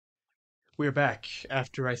We're back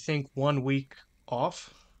after I think 1 week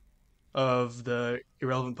off of the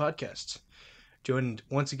Irrelevant podcast, joined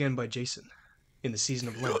once again by Jason in the season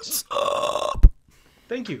of Lent. What's up?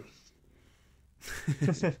 Thank you.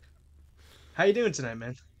 How you doing tonight,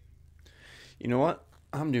 man? You know what?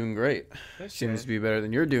 I'm doing great. Seems Okay. to be better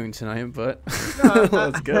than you're doing tonight, but No,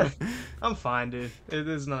 let's go. I'm fine, dude.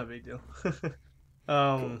 It's not a big deal. Cool.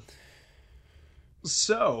 um,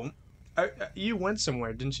 so you went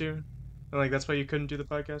somewhere, didn't you? Like that's why you couldn't do the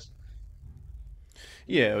podcast.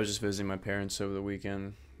 Yeah, I was just visiting my parents over the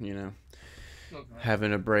weekend, Okay.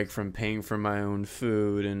 having a break from paying for my own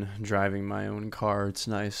food and driving my own car. It's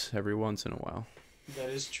nice every once in a while. That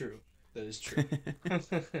is true. That is true. you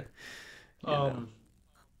know. um,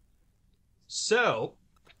 so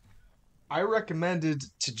I recommended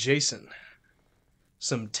to Jason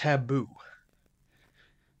some Taboo,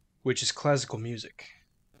 which is classical music.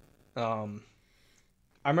 Um,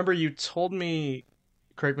 I remember you told me,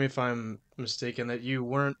 correct me if I'm mistaken, that you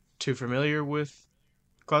weren't too familiar with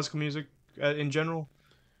classical music in general.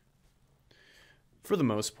 For the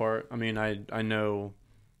most part, I mean, I know,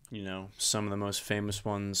 some of the most famous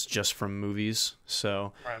ones just from movies.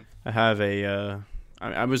 So Right. I have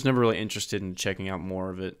I was never really interested in checking out more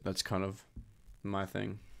of it. That's kind of my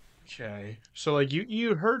thing. Okay. So like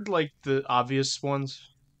you heard like the obvious ones.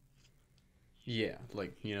 Yeah,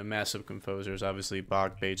 like, massive composers, obviously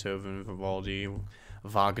Bach, Beethoven, Vivaldi,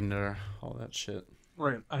 Wagner, all that shit.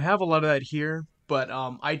 Right. I have a lot of that here, but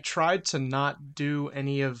I tried to not do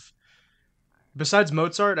any of besides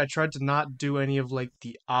Mozart, I tried to not do any of like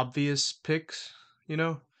the obvious picks, you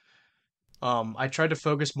know? I tried to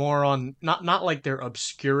focus more on not like their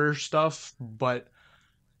obscure stuff, but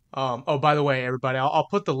oh by the way, everybody, I'll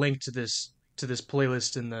put the link to this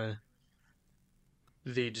playlist in the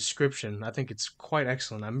description. I think it's quite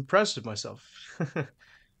excellent. I'm impressed with myself.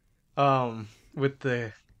 With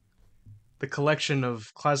the collection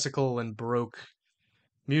of classical and baroque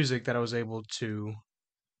music that I was able to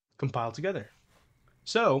compile together.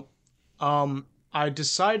 So, I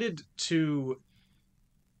decided to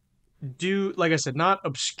do, like I said, not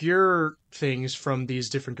obscure things from these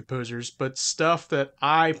different composers, but stuff that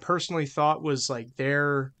I personally thought was like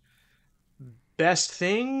their best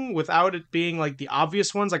thing without it being like the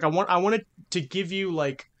obvious ones. Like I wanted to give you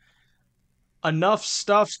like enough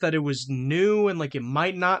stuff that it was new and like it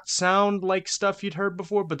might not sound like stuff you'd heard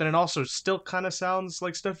before, but then it also still kind of sounds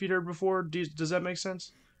like stuff you'd heard before. Does that make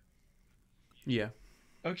sense? Yeah.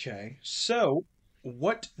 Okay, so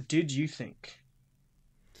what did you think?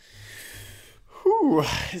 Whew,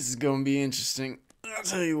 this is gonna be interesting. I'll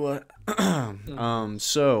tell you what.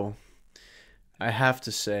 So I have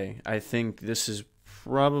to say, I think this is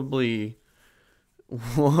probably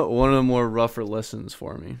one of the more rougher lessons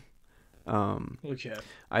for me. Um, Okay.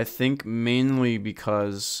 I think mainly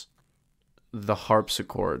because the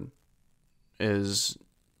harpsichord is,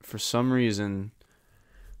 for some reason,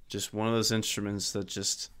 just one of those instruments that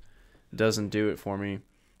just doesn't do it for me.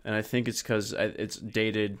 And I think it's because it's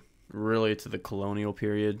dated really to the colonial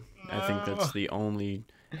period. I think No. that's the only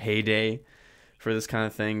heyday for this kind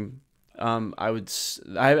of thing. I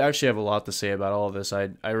actually have a lot to say about all of this. I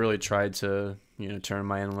really tried to turn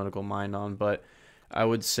my analytical mind on, but I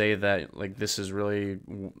would say that like this is really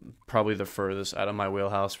probably the furthest out of my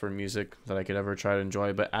wheelhouse for music that I could ever try to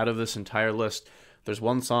enjoy. But out of this entire list, there's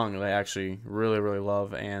one song that I actually really really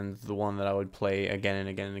love, and the one that I would play again and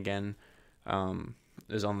again and again um,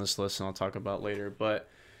 is on this list, and I'll talk about later. But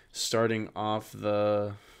starting off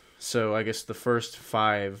so I guess the first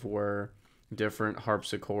five were different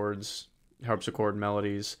harpsichord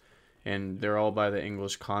melodies, and they're all by the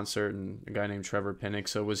English Concert and a guy named Trevor Pinnock.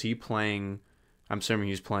 So was he playing? I'm assuming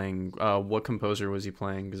he's playing. What composer was he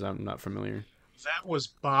playing? Because I'm not familiar. That was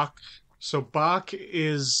Bach. So Bach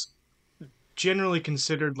is generally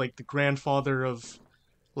considered like the grandfather of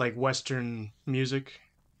like Western music.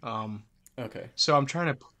 Um, Okay. so I'm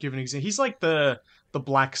trying to give an example. He's like the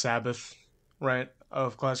Black Sabbath, right,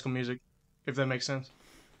 of classical music, if that makes sense.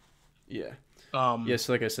 Yeah. Um, Yes.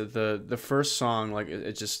 Like I said, the first song, like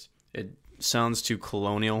it just it sounds too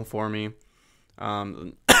colonial for me.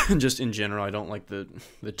 Um, just in general, I don't like the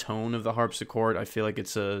tone of the harpsichord. I feel like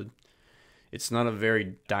it's not a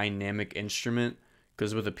very dynamic instrument,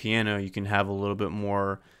 because with a piano you can have a little bit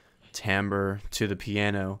more timbre to the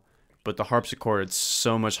piano, but the harpsichord it's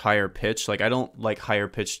so much higher pitched. Like I don't like higher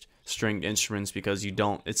pitched stringed instruments because you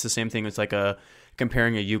don't. It's the same thing. It's like a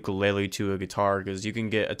comparing a ukulele to a guitar, because you can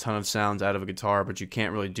get a ton of sounds out of a guitar, but you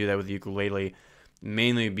can't really do that with a ukulele.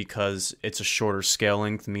 Mainly because it's a shorter scale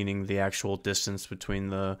length, meaning the actual distance between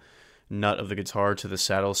the nut of the guitar to the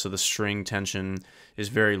saddle, so the string tension is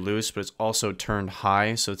very loose, but it's also turned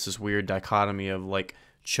high, so it's this weird dichotomy of like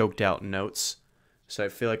choked out notes. So I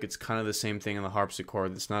feel like it's kind of the same thing in the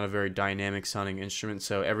harpsichord. It's not a very dynamic sounding instrument,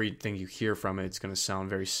 so everything you hear from it, it's going to sound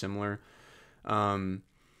very similar. Um,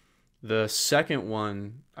 the second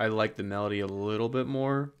one, I like the melody a little bit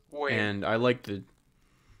more, Wait, and I like the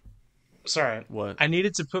sorry. what? I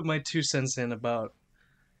needed to put my 2 cents in about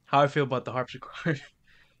how I feel about the harpsichord.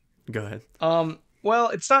 Go ahead. Well,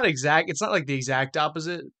 it's not exact. It's not like the exact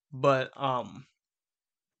opposite, but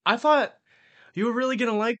I thought you were really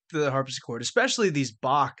gonna like the harpsichord, especially these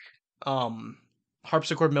Bach um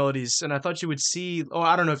harpsichord melodies. And I thought you would see. Oh,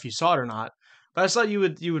 I don't know if you saw it or not, but I thought you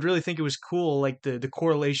would really think it was cool, like the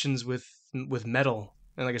correlations with metal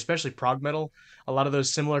and like especially prog metal. A lot of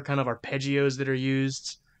those similar kind of arpeggios that are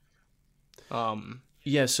used. Um,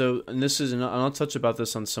 Yeah, so and this is and I'll touch about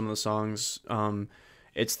this on some of the songs.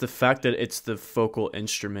 It's the fact that it's the focal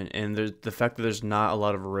instrument and the fact that there's not a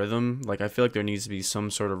lot of rhythm. Like I feel like there needs to be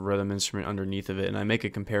some sort of rhythm instrument underneath of it, and I make a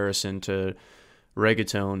comparison to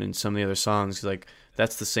reggaeton and some of the other songs 'cause, like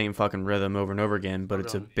that's the same fucking rhythm over and over again, but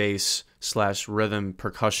it's a bass slash rhythm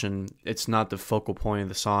percussion. It's not the focal point of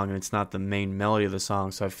the song, and it's not the main melody of the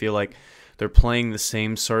song. So I feel like they're playing the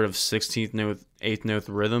same sort of 16th note, 8th note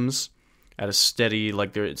rhythms at a steady,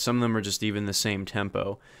 like there some of them are just even the same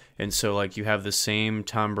tempo, and so like you have the same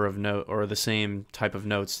timbre of note or the same type of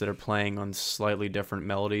notes that are playing on slightly different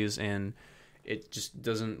melodies, and it just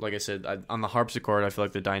doesn't, like I said, on the harpsichord I feel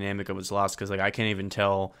like the dynamic of it's lost because like I can't even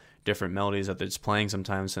tell different melodies that it's playing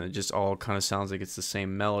sometimes, and it just all kind of sounds like it's the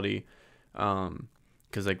same melody.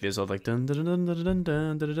 Because like there's all like dun dun dun dun dun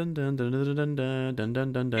dun dun dun dun dun dun dun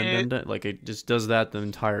dun dun dun it dun, like it just does that the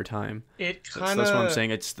entire time. it That's kind that's what I'm of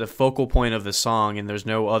saying. It's the focal point of the song, and there's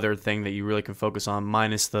no other thing that you really can focus on,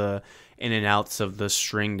 minus the in and outs of the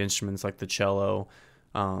stringed instruments like the cello,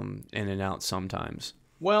 in and out sometimes.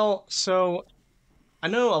 well, so I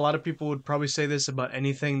know a lot of people would probably say this about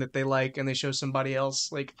anything that they like and they show somebody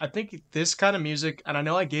else. Like, I think this kind of music, and I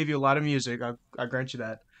know I gave you a lot of music, I grant you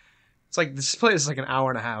that. It's like this play is like an hour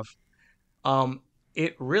and a half. Um,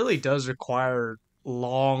 it really does require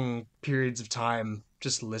long periods of time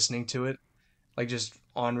just listening to it, like just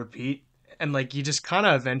on repeat. And like you just kind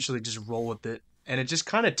of eventually just roll with it. And it just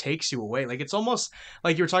kind of takes you away. Like it's almost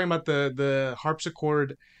like you were talking about the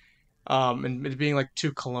harpsichord and it being like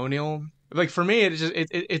too colonial. Like for me,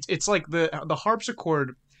 it's like the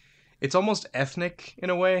harpsichord. It's almost ethnic in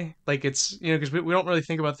a way. Like it's because we don't really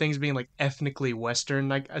think about things being like ethnically Western.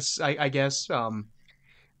 Like I guess.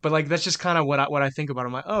 But like that's just kind of what I think about.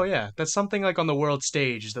 I'm like, oh yeah, that's something like on the world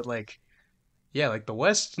stage that like yeah, like the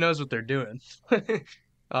West knows what they're doing.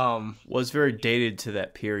 um, Was very dated to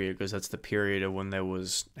that period because that's the period of when that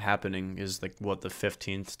was happening. Is like what, the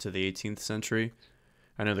 15th to the 18th century.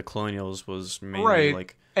 I know the colonials was mainly right,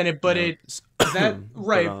 like, and it you but know, it that but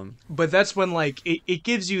right, but that's when like it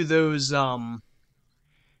gives you those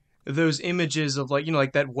images of like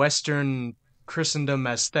like that Western Christendom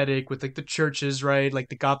aesthetic with like the churches, right? Like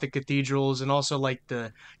the Gothic cathedrals, and also like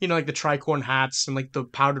the like the tricorn hats and like the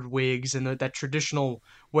powdered wigs and that traditional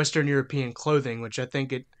Western European clothing, which I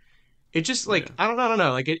think it just like yeah. I don't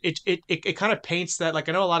know, like it kind of paints that. Like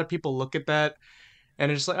I know a lot of people look at that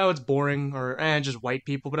and it's like, oh, it's boring, or just white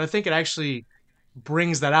people, but I think it actually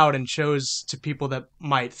brings that out and shows to people that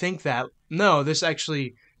might think that no,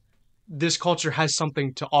 this culture has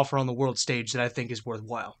something to offer on the world stage that I think is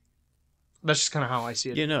worthwhile. That's just kind of how I see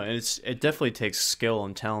it. Yeah, no, and it definitely takes skill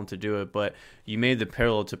and talent to do it, but you made the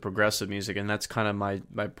parallel to progressive music, and that's kind of my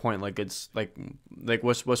point. Like it's like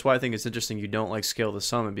what's why I think it's interesting. You don't like Scale the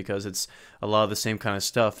Summit because it's a lot of the same kind of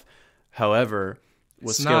stuff. However,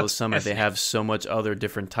 with It's Scale the not Summit, they ethnic. have so much other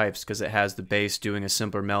different types because it has the bass doing a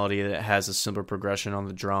simpler melody, it has a simpler progression on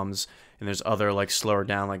the drums, and there's other like slower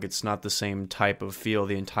down. Like it's not the same type of feel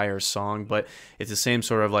the entire song, but it's the same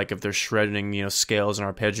sort of like if they're shredding scales and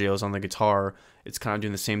arpeggios on the guitar, it's kind of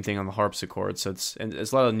doing the same thing on the harpsichord. So it's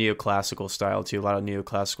a lot of neoclassical style too. A lot of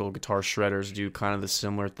neoclassical guitar shredders do kind of the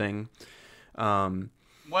similar thing. Um,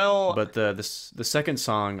 Well, but the second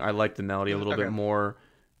song, I like the melody a little bit okay. more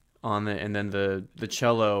on it, and then the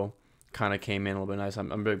cello kind of came in a little bit nice.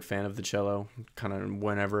 I'm a big fan of the cello, kind of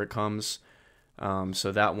whenever it comes.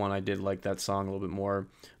 So that one I did like that song a little bit more.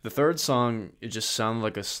 The third song, it just sounded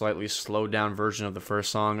like a slightly slowed down version of the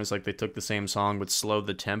first song. It's like they took the same song but slowed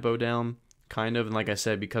the tempo down, kind of. And like I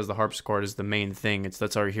said, because the harpsichord is the main thing,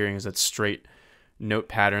 that's all you're hearing is that straight note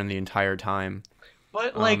pattern the entire time.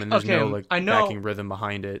 But like, And there's okay, no like backing rhythm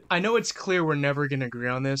behind it. I know it's clear we're never gonna agree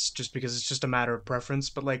on this, just because it's just a matter of preference.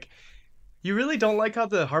 But like, You really don't like how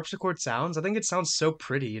the harpsichord sounds? I think it sounds so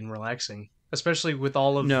pretty and relaxing, especially with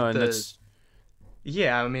all of No, and the. that's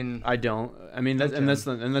Yeah, I mean, I don't. I mean that,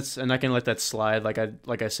 okay. and I can let that slide.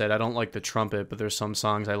 Like I said, I don't like the trumpet, but there's some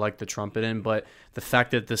songs I like the trumpet in. But the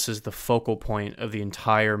fact that this is the focal point of the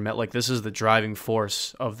entire like this is the driving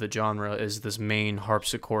force of the genre is this main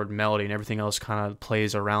harpsichord melody, and everything else kind of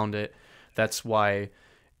plays around it. That's why,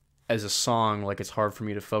 as a song, like it's hard for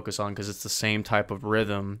me to focus on because it's the same type of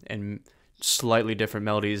rhythm and slightly different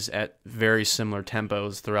melodies at very similar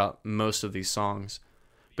tempos throughout most of these songs.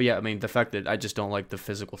 But yeah, I mean, the fact that I just don't like the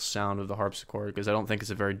physical sound of the harpsichord because I don't think it's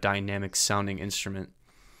a very dynamic sounding instrument.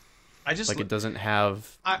 I just Like it doesn't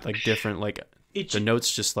have I like different like it the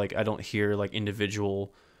notes just like I don't hear like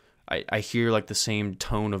individual. I hear like the same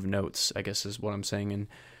tone of notes, I guess is what I'm saying. And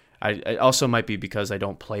it also might be because I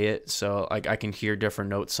don't play it. So like I can hear different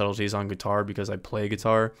note subtleties on guitar because I play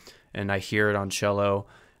guitar and I hear it on cello.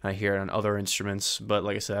 I hear it on other instruments, but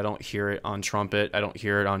like I said, I don't hear it on trumpet. I don't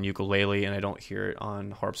hear it on ukulele, and I don't hear it on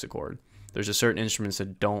harpsichord. There's just certain instruments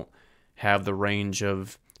that don't have the range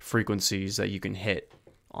of frequencies that you can hit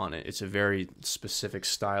on it. It's a very specific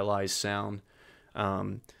stylized sound.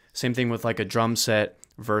 Same thing with like a drum set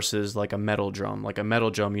versus like a metal drum. Like a metal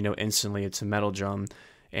drum, you know instantly it's a metal drum,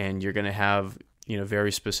 and you're gonna have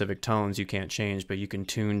very specific tones you can't change, but you can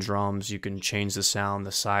tune drums, you can change the sound,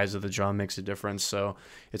 the size of the drum makes a difference. So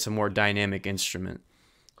it's a more dynamic instrument.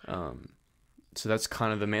 Um, so that's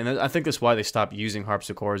kind of the main. I think that's why they stopped using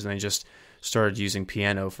harpsichords and they just started using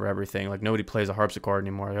piano for everything. Like nobody plays a harpsichord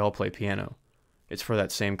anymore; they all play piano. It's for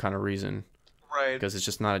that same kind of reason right. because it's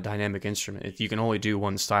just not a dynamic instrument. You can only do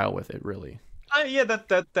one style with it, really. Yeah,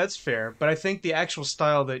 that's fair, but I think the actual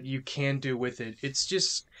style that you can do with it, it's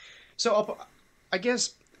just so I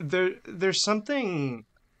guess there's something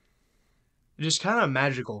just kind of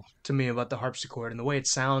magical to me about the harpsichord and the way it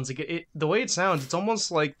sounds. Like the way it sounds, it's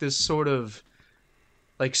almost like this sort of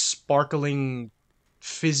like sparkling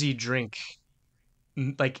fizzy drink,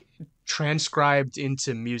 like transcribed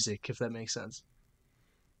into music, if that makes sense.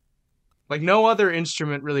 Like no other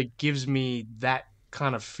instrument really gives me that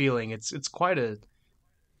kind of feeling. It's quite a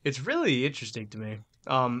it's really interesting to me.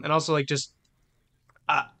 And also like just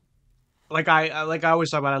uh, like I always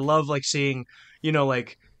talk about, I love like seeing, you know,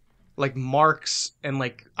 like marks and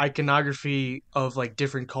like iconography of like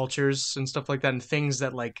different cultures and stuff like that, and things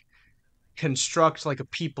that like construct like a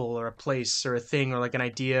people or a place or a thing or like an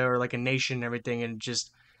idea or like a nation and everything. And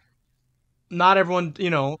just not everyone, you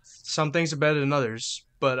know, some things are better than others,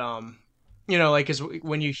 but you know, like is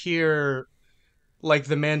when you hear like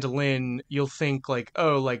the mandolin, you'll think like,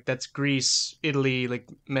 oh, like that's Greece, Italy, like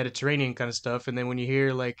Mediterranean kind of stuff. And then when you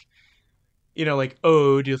hear like, you know, like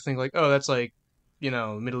ode, you'll think like, oh, that's like, you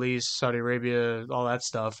know, Middle East, Saudi Arabia, all that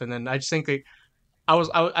stuff. And then I just think like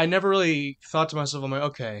I never really thought to myself, I'm like,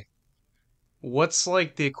 okay, what's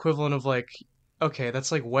like the equivalent of like, okay,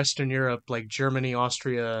 that's like Western Europe, like Germany,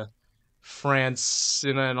 Austria, France,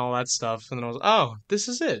 you know, and all that stuff. And then I was, oh, this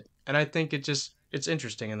is it. And I think it's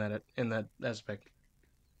interesting in that aspect.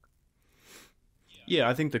 Yeah,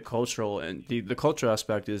 I think the cultural and the cultural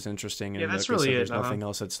aspect is interesting, Yeah, and that's like I really said, it. there's nothing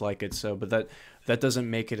else that's like it. So, but that doesn't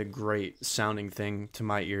make it a great sounding thing to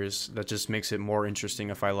my ears. That just makes it more interesting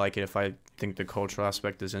if I like it. If I think the cultural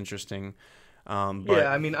aspect is interesting, Yeah, but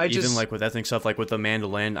I mean, I even just like with ethnic stuff, like with the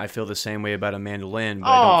mandolin, I feel the same way about a mandolin, but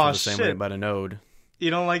I don't feel oh the same way shit, about an ode. you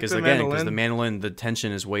don't like the Because the mandolin? mandolin, the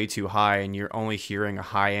tension is way too high, and you're only hearing a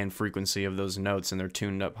high end frequency of those notes, and they're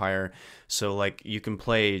tuned up higher. So like you can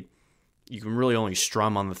really only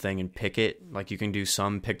strum on the thing and pick it. Like you can do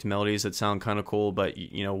some picked melodies that sound kind of cool, but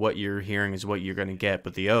you know what you're hearing is what you're going to get.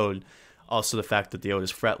 But the ode, also the fact that the ode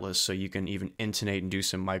is fretless, so you can even intonate and do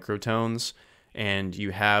some microtones, and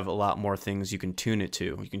you have a lot more things you can tune it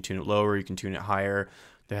to. You can tune it lower, you can tune it higher.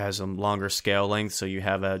 It has a longer scale length, so you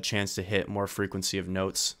have a chance to hit more frequency of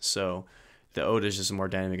notes. So the ode is just a more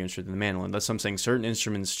dynamic instrument than the mandolin. That's what I'm saying. Certain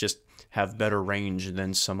instruments just have better range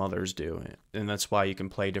than some others do, and that's why you can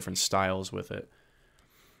play different styles with it.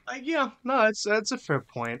 Yeah, no, that's a fair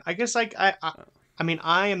point. I guess I mean,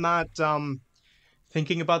 I am not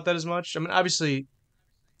thinking about that as much. I mean, obviously,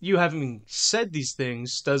 you having said these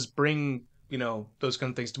things does bring, you know, those kind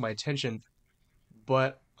of things to my attention.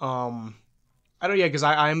 But I don't, yeah, because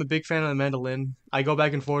I am a big fan of the mandolin. I go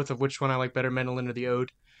back and forth of which one I like better, mandolin or the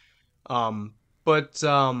ode. Um, but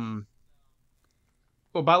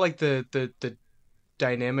about like the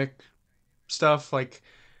dynamic stuff, like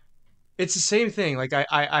it's the same thing. Like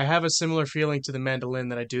I have a similar feeling to the mandolin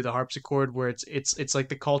that I do the harpsichord, where it's like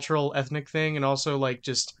the cultural ethnic thing, and also like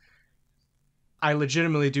just I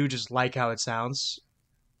legitimately do just like how it sounds,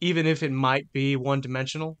 even if it might be one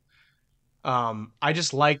dimensional. I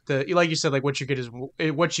just like like you said, like what you get is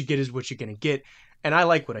what you get is what you're gonna get, and I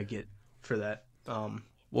like what I get for that.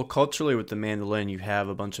 Well, culturally with the mandolin, you have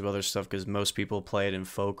a bunch of other stuff because most people play it in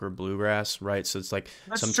folk or bluegrass, right? So it's like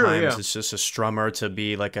That's true. sometimes Yeah. it's just a strummer to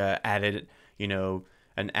be like a added, you know,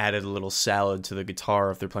 an added little salad to the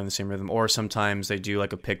guitar if they're playing the same rhythm. Or sometimes they do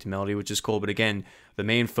like a picked melody, which is cool. But again, the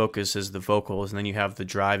main focus is the vocals, and then you have the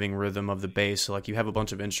driving rhythm of the bass. So like you have a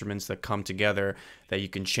bunch of instruments that come together that you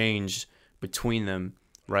can change between them,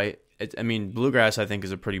 right? I mean, bluegrass I think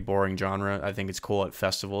is a pretty boring genre. I think it's cool at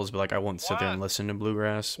festivals, but like I won't sit there and What? listen to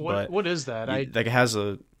bluegrass. What? But What is that? like it has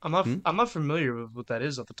a I'm not. hmm? I'm not familiar with what that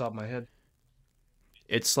is off the top of my head.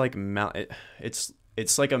 It's like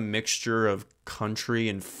it's like a mixture of country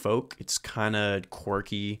and folk. It's kind of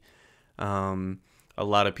quirky. Um, a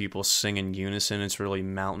lot of people sing in unison. It's really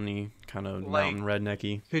mountainy, kind of Like, mountain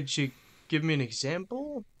rednecky. could you give me an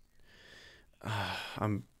example?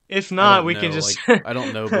 I'm If I not, don't we can know. just. Like I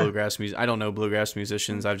don't know bluegrass music. I don't know bluegrass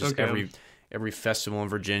musicians. I've just Okay. every festival in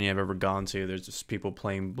Virginia I've ever gone to, there's just people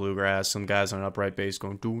playing bluegrass. Some guys on an upright bass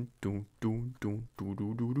going doo doo doo doo doo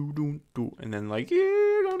doo doo doo doo doo, and then like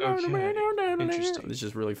Okay. Interesting. it's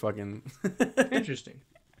just really fucking. Interesting.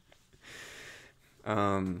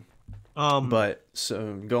 um, Um. but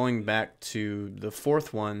so going back to the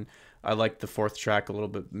fourth one, I like the fourth track a little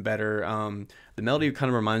bit better. The melody kind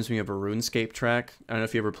of reminds me of a RuneScape track. I don't know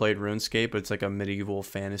if you ever played RuneScape, but it's like a medieval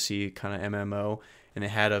fantasy kind of MMO, and it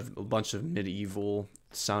had a bunch of medieval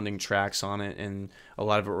sounding tracks on it, and a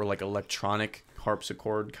lot of it were like electronic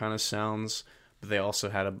harpsichord kind of sounds. But they also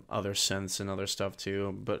had other synths and other stuff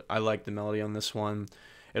too. But I like the melody on this one.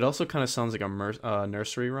 It also kind of sounds like a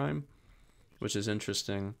nursery rhyme, which is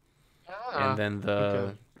interesting. And then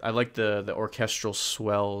Okay. I like the orchestral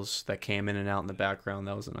swells that came in and out in the background.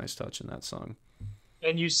 That was a nice touch in that song.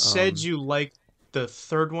 And you said Um, you liked the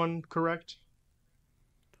third one, correct?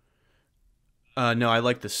 no, I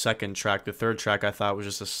like the second track. The third track I thought was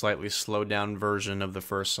just a slightly slowed down version of the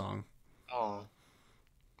first song. Oh.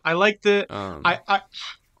 I like the. Um,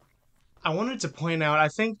 I wanted to point out. I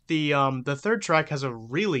think the third track has a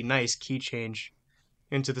really nice key change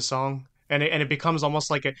into the song, and it becomes almost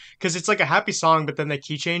like a because it's like a happy song, but then the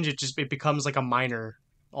key change it becomes like a minor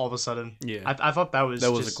all of a sudden. yeah, I thought that was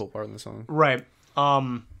that was a just cool part in the song. right.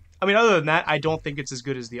 I mean, other than that, I don't think it's as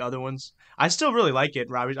good as the other ones. I still really like it.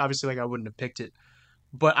 Obviously, like I wouldn't have picked it,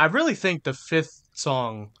 but I really think the fifth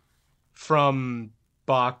song from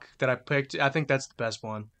Bach that I picked, I think that's the best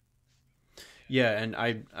one. Yeah, and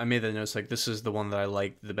I made the notes like this is the one that I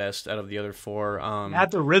like the best out of the other four. It had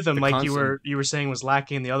the rhythm The like constant, you were saying was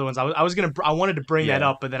lacking in the other ones. I was gonna I wanted to bring that yeah.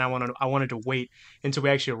 up, but then I wanted to wait until we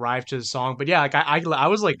actually arrived to the song. But yeah, like I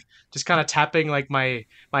was like just kind of tapping like my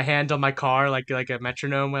hand on my car like a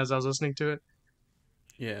metronome as I was listening to it.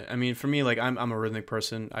 Yeah, I mean, for me, like I'm a rhythmic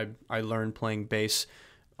person. I learned playing bass.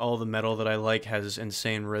 All the metal that I like has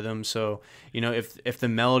insane rhythm. So if the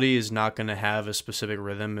melody is not going to have a specific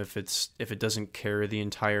rhythm, if it doesn't carry the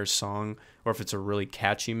entire song, or if it's a really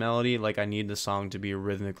catchy melody, like I need the song to be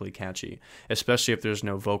rhythmically catchy. Especially if there's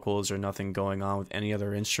no vocals or nothing going on with any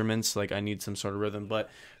other instruments. Like I need some sort of rhythm. But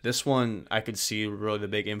this one, I could see really the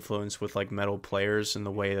big influence with like metal players and the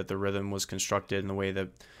way that the rhythm was constructed and the way that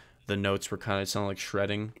the notes were kind of sound like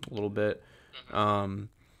shredding a little bit. Um,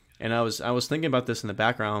 and I was thinking about this in the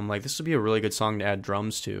background. I'm like, this would be a really good song to add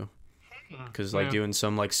drums to, because like Yeah. doing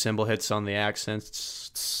some like cymbal hits on the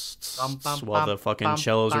accents Bum, bum, while bum, the fucking bum,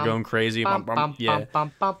 cellos are bum, going crazy. bum, bum, Yeah,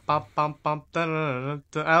 bum, bum, bum, bum, bum, bum,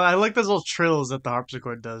 da-da-da-da-da. I like those little trills that the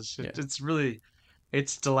harpsichord does. yeah. It's really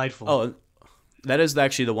it's delightful. Oh, that is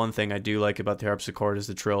actually the one thing I do like about the harpsichord is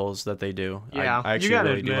the trills that they do. Yeah, I you actually gotta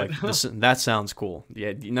really do admit. like this. That sounds cool. Yeah,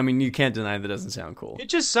 I mean you can't deny that doesn't sound cool. It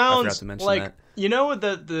just I forgot sounds to mention like that. you know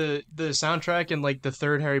the soundtrack in like the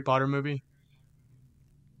third Harry Potter movie.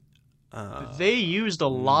 They used a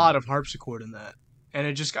lot Mm, of harpsichord in that, and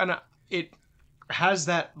it just kind of it has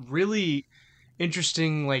that really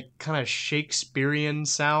interesting like kind of Shakespearean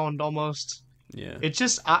sound almost. yeah. It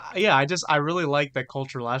just I really like that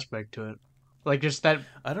cultural aspect to it, like just that.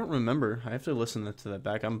 I don't remember. I have to listen to that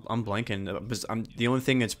back. I'm blanking. Because the only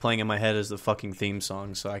thing that's playing in my head is the fucking theme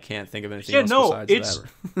song, so I can't think of anything Yeah, else no, besides it's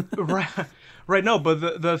that. right. Right, no,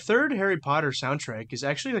 but the third Harry Potter soundtrack is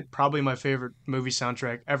actually like probably my favorite movie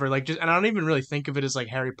soundtrack ever. Like just and I don't even really think of it as like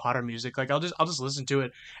Harry Potter music. Like I'll just listen to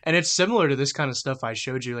it and it's similar to this kind of stuff I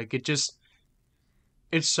showed you. Like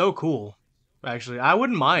it's so cool. Actually, I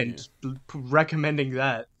wouldn't Yeah. mind recommending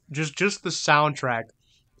that. Just the soundtrack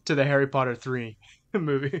to the Harry Potter 3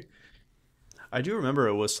 movie. I do remember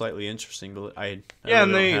it was slightly interesting, but I Yeah,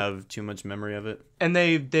 really don't have too much memory of it. and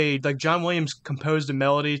they like John Williams composed a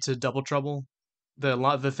melody to Double Trouble,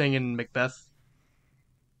 the thing in Macbeth.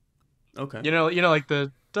 Okay. Like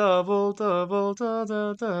the double double da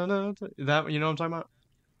da da da. That, you know what I'm talking about?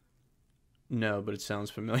 No, but it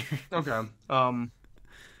sounds familiar. Okay.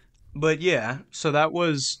 But yeah, so that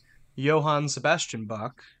was Johann Sebastian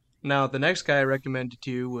Bach. Now the next guy I recommended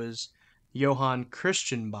to you was Johann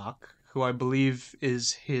Christian Bach, who I believe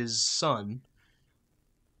is his son.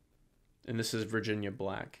 And this is Virginia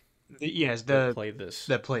Black Yes, that the played this.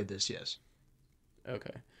 that played this. Yes.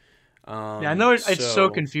 Okay. Yeah, I know it's so So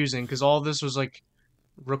confusing because all this was like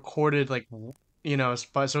recorded, like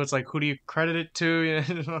so it's like who do you credit it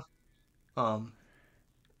to? Um,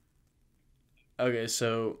 okay,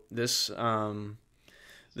 so this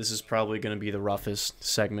is probably going to be the roughest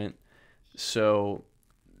segment. So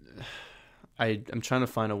I'm trying to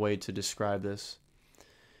find a way to describe this.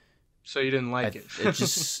 so you didn't like it? It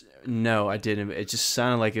just no, I didn't. It just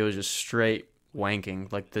sounded like it was just straight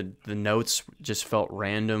wanking. Like the notes just felt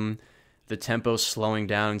random. The tempo slowing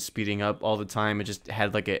down and speeding up all the time. It just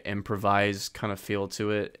had like an improvised kind of feel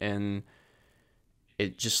to it, and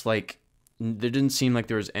it just like there didn't seem like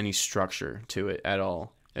there was any structure to it at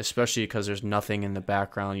all. Especially because there's nothing in the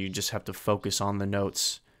background. You just have to focus on the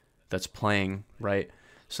notes that's playing, right?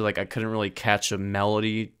 So like I couldn't really catch a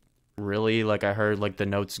melody really. Like I heard like the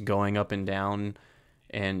notes going up and down,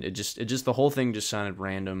 and it just the whole thing just sounded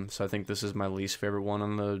random. So I think this is my least favorite one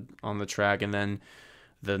on the track. And then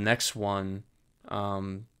the next one,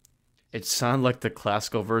 it sounded like the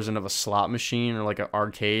classical version of a slot machine or like an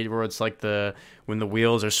arcade where it's like the when the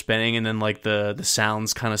wheels are spinning and then like the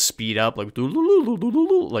sounds kind of speed up like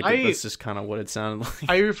like I that's just kind of what it sounded like.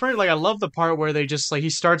 I refer like I love the part where they just like he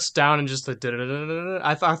starts down and just like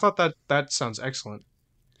I thought that sounds excellent.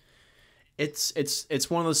 It's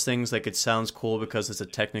one of those things like it sounds cool because it's a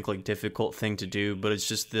technically difficult thing to do, but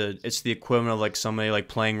it's the equivalent of like somebody like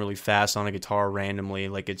playing really fast on a guitar randomly.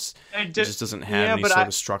 Like it just doesn't have Yeah, any but sort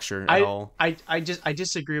of structure at all. I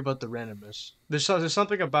disagree about the randomness. There's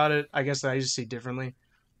something about it I guess that I just see differently.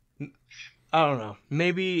 I don't know.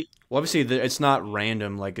 Maybe Well, obviously, it's not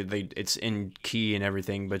random. Like it's in key and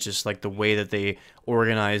everything, but just like the way that they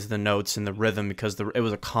organize the notes and the rhythm, because it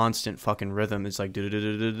was a constant fucking rhythm. It's like, like, you know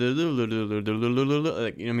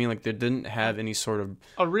what I mean? Like they didn't have any sort of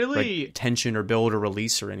a like really tension or build or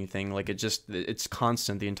release or anything. Like it's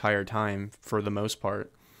constant the entire time for the most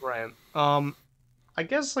part. right. I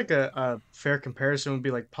guess like a fair comparison would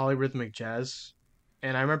be like polyrhythmic jazz.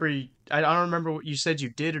 And I don't remember what you said you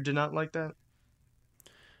did or did not like that.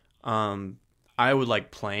 Um, I would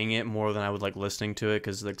like playing it more than I would like listening to it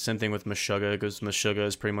because like same thing with Meshuggah because Meshuggah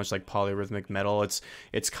is pretty much like polyrhythmic metal.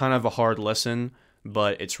 It's kind of a hard listen,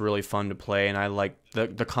 but it's really fun to play, and I like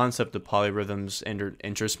the concept of polyrhythms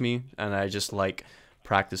interests me, and I just like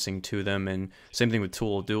practicing to them. And same thing with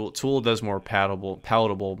Tool. Tool does more palatable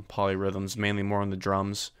polyrhythms, mainly more on the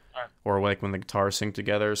drums or like when the guitars sing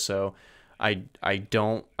together. So I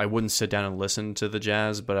wouldn't sit down and listen to the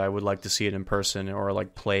jazz, but I would like to see it in person or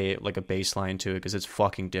like play like a bass line to it because it's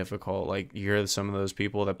fucking difficult. Like you hear some of those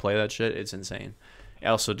people that play that shit, it's insane.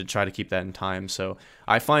 Also to try to keep that in time. So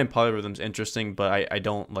I find polyrhythms interesting, but I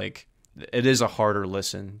don't like it is a harder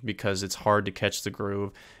listen because it's hard to catch the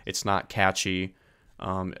groove. It's not catchy.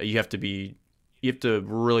 You have to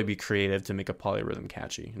really be creative to make a polyrhythm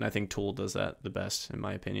catchy, and I think Tool does that the best in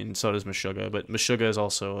my opinion. And so does Meshuggah, but Meshuggah is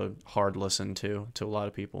also a hard listen to a lot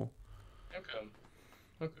of people. Okay.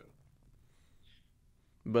 Okay.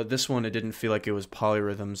 But this one, it didn't feel like it was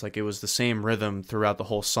polyrhythms. Like it was the same rhythm throughout the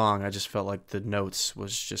whole song. I just felt like the notes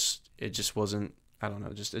was just it just wasn't. I don't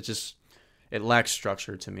know. It lacks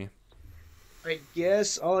structure to me. I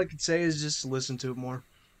guess all I could say is just listen to it more.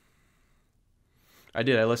 I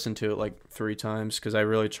did. I listened to it like 3 times because I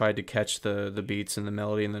really tried to catch the beats and the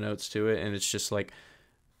melody and the notes to it, and it's just like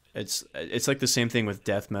it's like the same thing with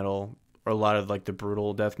death metal or a lot of like the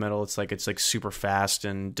brutal death metal. It's like super fast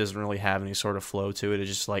and doesn't really have any sort of flow to it. It's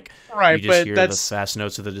just like you Right, just but hear the that's fast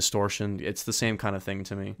notes of the distortion. It's the same kind of thing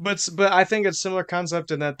to me. but I think it's similar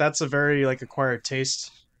concept in that that's a very like acquired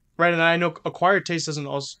taste. Right, and I know acquired taste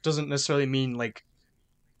doesn't necessarily mean like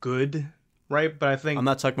good, right? But I I'm think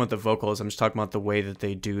not talking about the vocals. I'm just talking about the way that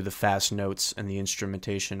they do the fast notes and the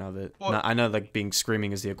instrumentation of it. well, Not, I know like being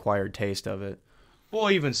screaming is the acquired taste of it.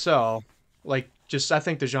 well even so, like just I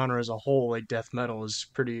think the genre as a whole, like death metal is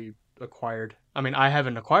pretty acquired. I mean, I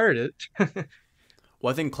haven't acquired it.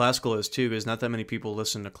 Well, I think classical is too, because not that many people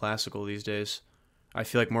listen to classical these days. I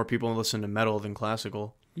feel like more people listen to metal than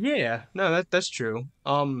classical. Yeah, no, that's true.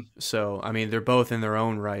 So, I mean, they're both in their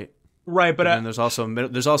own right. Right, but But then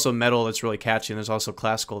there's also metal that's really catchy, and there's also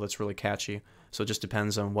classical that's really catchy. So it just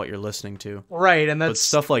depends on what you're listening to. right, and But that's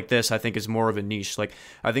stuff like this, I think, is more of a niche. Like,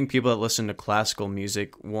 I think people that listen to classical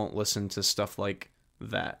music won't listen to stuff like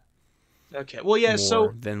that okay. Well, yeah.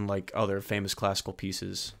 more than like other famous classical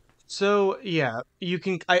pieces. So yeah, you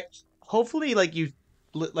can. I hopefully like you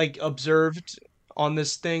like observed on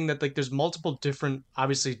this thing that like there's multiple different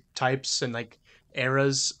obviously types and like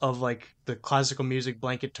eras of like the classical music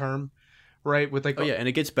blanket term, right? With like Oh yeah, and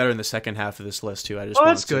it gets better in the second half of this list too. I just oh,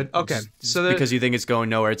 that's wanted good. to Okay, so just there, because you think it's going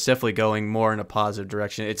nowhere, it's definitely going more in a positive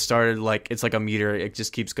direction. It started like it's like a meter; it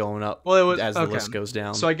just keeps going up well, it was as the okay. list goes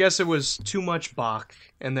down. So I guess it was too much Bach,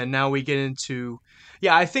 and then now we get into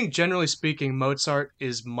yeah. I think generally speaking, Mozart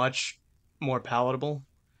is much more palatable.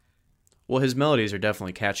 Well, his melodies are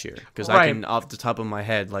definitely catchier because I Right. can, off the top of my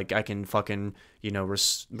head, like I can fucking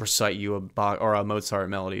recite you a Bach or a Mozart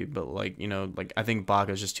melody, but like like I think Bach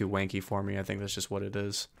is just too wanky for me. I think that's just what it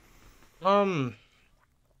is. Um.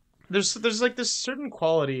 There's like this certain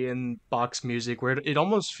quality in Bach's music where it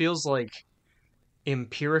almost feels like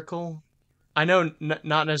empirical. I know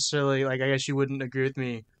not necessarily like I guess you wouldn't agree with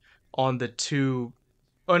me on the two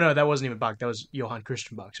oh no, that wasn't even Bach. That was Johann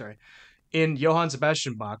Christian Bach, sorry. In Johann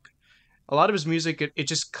Sebastian Bach, a lot of his music it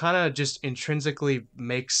just kind of just intrinsically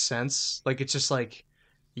makes sense. Like it's just like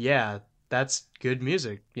yeah, that's good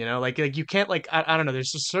music, you know? Like you can't like I don't know,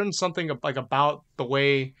 there's a certain something like about the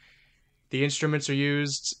way the instruments are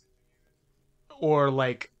used or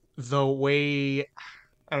like the way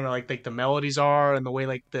I don't know, like the melodies are and the way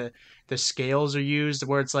like the scales are used,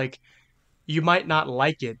 where it's like you might not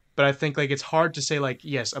like it, but I think like it's hard to say like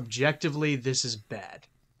yes, objectively this is bad.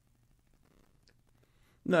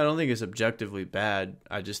 No, I don't think it's objectively bad.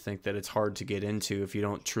 I just think that it's hard to get into if you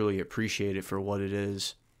don't truly appreciate it for what it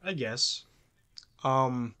is. I guess.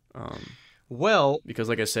 Um. Um, Well, because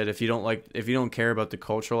like I said, if you don't care about the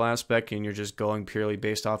cultural aspect and you're just going purely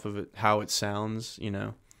based off of how it sounds,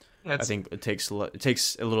 I that's think it takes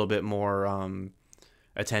a little bit more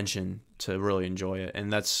attention to really enjoy it.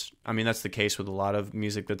 And that's the case with a lot of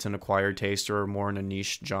music that's an acquired taste or more in a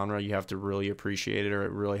niche genre. You have to really appreciate it, or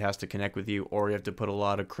it really has to connect with you, or you have to put a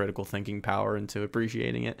lot of critical thinking power into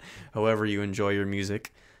appreciating it. However you enjoy your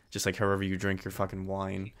music, just like however you drink your fucking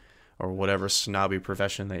wine or whatever snobby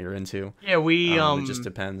profession that you're into. yeah, we It just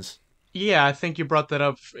depends. yeah, I think you brought that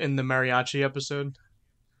up in the mariachi episode.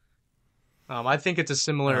 I think it's a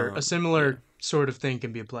Yeah. similar sort of thing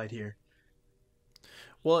can be applied here.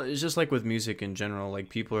 Well, it's just like with music in general. Like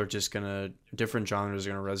people are just gonna different genres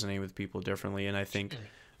are gonna resonate with people differently, and I think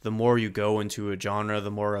the more you go into a genre,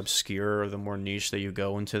 the more obscure or the more niche that you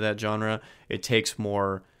go into that genre, it takes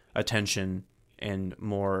more attention and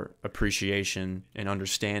more appreciation and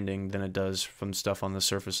understanding than it does from stuff on the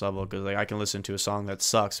surface level. Because like I can listen to a song that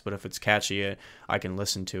sucks, but if it's catchy, I can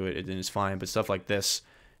listen to it and it's fine. But stuff like this,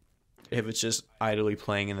 if it's just idly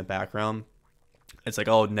playing in the background, it's like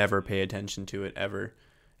I'll never pay attention to it ever.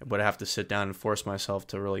 But I have to sit down and force myself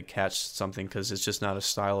to really catch something because it's just not a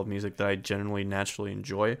style of music that I generally naturally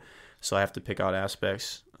enjoy. So I have to pick out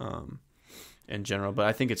aspects in general. But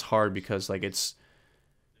I think it's hard because like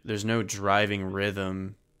there's no driving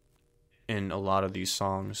rhythm in a lot of these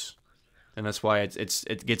songs, and that's why it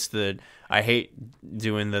gets the I hate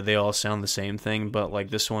doing the they all sound the same thing, but like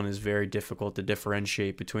this one is very difficult to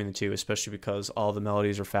differentiate between the two, especially because all the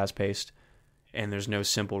melodies are fast paced and there's no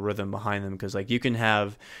simple rhythm behind them. Because like you can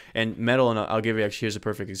have and metal, and I'll give you actually here's a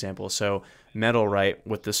perfect example. So metal, right,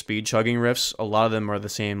 with the speed chugging riffs, a lot of them are the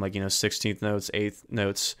same, like 16th notes, 8th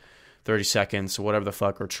notes, 30 seconds, whatever the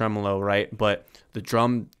fuck, or tremolo, right? But the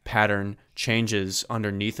drum pattern changes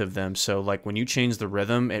underneath of them. So like when you change the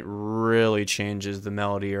rhythm, it really changes the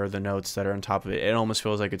melody or the notes that are on top of it. It almost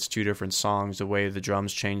feels like it's two different songs, the way the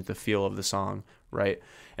drums change the feel of the song, right?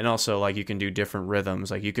 And also like you can do different rhythms.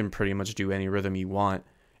 Like you can pretty much do any rhythm you want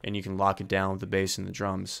and you can lock it down with the bass and the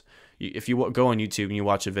drums. If you go on YouTube and you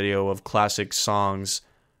watch a video of classic songs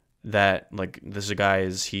that like this guy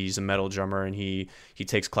he's a metal drummer and he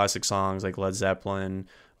takes classic songs like Led Zeppelin,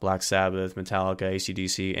 Black Sabbath, Metallica,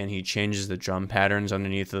 AC/DC, and he changes the drum patterns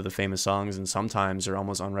underneath of the famous songs, and sometimes they're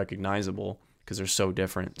almost unrecognizable because they're so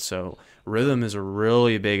different. So rhythm is a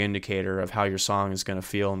really big indicator of how your song is going to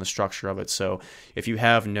feel and the structure of it. So if you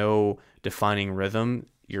have no defining rhythm,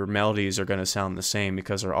 your melodies are going to sound the same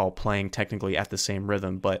because they're all playing technically at the same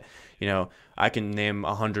rhythm. But I can name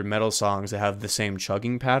 100 metal songs that have the same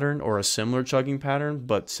chugging pattern or a similar chugging pattern,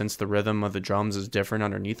 but since the rhythm of the drums is different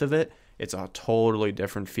underneath of it, it's a totally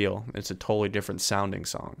different feel. It's a totally different sounding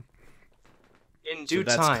song. In So due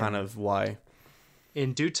that's time, kind of why.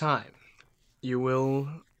 in due time, you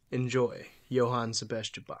will enjoy Johann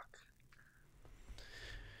Sebastian Bach.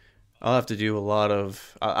 I'll have to do a lot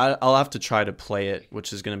of. I'll have to try to play it,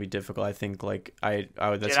 which is going to be difficult. I think like Get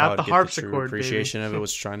that's how out the I'd get the true harpsichord, baby. appreciation of it.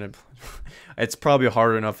 Was trying to. It's probably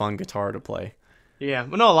hard enough on guitar to play. Yeah,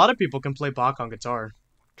 well, no, a lot of people can play Bach on guitar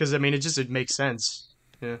because I mean, it makes sense.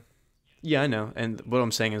 Yeah. Yeah, I know. And what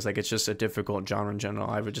I'm saying is like it's just a difficult genre in general.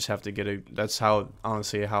 I would just have to get a. That's how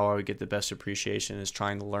honestly how I would get the best appreciation is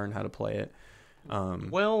trying to learn how to play it.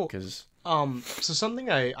 Well, Because so something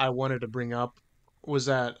I wanted to bring up was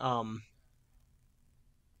that I'm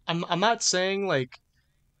not saying like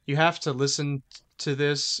you have to listen to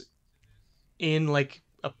this in like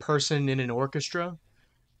a person in an orchestra,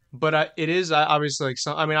 but it is obviously like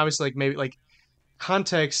some. I mean, obviously like maybe like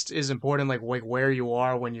context is important, like where you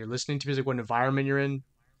are when you're listening to music, what environment you're in,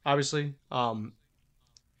 obviously.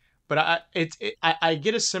 But I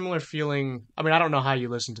get a similar feeling. I mean, I don't know how you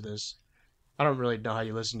listen to this. I don't really know how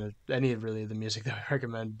you listen to any of really the music that I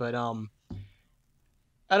recommend, but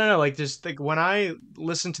I don't know, like just like when I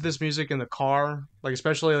listen to this music in the car, like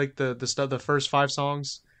especially like the stuff, the first five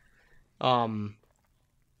songs, um,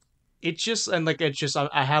 it just and like it's just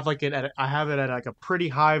I have like I have it at like a pretty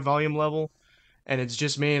high volume level, and it's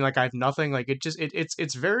just me and like I have nothing. Like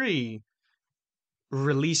it's very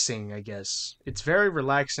releasing, I guess. It's very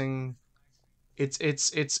relaxing.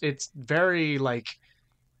 It's very like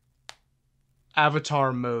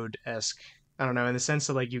Avatar mode esque. I don't know, in the sense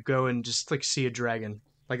that like you go and just like see a dragon.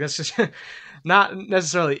 Like that's just not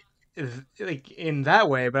necessarily like in that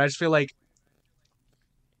way, but I just feel like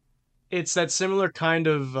it's that similar kind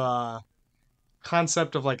of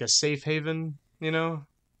concept of like a safe haven.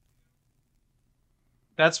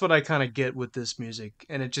 That's what I kind of get with this music,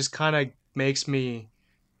 and it just kind of makes me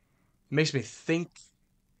think.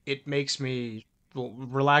 It makes me well,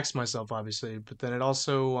 relax myself, obviously, but then it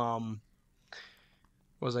also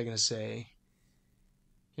what was I gonna say?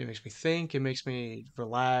 It makes me think. It makes me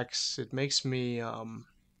relax. It makes me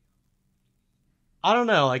I don't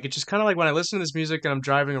know. Like it just kind of like when I listen to this music and I'm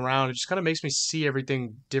driving around, it just kind of makes me see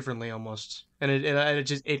everything differently almost, and it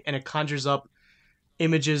just it and it conjures up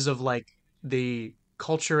images of like the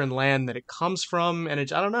culture and land that it comes from, and I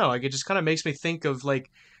don't know. Like it just kind of makes me think of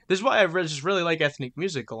like this is why just really like ethnic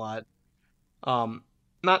music a lot. Um,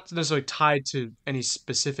 Not necessarily tied to any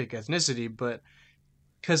specific ethnicity, but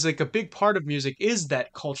because like a big part of music is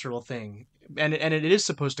that cultural thing, and it is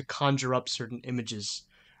supposed to conjure up certain images,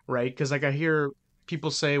 right? Because like I hear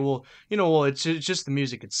people say, well, well, it's just the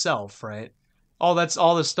music itself, right? All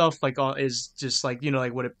the stuff like all is just like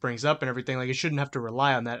like what it brings up and everything. Like it shouldn't have to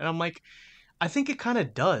rely on that. And I'm like, I think it kind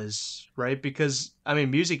of does, right? Because I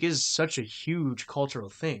mean, music is such a huge cultural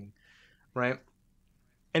thing, right?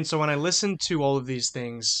 And so when I listen to all of these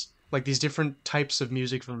things, like these different types of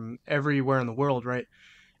music from everywhere in the world, right?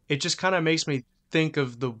 It just kind of makes me think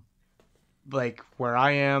of the like where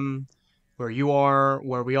I am, where you are,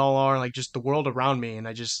 where we all are, like just the world around me, and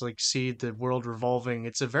I just like see the world revolving.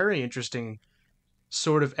 It's a very interesting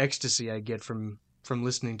sort of ecstasy I get from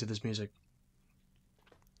listening to this music.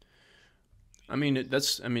 I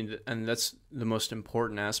mean, and that's the most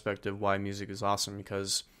important aspect of why music is awesome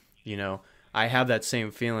because, you know, I have that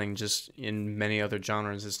same feeling just in many other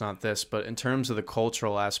genres. It's not this, but in terms of the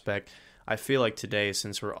cultural aspect, I feel like today,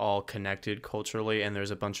 since we're all connected culturally and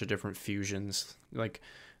there's a bunch of different fusions, like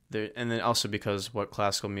there, and then also because what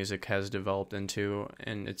classical music has developed into,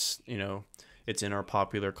 and it's, it's in our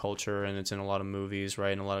popular culture and it's in a lot of movies,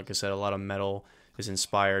 right? And a lot, like I said, a lot of metal is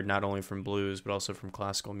inspired not only from blues but also from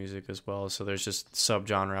classical music as well. So there's just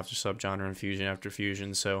subgenre after subgenre and fusion after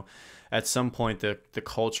fusion. So at some point the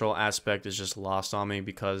cultural aspect is just lost on me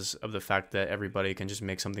because of the fact that everybody can just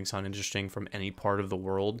make something sound interesting from any part of the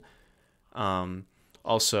world. Um,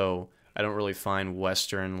 Also, I don't really find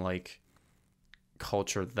Western like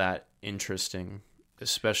culture that interesting,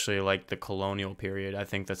 especially like the colonial period. I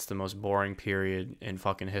think that's the most boring period in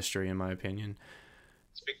fucking history, in my opinion.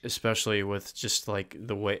 Especially with just like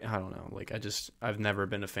the way I don't know, like I've never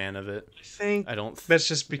been a fan of it. I think I don't. that's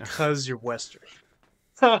just because you're Western.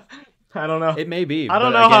 I don't know. It may be, I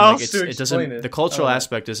don't but know again, how like else to it explain doesn't. The it. I cultural don't know.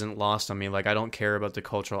 aspect isn't lost on me. Like I don't care about the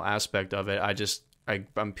cultural aspect of it.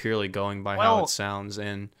 I'm purely going by how it Well, sounds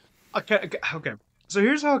and okay. So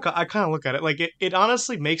here's how I kind of look at it. Like it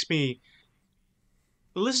honestly makes me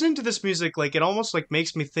listening to this music. Like it almost like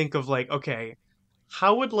makes me think of like, okay,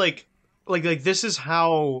 how would like this is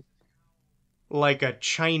how like a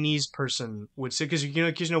Chinese person would say because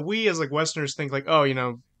we as like Westerners think like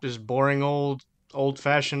oh just boring old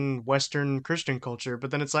fashioned Western Christian culture,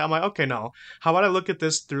 but then it's like I'm like okay no, how about I look at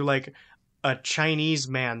this through like a Chinese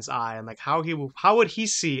man's eye and like how would he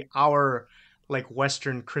see our like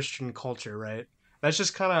Western Christian culture, right? That's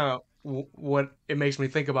just kind of what it makes me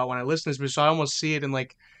think about when I listen to this music. So I almost see it in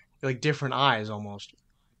like different eyes almost.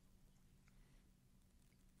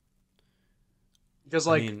 Because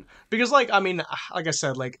I like mean, because like I mean like I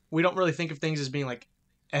said, like we don't really think of things as being like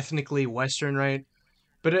ethnically Western, right?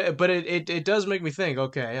 But it does make me think.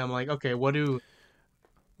 Okay, I'm like, okay, what do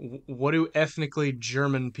ethnically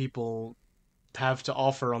German people have to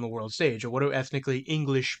offer on the world stage, or what do ethnically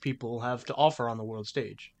English people have to offer on the world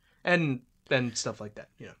stage, and stuff like that.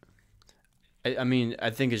 I mean,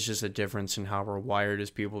 I think it's just a difference in how we're wired as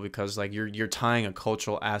people because like you're tying a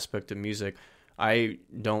cultural aspect to music. I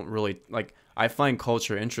don't really like. I find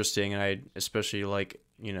culture interesting, and I especially like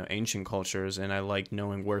ancient cultures, and I like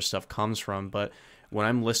knowing where stuff comes from. But when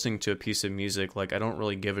I'm listening to a piece of music, like I don't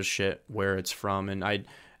really give a shit where it's from, and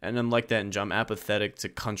I'm like that, and I'm apathetic to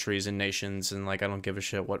countries and nations, and like I don't give a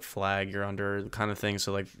shit what flag you're under, kind of thing.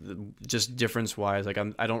 So like, just difference wise, like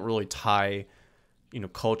I don't really tie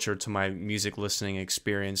culture to my music listening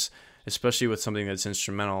experience, especially with something that's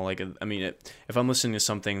instrumental. Like I mean, if I'm listening to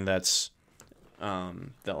something that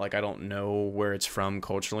like I don't know where it's from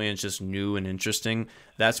culturally and it's just new and interesting,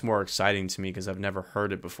 that's more exciting to me because I've never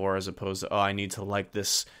heard it before, as opposed to, oh, I need to like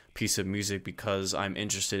this piece of music because I'm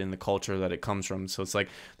interested in the culture that it comes from. So it's like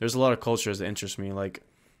there's a lot of cultures that interest me, like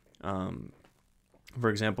um for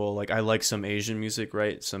example, like I like some Asian music,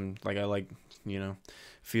 right? Some like I like, you know,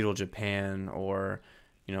 feudal Japan or,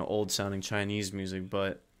 old sounding Chinese music,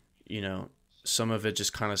 but, you know, some of it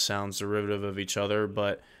just kind of sounds derivative of each other.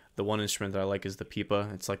 But the one instrument that I like is the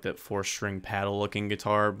pipa. It's like that 4 string paddle looking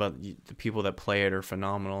guitar, but the people that play it are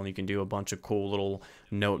phenomenal, and you can do a bunch of cool little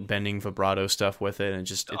note bending vibrato stuff with it,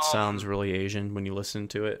 and it sounds really Asian when you listen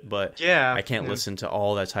to it. But Yeah, I can't yeah, listen to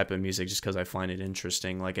all that type of music just because I find it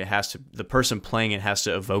interesting. Like the person playing it has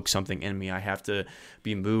to evoke something in me. I have to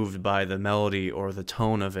be moved by the melody or the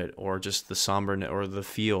tone of it or just the somberness or the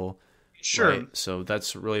feel, right? sure. So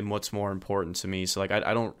that's really what's more important to me. So like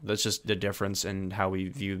I don't, that's just the difference in how we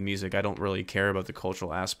view music. I don't really care about the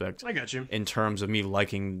cultural aspect I got you. in terms of me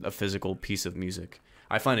liking a physical piece of music.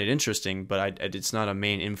 I find it interesting, but it's not a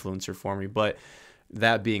main influencer for me. But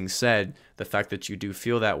that being said, the fact that you do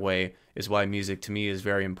feel that way is why music to me is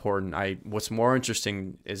very important. What's more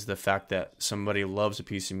interesting is the fact that somebody loves a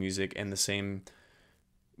piece of music and the same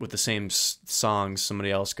with the same songs somebody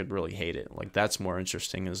else could really hate it. Like that's more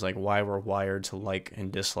interesting, is like why we're wired to like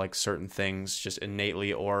and dislike certain things just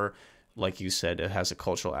innately, or like you said, it has a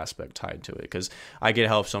cultural aspect tied to it. Because I get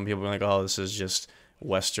help, some people are like, oh, this is just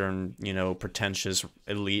Western, pretentious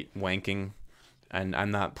elite wanking, and I'm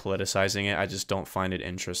not politicizing it. I just don't find it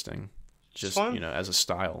interesting, It's just fun. as a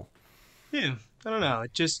style. Yeah, I don't know.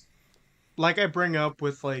 It just like I bring up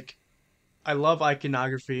with like I love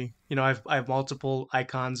iconography. I have multiple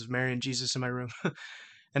icons of Mary and Jesus in my room,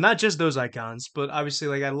 and not just those icons, but obviously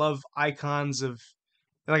like I love icons of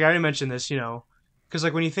like I already mentioned this, because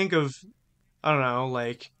like when you think of I don't know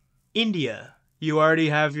like India, you already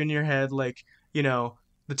have in your head like you know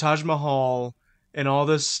the Taj Mahal and all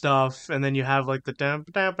this stuff, and then you have like the dam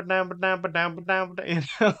dam dam dam dam dam,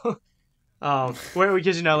 where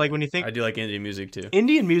because like when you think I do like Indian music too.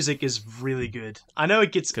 Indian music is really good. I know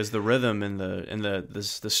it gets Because the rhythm and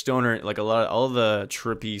the stoner, like a lot of all the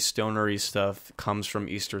trippy stonery stuff comes from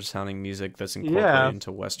Eastern sounding music that's yeah, incorporated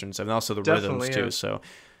into Westerns, and also the rhythms definitely, too. yeah. So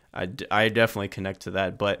I definitely connect to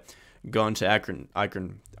that. But going to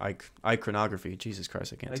iconography, Jesus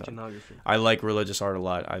Christ, I can't talk. Iconography. I like religious art a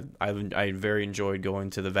lot. I very enjoyed going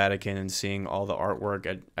to the Vatican and seeing all the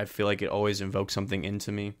artwork. I feel like it always invokes something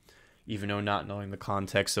into me, even though not knowing the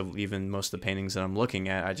context of even most of the paintings that I'm looking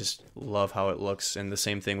at. I just love how it looks. And the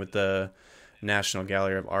same thing with the National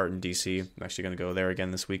Gallery of Art in DC. I'm actually going to go there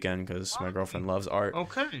again this weekend because my girlfriend loves art.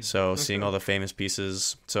 Okay. So seeing Okay. all the famous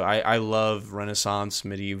pieces. So I love Renaissance,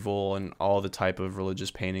 medieval, and all the type of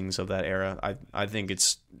religious paintings of that era. I think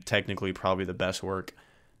it's technically probably the best work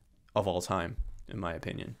of all time, in my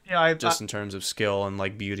opinion. Yeah, I Just in terms of skill and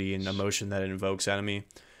like beauty and emotion that it invokes out of me.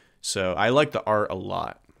 So I like the art a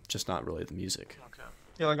lot, just not really the music. okay.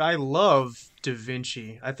 Yeah, like I love Da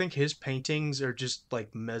Vinci. I think his paintings are just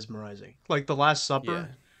like mesmerizing. Like The Last Yeah. Supper,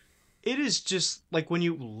 it is just like when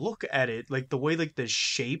you look at it, like the way like the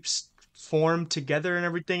shapes form together and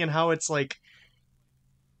everything and how it's like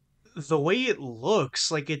the way it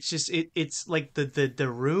looks, like it's just it's like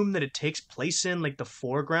the room that it takes place in, like the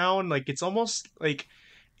foreground, like it's almost like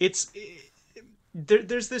it's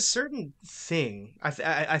there's this certain thing.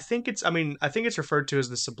 I think it's I think it's referred to as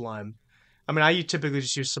the sublime. I mean, I typically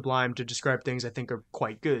just use sublime to describe things I think are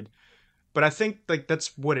quite good. But I think like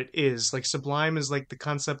that's what it is. Like sublime is like the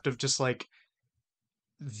concept of just like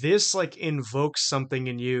this like invokes something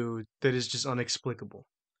in you that is just unexplicable.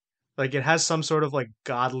 Like it has some sort of like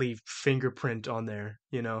godly fingerprint on there,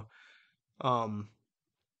 you know. Um,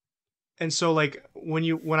 and so like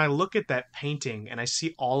when I look at that painting and I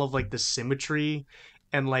see all of like the symmetry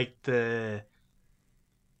and like the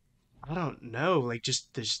I don't know, like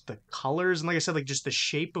just the colors and like I said, like just the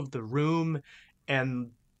shape of the room and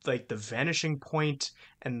like the vanishing point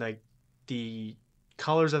and like the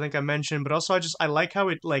colors I think I mentioned, but also I like how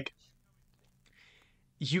it like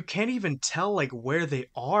you can't even tell like where they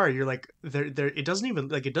are. You're like they're it doesn't even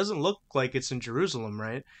like it doesn't look like it's in Jerusalem,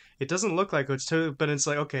 right? It doesn't look like it's totally, but it's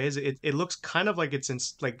like okay, it looks kind of like it's in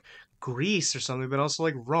like Greece or something, but also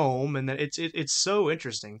like Rome, and then it's so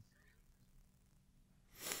interesting.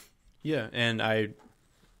 Yeah, and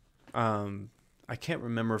um I can't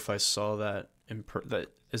remember if I saw that that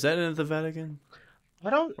is that in the Vatican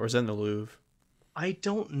I don't or is that in the Louvre? I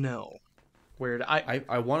don't know where I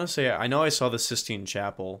I want to say I know I saw the Sistine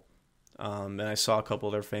Chapel, and I saw a couple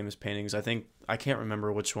of their famous paintings. I think I can't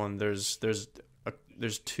remember which one. There's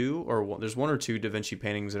two or one, there's one or two Da Vinci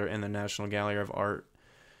paintings that are in the National Gallery of Art,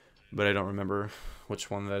 but I don't remember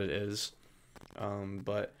which one that it is.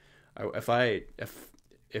 But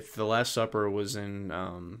if the Last Supper was in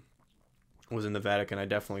the Vatican, I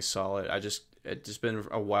definitely saw it. It's just been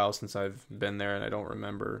a while since I've been there, and I don't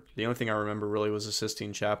remember. The only thing I remember really was the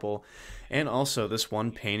Sistine Chapel, and also this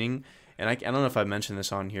one painting. And I don't know if I mentioned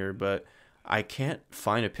this on here, but I can't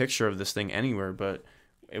find a picture of this thing anywhere. But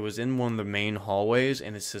it was in one of the main hallways,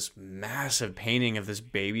 and it's this massive painting of this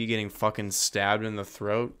baby getting fucking stabbed in the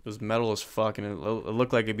throat. It was metal as fuck, and it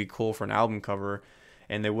looked like it'd be cool for an album cover.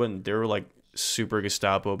 And they wouldn't. They were like super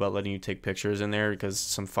Gestapo about letting you take pictures in there because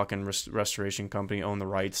some fucking restoration company owned the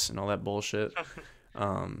rights and all that bullshit.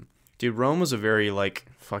 Dude, Rome was a very like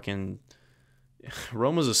fucking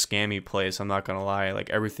Rome was a scammy place. I'm not gonna lie. Like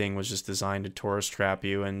everything was just designed to tourist trap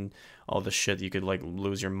you and all the shit that you could like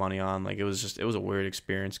lose your money on. Like it was a weird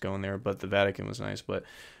experience going there. But the Vatican was nice. But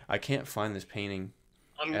I can't find this painting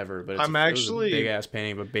I'm ever. But I'm it was a big actually ass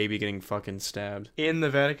painting of a baby getting fucking stabbed. in the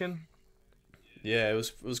Vatican. Yeah, it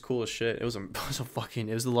was cool as shit. It was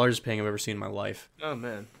the largest painting I've ever seen in my life. Oh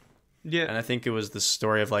man. Yeah. And I think it was the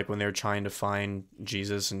story of like when they were trying to find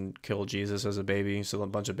Jesus and kill Jesus as a baby, so a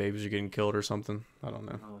bunch of babies are getting killed or something. I don't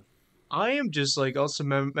know. I am just like also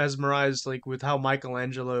mesmerized like with how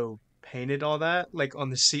Michelangelo painted all that like on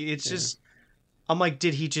the sea. It's Yeah. just I'm like,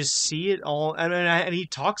 did he just see it all? And he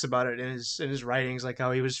talks about it in his writings, like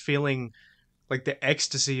how he was feeling like the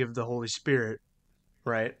ecstasy of the Holy Spirit,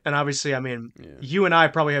 right? And obviously, I mean, Yeah. you and I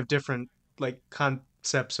probably have different like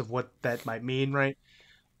concepts of what that might mean, right?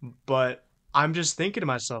 But I'm just thinking to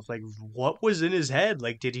myself, like, what was in his head?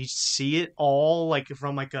 Like, did he see it all, like,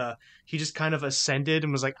 from like a, he just kind of ascended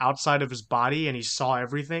and was like outside of his body and he saw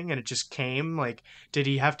everything and it just came? Like, did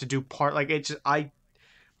he have to do part, like, it's,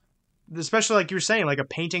 especially like you were saying, like a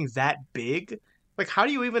painting that big? Like, how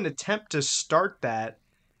do you even attempt to start that?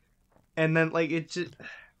 And then, like,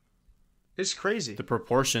 it's crazy. The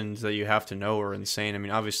proportions that you have to know are insane. I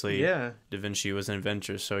mean, obviously, Yeah. Da Vinci was an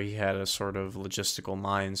inventor, so he had a sort of logistical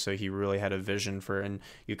mind, so he really had a vision for, and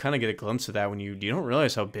you kind of get a glimpse of that when you don't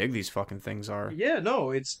realize how big these fucking things are. Yeah, no,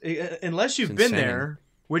 unless It's you've been insane. there,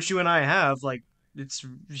 which you and I have, like, it's,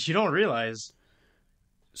 you don't realize.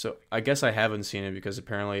 So I guess I haven't seen it because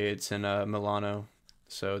apparently it's in Milano,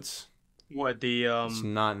 so What it's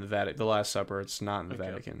not in the Vatican. The Last Supper, it's not in the okay.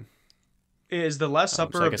 Vatican. Is the Last So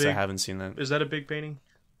Supper I a guess I big? haven't seen that. Is that a big painting?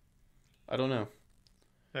 I don't know.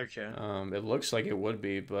 Okay. It looks like it would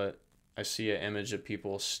be, but I see an image of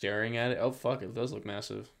people staring at it. Oh fuck, it does look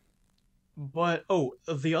massive. But oh,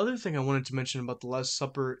 the other thing I wanted to mention about the Last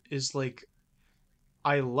Supper is like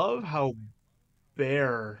I love how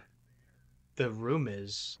bare the room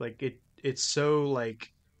is. Like it's so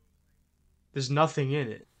like there's nothing in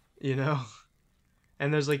it, you know?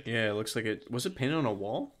 And there's like Yeah, it looks like it was it painted on a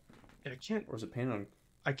wall I can't or was it painted on?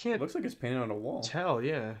 I It can't looks like it's painted on a wall. tell,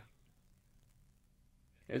 yeah.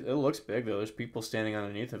 It looks big though. There's people standing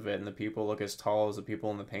underneath of it, and the people look as tall as the people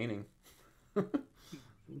in the painting.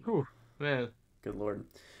 Whew, man. Good lord.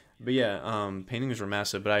 But yeah, paintings were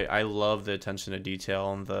massive. But I love the attention to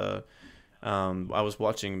detail and the. I was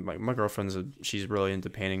watching my girlfriend's she's really into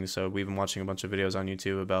painting, so we've been watching a bunch of videos on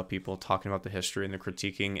YouTube about people talking about the history and the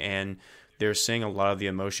critiquing, and they're saying a lot of the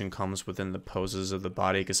emotion comes within the poses of the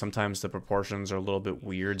body because sometimes the proportions are a little bit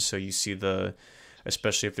weird. So you see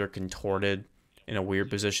especially if they're contorted in a weird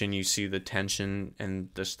position, you see the tension and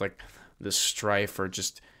just like the strife or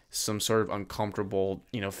just some sort of uncomfortable,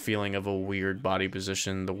 feeling of a weird body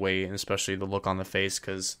position, the way, and especially the look on the face,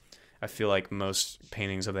 because I feel like most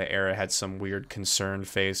paintings of that era had some weird concerned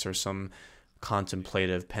face or some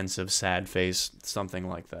contemplative, pensive, sad face, something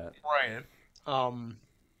like that. Right. Um.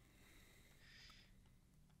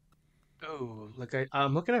 Oh, like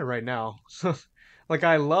I'm looking at it right now. Like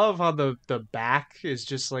I love how the back is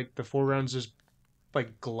just like the foreground's just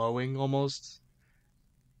like glowing almost.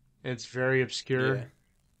 And it's very Yeah. obscure.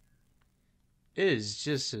 It is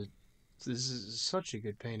just a this is such a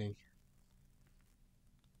good painting.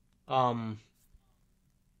 Um.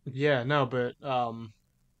 Yeah. No. But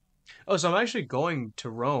Oh, so I'm actually going to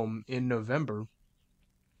Rome in November.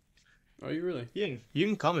 Are you really? Yeah. You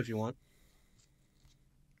can come if you want.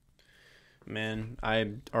 Man,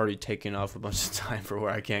 I'm already taking off a bunch of time for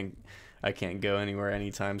where I can't go anywhere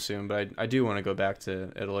anytime soon. But I do want to go back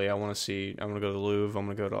to Italy. I want to see. I want to go to the Louvre. I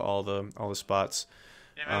want to go to all the spots.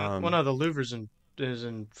 Yeah, man. Well, Um, no, the Louvre's is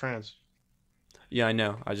in France. yeah, I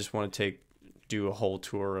know. I just want to do a whole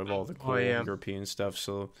tour of all the Oh cool yeah. European stuff.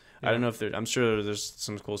 So I don't Yeah. know if there. I'm sure there's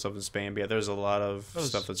some cool stuff in Spain, but yeah, there's a lot of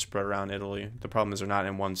stuff Those. that's spread around Italy. The problem is they're not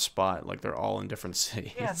in one spot. Like they're all in different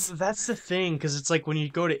Yeah, cities. that's the thing, because it's like when you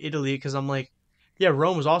go to Italy, because I'm like, yeah,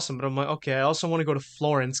 Rome was awesome, but I'm like, okay, I also want to go to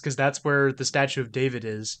Florence because that's where the Statue of David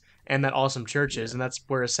is, and that awesome church is, Yeah. and that's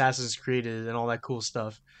where Assassin's Creed is, and all that cool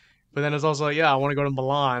stuff. But then it's also like, yeah, I want to go to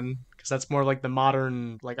Milan because that's more like the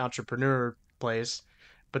modern like entrepreneur place.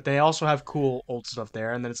 But they also have cool old stuff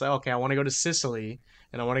there, and then it's like, okay, I want to go to Sicily,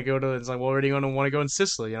 and I want to go to. It's like, well, where do you want to go in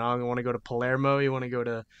Sicily? You know, I want to go to Palermo. You want to go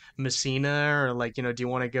to Messina, or like, do you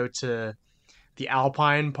want to go to the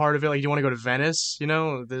Alpine part of it. Like, you want to go to Venice?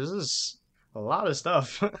 This is a lot of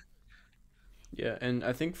stuff. Yeah, and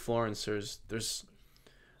I think Florence. There's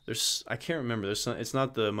I can't remember. There's some. It's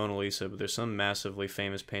not the Mona Lisa, but there's some massively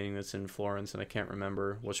famous painting that's in Florence, and I can't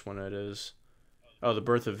remember which one it is. Oh, the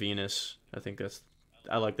Birth of Venus. I think that's.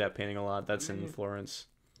 I like that painting a lot. That's in Florence.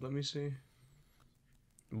 Let me see.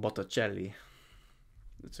 Botticelli.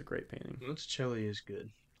 It's a great painting. Chile is good.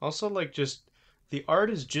 Also, like, just the art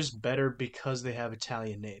is just better because they have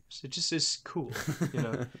Italian names. It just is cool. You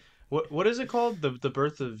know, what is it called? The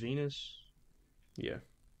Birth of Venus. Yeah,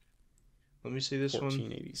 Let me see this one.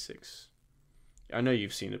 1486. I know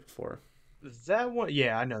you've seen it before. That one,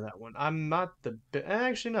 yeah, I know that one. I'm not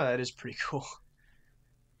actually no, that is pretty cool.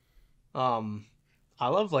 Um, I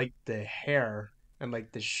love like the hair and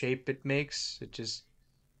like the shape it makes. It's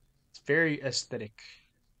very aesthetic.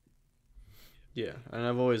 Yeah, and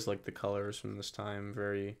I've always liked the colors from this time.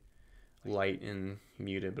 Very light and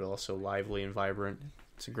muted, but also lively and vibrant.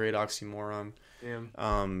 It's a great oxymoron. Yeah.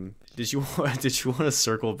 Did you did you want to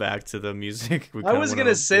circle back to the music? We I kind of was went on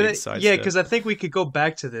gonna a say big that, yeah, sidestep. because I think we could go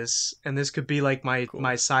back to this, and this could be like my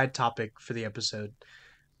Cool. side topic for the episode.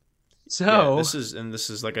 Yeah, So this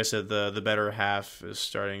is like I said, the better half is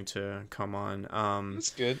starting to come on. that's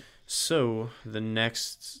good. So the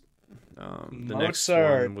next one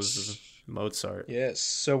Mozart. was Mozart. Yes.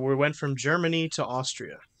 So we went from Germany to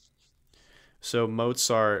Austria. So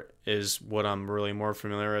Mozart is what I'm really more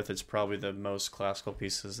familiar with. It's probably the most classical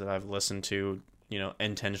pieces that I've listened to,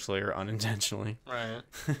 intentionally or unintentionally. Right.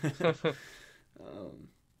 Um,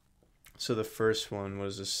 so the first one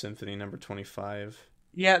was a Symphony Number 25.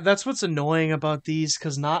 Yeah, that's what's annoying about these,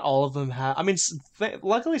 because not all of them have. I mean,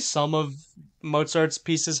 luckily some of Mozart's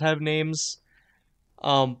pieces have names.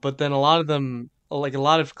 But then a lot of them, like a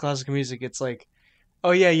lot of classical music, it's like,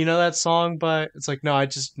 oh yeah, you know that song, but it's like, no, I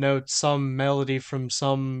just know some melody from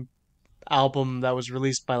some album that was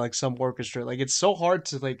released by like some orchestra. Like it's so hard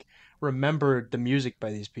to like remember the music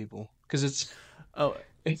by these people because it's Oh,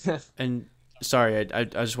 and sorry, I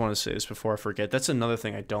just want to say this before I forget. That's another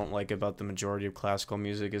thing I don't like about the majority of classical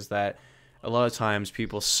music is that a lot of times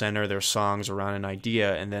people center their songs around an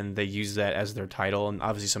idea and then they use that as their title. And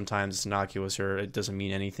obviously, sometimes it's innocuous or it doesn't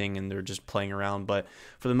mean anything and they're just playing around. But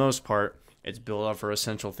for the most part, it's built up for a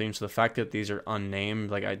central theme. So the fact that these are unnamed,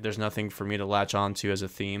 like there's nothing for me to latch onto as a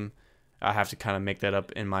theme. I have to kind of make that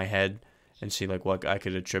up in my head and see like what I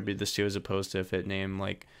could attribute this to, as opposed to if it named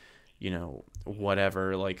like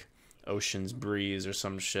whatever, like Ocean's Breeze or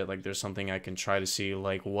some shit. Like there's something I can try to see,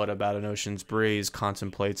 like what about an Ocean's Breeze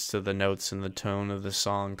contemplates to the notes and the tone of the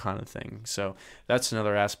song kind of thing. So that's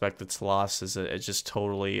another aspect that's lost, is that it's just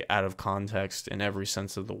totally out of context in every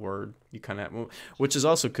sense of the word. You kind of, which is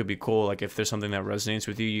also could be cool. Like if there's something that resonates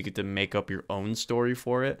with you, you get to make up your own story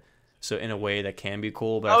for it. So in a way that can be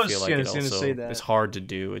cool, but I I was feel like it gonna say also that. it's hard to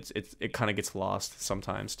do. It kind of gets lost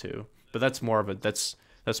sometimes too. But that's more of a that's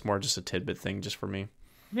more just a tidbit thing just for me,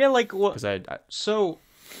 Yeah, like what? because I So,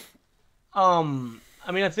 I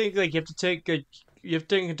mean, I think like you have to take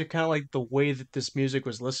into account like the way that this music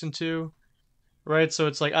was listened to, right? So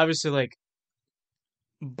it's like obviously like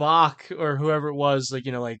Bach or whoever it was, like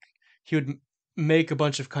like he would. make a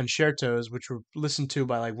bunch of concertos, which were listened to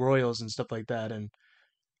by like royals and stuff like that. And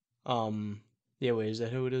um, yeah, wait, is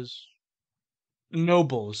that who it is?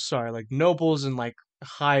 Nobles, sorry, like nobles and like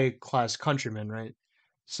high class countrymen, right?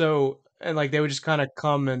 So and like they would just kind of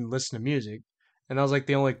come and listen to music, and that was like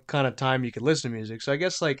the only kind of time you could listen to music. So I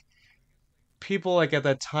guess like people like at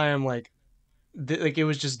that time like it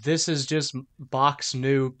was just this is just Bach's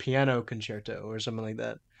new piano concerto or something like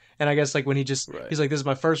that. And I guess like when Right. he's like this is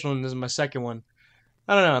my first one, this is my second one.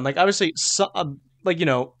 I don't know, and like obviously like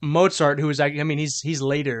Mozart, who is I mean he's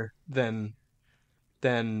later than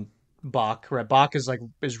Bach. Right, Bach is like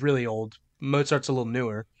is really old. Mozart's a little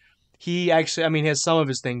newer. He actually, I mean, he has some of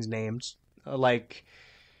his things named, like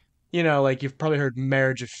like you've probably heard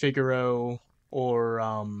 "Marriage of Figaro" or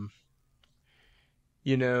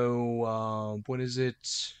what is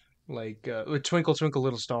it like "Twinkle Twinkle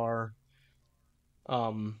Little Star,"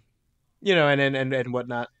 um, and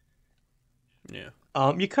whatnot. Yeah.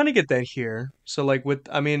 You kind of get that here. So like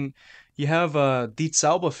I mean, you have Die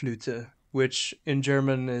Zauberflöte, which in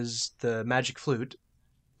German is the magic flute.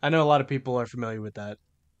 I know a lot of people are familiar with that.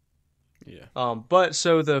 Yeah. But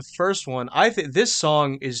so the first one, I think this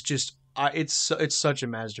song is just, it's such a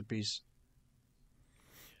masterpiece.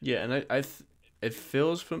 Yeah, and it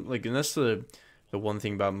feels from like, and that's the one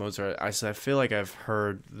thing about Mozart. I feel like I've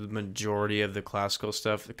heard the majority of the classical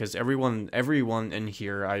stuff because everyone in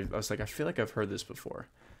here, I was like, I feel like I've heard this before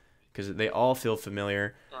because they all feel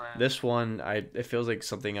familiar. This one, it feels like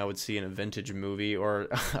something I would see in a vintage movie, or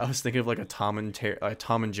I was thinking of like a Tom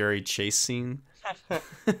and Jerry chase scene.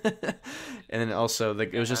 And then also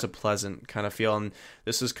like it was just a pleasant kind of feel, and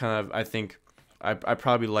this is kind of, I think I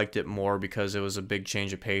probably liked it more because it was a big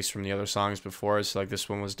change of pace from the other songs before. So like this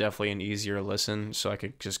one was definitely an easier listen, so I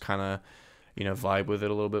could just kind of vibe with it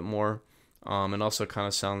a little bit more. And also kind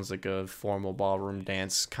of sounds like a formal ballroom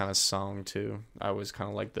dance kind of song too. I always kind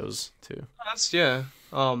of like those too. That's yeah.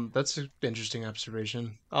 That's an interesting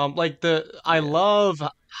observation. Like I Yeah. love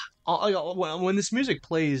when this music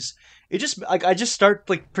plays, it just like I just start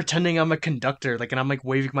like pretending I'm a conductor, like, and I'm like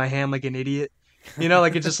waving my hand like an idiot.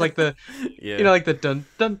 Like it's just like the Yeah. like the dun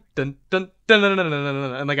dun dun dun dun dun dun dun dun,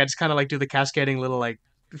 dun, and like I just kind of like do the cascading little like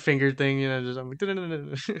finger thing, just I'm like dun, dun,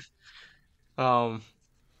 dun, dun. um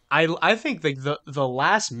I think like the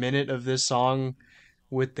last minute of this song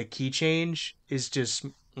with the key change is just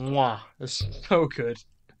mwah, it's so good.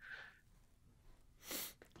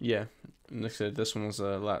 Yeah. Like I said, this one was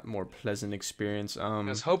a lot more pleasant experience. I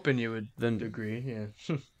was hoping you would Then agree.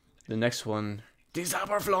 Yeah. the next one, Die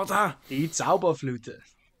Zauberflöte Die Zauberflute.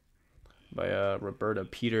 by Roberta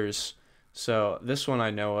Peters. So this one I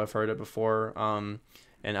know I've heard it before.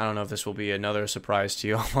 And I don't know if this will be another surprise to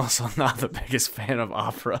you. I'm also not the biggest fan of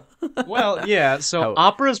opera. Well, yeah. So How?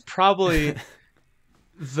 opera's probably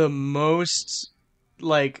the most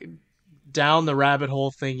like down the rabbit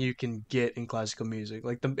hole thing you can get in classical music.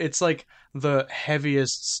 Like it's like the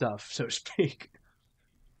heaviest stuff, so to speak.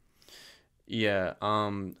 Yeah.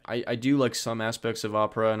 I do like some aspects of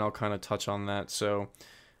opera, and I'll kind of touch on that. So,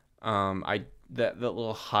 I that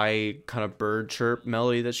little high kind of bird chirp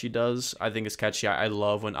melody that she does, I think is catchy. I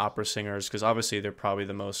love when opera singers, because obviously they're probably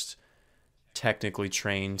the most technically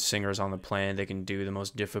trained singers on the planet. They can do the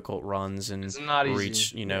most difficult runs and It's not easy.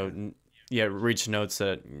 reach, Yeah. yeah, reach notes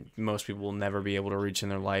that most people will never be able to reach in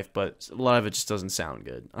their life. But a lot of it just doesn't sound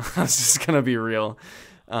good. It's just gonna be real.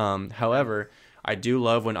 However, I do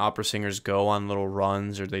love when opera singers go on little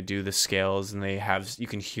runs or they do the scales and you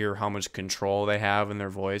can hear how much control they have in their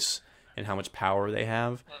voice and how much power they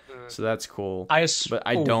have. So that's cool. But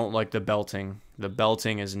I Oh, don't like the belting. The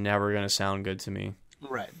belting is never gonna sound good to me.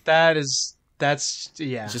 right. That's It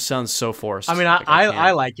yeah. just sounds so I forced. mean, Like I I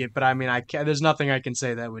can't. like it, but I mean, I can there's nothing I can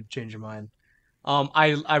say that would change your mind.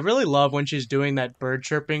 I really love when she's doing that bird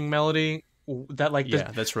chirping melody. That like the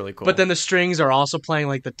Yeah, that's really But cool. then the strings are also playing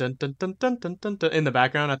like the dun dun dun dun dun dun, dun in the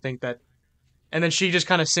background. I think that, and then she just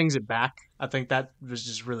kind of sings it back. I think that was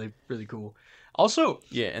just really really cool. Also,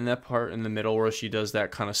 Yeah, and that part in the middle where she does that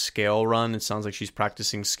kind of scale run, it sounds like she's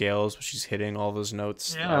practicing scales, but she's hitting all those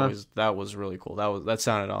notes. yeah. That was really cool. That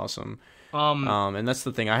sounded awesome. Um. And that's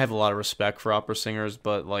the thing. I have a lot of respect for opera singers,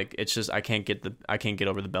 but like it's just I can't get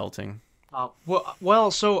over the belting.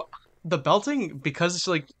 So the belting, because it's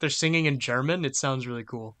like they're singing in German, it sounds really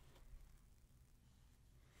cool.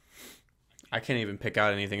 I can't even pick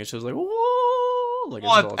out anything. It's just like whoa, like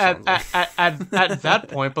it's just Well, all it sounds like. at that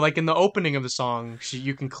point, but like in the opening of the song,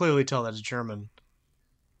 you can clearly tell that's German.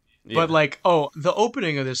 But Yeah, like, oh, the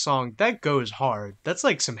opening of this song that goes hard. That's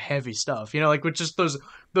like some heavy stuff, like with just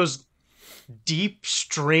those deep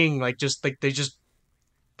string, like just like they just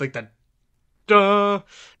like that, duh,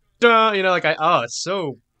 duh, like it's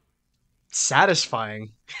so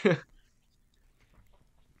satisfying.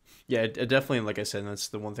 Yeah, it definitely, like I said, that's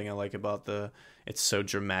the one thing I like about the. It's so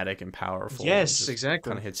dramatic and powerful, and it Yes, just kind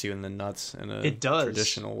exactly. of hits you in the nuts in a It does.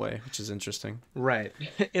 traditional way, which is interesting. Right.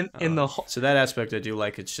 In the whole So that aspect I do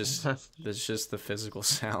like. It's just the physical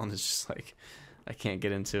sound. It's just like I can't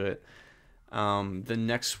get into it. The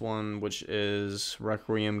next one, which is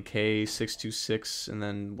Requiem K626, and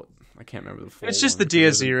then I can't remember the it's full just one the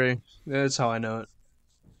because there's Dies a Irae. That's how I know it.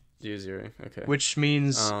 Zero. Okay. Which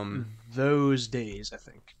means Um, those days, I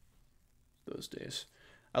think. those days.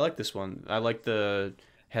 I like this one. I like the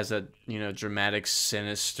has that dramatic,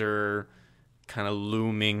 sinister, kind of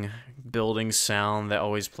looming building sound that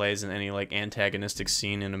always plays in any like antagonistic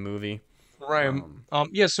scene in a movie. Right. Um,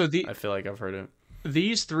 Yeah, so I feel like I've heard it.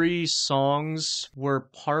 these three songs were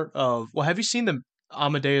part of, well, have you seen the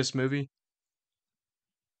Amadeus movie?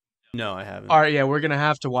 No, I haven't. All right, yeah, we're gonna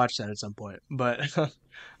have to watch that at some point. But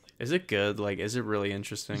Is it good? Like, is it really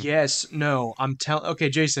interesting? yes, no, I'm telling. Okay,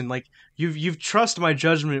 Jason, like you've trust my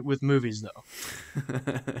judgment with movies though.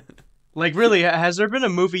 Like, really, has there been a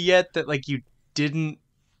movie yet that like you didn't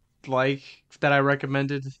like that I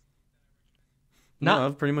recommended? Not No,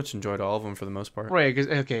 I've pretty much enjoyed all of them for the most part. right. Cause,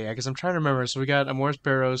 okay, yeah, because I'm trying to remember. So we got Amores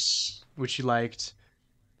Perros, which you liked,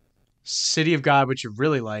 City of God, which you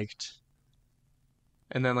really liked,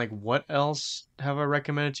 and then like what else have I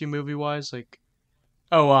recommended to you movie wise? Like,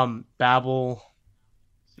 oh, Babel.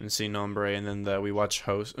 And see Nombre, and then we watch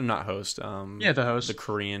Host, not Host, Yeah, the the host.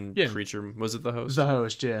 Korean Yeah, creature. Was it the the Host?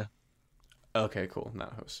 host. Yeah, Okay, cool,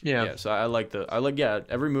 not Host. yeah, Yeah, so I like yeah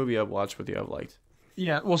every movie I've watched with you I've liked.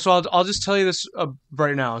 yeah. Well, so I'll just tell you this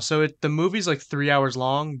right now. So the movie's like 3 hours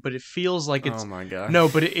long, but it feels like Oh it's my god, no,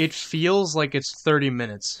 but it feels like it's 30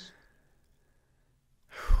 minutes.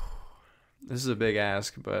 this is a big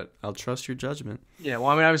ask, but I'll trust your judgment. Yeah. Well,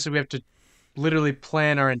 I mean, obviously we have to literally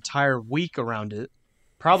plan our entire week around it.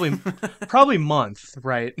 Probably month,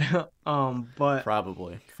 right? But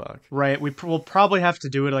Probably, fuck. right, we'll probably have to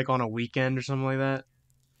do it like on a weekend or something like that.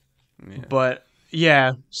 Yeah. But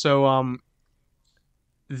yeah, so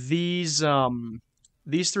these um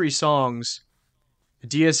these three songs,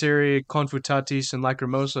 Dies Irae, Confutatis, and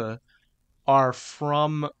Lacrimosa, are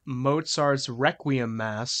from Mozart's Requiem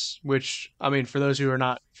Mass, which, I mean, for those who are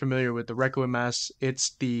not familiar with the Requiem Mass,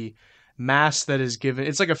 it's the mass that is given.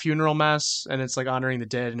 It's like a funeral mass, and it's like honoring the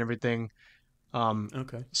dead and everything. Um,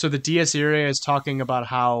 Okay. so the Dies Irae is talking about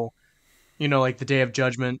how, like the day of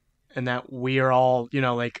judgment, and that we are all,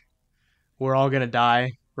 like we're all gonna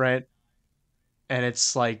die, right? And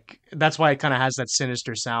it's like that's why it kind of has that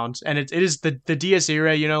sinister sound, and it is the Dies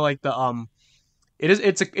Irae, like the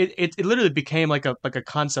it literally became like a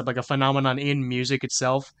concept, like a phenomenon in music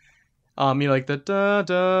itself. Like the da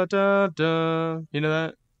da da da,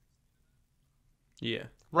 that? Yeah.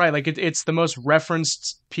 Right, like it's the most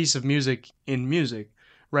referenced piece of music in music,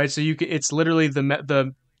 right? So it's literally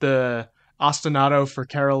the ostinato for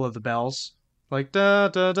Carol of the Bells, like da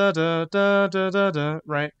da da da da da da da,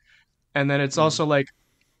 right? And then it's Mm. also like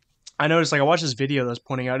I noticed, like I watched this video that was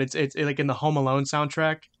pointing out like in the Home Alone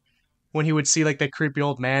soundtrack when he would see like that creepy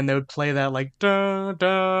old man, they would play that like da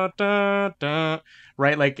da da da,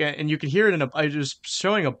 right? Like, and you could hear it I was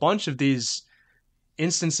showing a bunch of these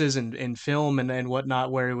instances in film and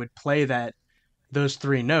whatnot where it would play those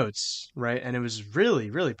three notes, right? And it was really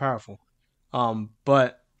really powerful.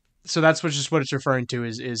 But so that's what it's referring to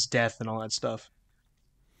is death and all that stuff.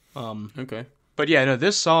 Um, Okay. but yeah, no,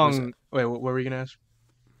 this Was song. Wait, what were you gonna ask?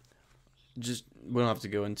 just we don't have to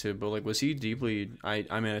go into it, but like was he deeply I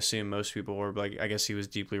mean I assume most people were, but like I guess he was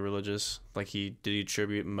deeply religious. Like he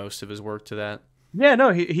attribute most of his work to that? Yeah,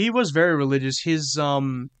 no, he was very religious. He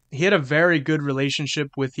had a very good relationship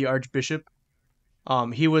with the archbishop.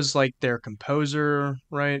 He was like their composer,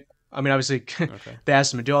 right? I mean, obviously Okay. they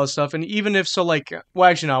asked him to do all this stuff, and even if so, like, well,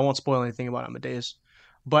 actually, no, I won't spoil anything about Amadeus,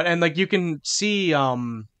 but and like you can see,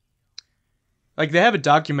 like they have it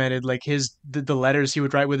documented, like the letters he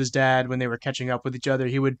would write with his dad when they were catching up with each other.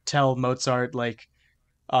 He would tell Mozart like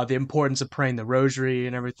the importance of praying the rosary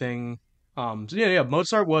and everything. So yeah,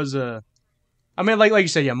 Mozart was a I mean, like you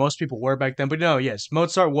said, yeah, most people were back then, but no, yes,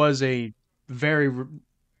 Mozart was a very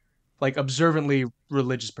like observantly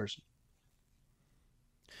religious person.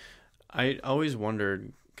 I always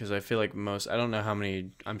wondered because I feel like most I don't know how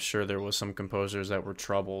many I'm sure there was some composers that were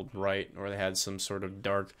troubled, right? Or they had some sort of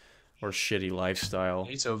dark or shitty lifestyle.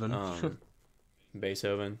 Beethoven. Um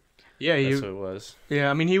Beethoven. Yeah, That's what it was. yeah.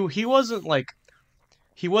 I mean, he wasn't like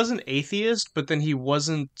he wasn't atheist, but then he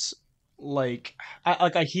wasn't like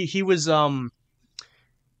he was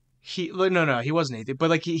he like, no, he wasn't atheist, but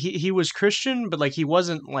like he was Christian, but like he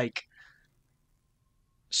wasn't like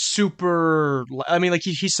super. I mean, like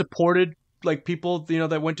he supported like people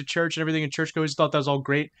that went to church and everything, and churchgoers thought that was all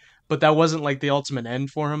great, but that wasn't like the ultimate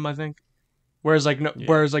end for him, I think. Whereas like no, Yeah.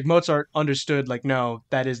 whereas like Mozart understood like no,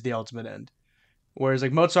 that is the ultimate end. Whereas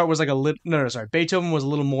like Mozart was like a little no, sorry, Beethoven was a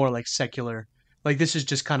little more like secular. Like this is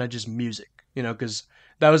just kind of just music, because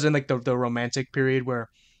that was in like the romantic period where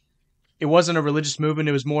it wasn't a religious movement.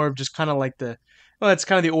 It was more of just kind of like it's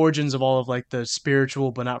kind of the origins of all of like the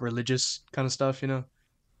spiritual but not religious kind of stuff.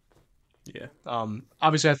 Yeah.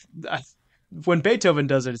 Obviously, when Beethoven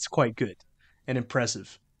does it, it's quite good and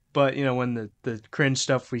impressive. But when the cringe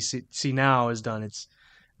stuff we see now is done, it's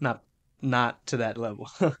not not to that level.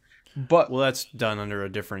 But Well, that's done under a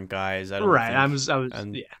different guise. I don't right, think. I was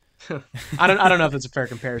And yeah. I don't know if it's a fair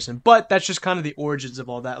comparison, but that's just kind of the origins of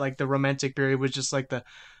all that. Like the romantic period was just like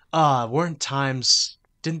weren't times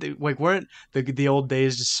didn't they like weren't the old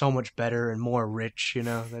days just so much better and more rich.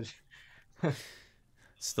 That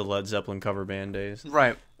it's the Led Zeppelin cover band days.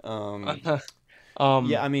 right. Um, um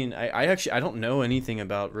yeah, I mean, I actually I don't know anything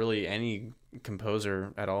about really any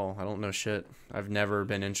composer at all. I don't know shit. I've never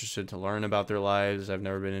been interested to learn about their lives. I've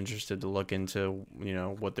never been interested to look into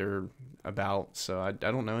what they're about. So I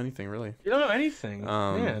don't know anything really. you don't know anything,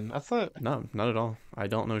 Um, man. I thought no, not at all. I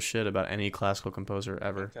don't know shit about any classical composer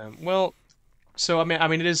ever. well, so I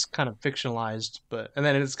mean it is kind of fictionalized, but and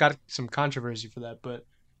then it's got some controversy for that, but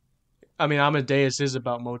I mean Amadeus is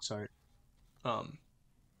about Mozart. Um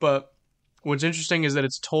but what's interesting is that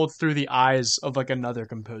it's told through the eyes of like another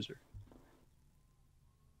composer.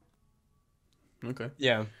 Okay.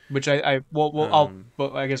 Yeah, which I well I'll Um,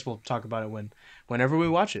 but I guess we'll talk about it whenever we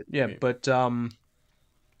watch it. Yeah, okay. but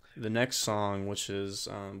The next song, which is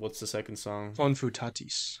what's the second song?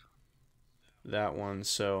 Confutatis. That one.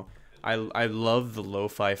 So I love the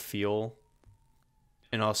lo-fi feel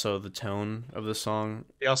and also the tone of the song.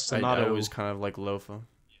 The I ostinato. always kind of like lo-fi.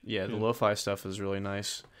 Yeah, the Yeah. lo-fi stuff is really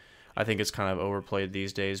nice. I think it's kind of overplayed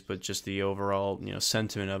these days, but just the overall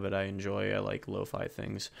sentiment of it, I enjoy. I like lo-fi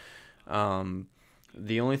things. Um,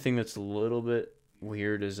 the only thing that's a little bit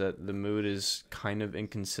weird is that the mood is kind of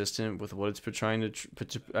inconsistent with what it's trying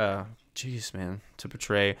to jeez man to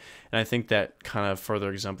portray, and I think that kind of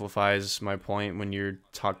further exemplifies my point when you're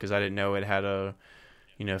talking, because I didn't know it had a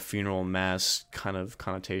funeral mass kind of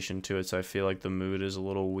connotation to it, so I feel like the mood is a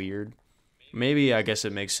little weird. Maybe I guess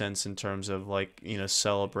it makes sense in terms of like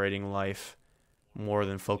celebrating life more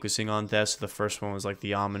than focusing on death. So the first one was like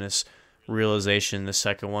the ominous realization, the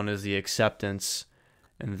second one is the acceptance,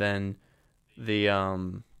 and then the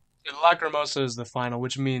Lacrimosa is the final,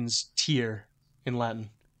 which means tear in Latin.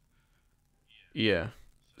 yeah.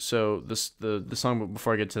 So the song,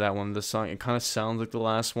 before I get to that one, the song, it kind of sounds like the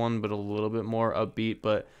last one but a little bit more upbeat.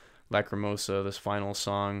 But Lacrimosa, this final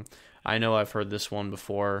song, I know I've heard this one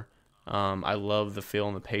before. I love the feel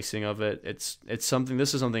and the pacing of it. It's something,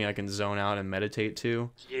 this is something I can zone out and meditate to.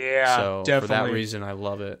 Yeah, So for that definitely. reason I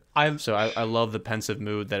love it. I So I love the pensive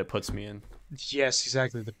mood that it puts me in. Yes,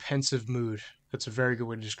 exactly. The pensive mood. That's a very good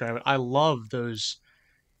way to describe it. I love those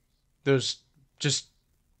just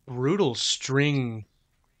brutal string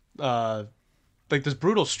uh like those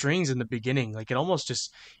brutal strings in the beginning. Like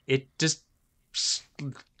it just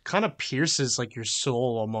kind of pierces like your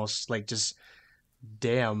soul almost, like just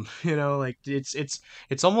damn, like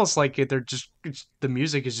it's almost like the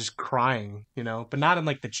music is just crying, but not in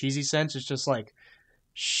like the cheesy sense. It's just like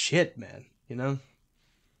shit, man.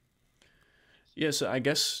 Yeah, so I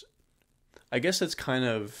guess it's kind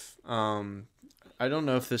of I don't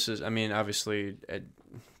know if this is, I mean, obviously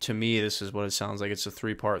to me this is what it sounds like. It's a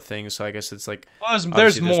three-part thing, so I guess it's like Well, there's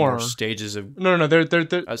obviously there's more more. stages of No, there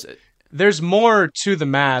as there's more to the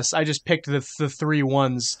mass. I just picked the three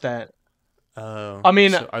ones that. oh, I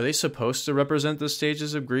mean, so are they supposed to represent the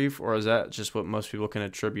stages of grief, or is that just what most people can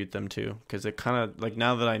attribute them to? Because it kind of, like,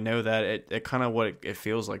 now that I know that, it kind of what it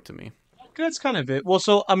feels like to me. that's kind of it. Well,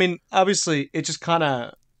 so I mean, obviously, it just kind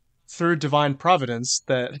of through divine providence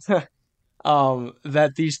that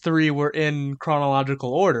that these three were in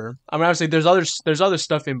chronological order. I mean, obviously, there's other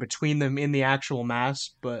stuff in between them in the actual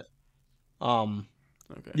mass, but um,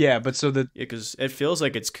 Okay. yeah. But so the Yeah, because it feels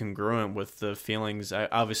like it's congruent with the feelings.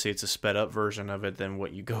 Obviously, it's a sped up version of it than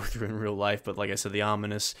what you go through in real life. But like I said, the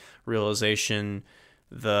ominous realization,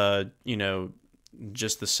 the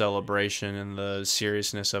just the celebration and the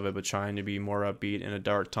seriousness of it, but trying to be more upbeat in a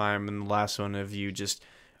dark time. And the last one of you just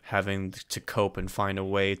having to cope and find a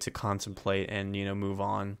way to contemplate and move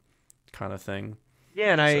on, kind of thing.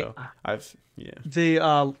 yeah, and So yeah. the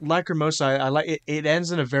Lacrimosa, I like it. It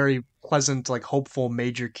ends in a very pleasant, like hopeful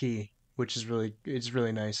major key. which is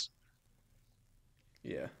really nice.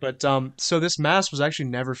 Yeah. But so this mass was actually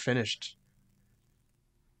never finished.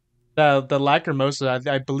 The Lacrimosa,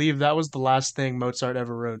 I believe that was the last thing Mozart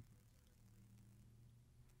ever wrote.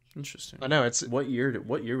 Interesting. I know it's What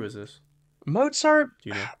year was this? Mozart. Do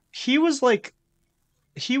you know? He was like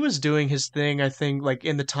he was doing his thing. I think like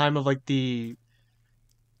in the time of like the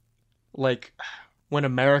like when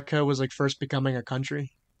America was like first becoming a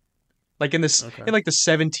country. Like Okay. in like the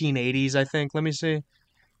 1780s, I think. Let me see.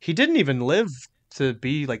 He didn't even live to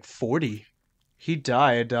be like 40. He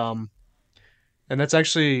died and that's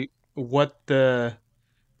actually what the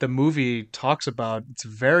movie talks about. It's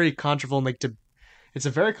very controversial and it's a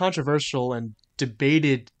very controversial and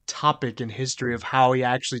debated topic in history of how he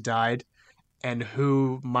actually died and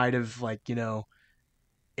who might have like,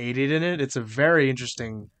 aided in it. It's a very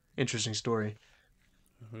interesting story.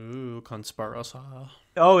 Ooh, conspiracy.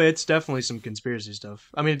 Oh, it's definitely some conspiracy stuff.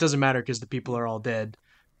 I mean, it doesn't matter because the people are all dead,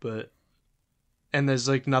 but and there's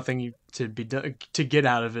like nothing to be done to get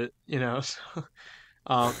out of it, you know.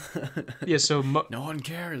 um, yeah. So No one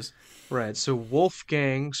cares. right. So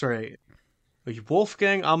Wolfgang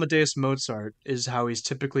Amadeus Mozart is how he's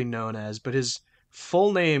typically known as, but his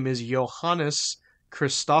full name is Johannes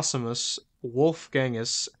Chrysostomos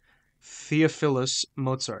Wolfgangus Theophilus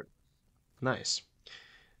Mozart. Nice.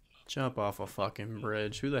 Jump off a fucking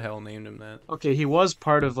bridge. Who the hell named him that? Okay, he was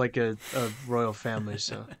part of like a royal family,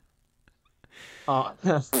 so uh,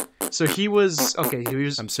 so he was okay. He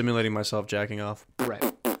was I'm simulating myself jacking off. right.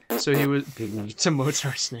 So he was to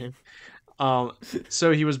Mozart's name. Um,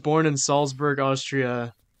 so he was born in Salzburg,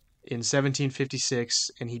 Austria, in 1756,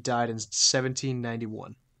 and he died in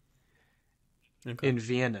 1791 Okay. in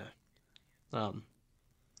Vienna. Um,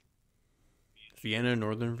 Vienna,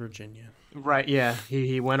 Northern Virginia. right, yeah,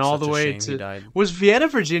 he went all Such the a way shame he to. died. Was Vienna,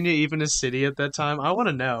 Virginia, even a city at that time? I want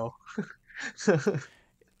to know.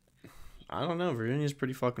 I don't know. Virginia's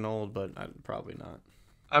pretty fucking old, but probably not.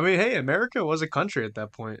 I mean, hey, America was a country at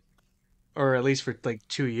that point, or at least for like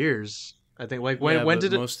 2 years. I think. Like Yeah, when but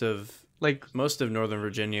did it? Like, most of Northern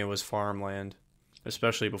Virginia was farmland,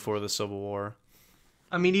 especially before the Civil War.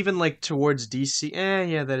 I mean, even like towards DC.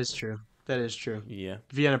 Yeah, that is true. That is true. Yeah.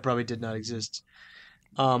 Vienna probably did not exist.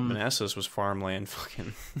 Um, Manassas was farmland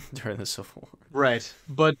fucking during the Civil War. right.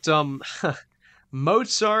 But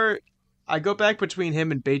Mozart, I go back between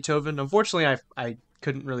him and Beethoven. Unfortunately, I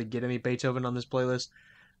couldn't really get any Beethoven on this playlist,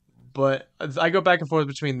 but I go back and forth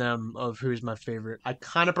between them of who's my favorite. I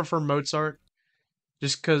kind of prefer Mozart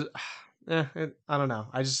just cuz I don't know.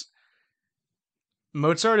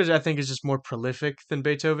 Mozart is I think is just more prolific than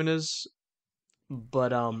Beethoven is,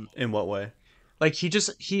 but In what way? like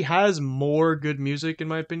he has more good music in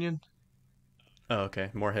my opinion. Oh, okay.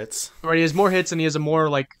 More hits. Right, he has more hits and he has a more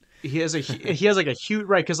like he has like a huge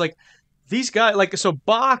right cuz like these guys like so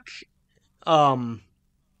Bach um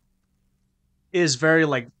is very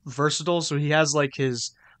like versatile. So he has like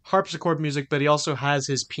his harpsichord music, but he also has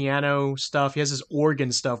his piano stuff. He has his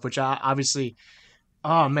organ stuff, which I obviously.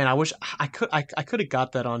 Oh man, I wish I could have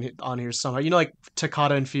got that on here somehow. You know, like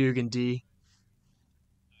Toccata and Fugue in D.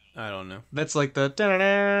 I don't know. That's like the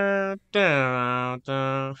da-da-da,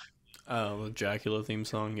 da-da-da. Oh, the Dracula theme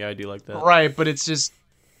song. Yeah, I do like that. Right, but it's just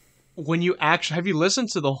when you actually have you listened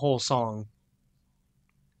to the whole song?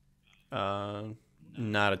 Uh,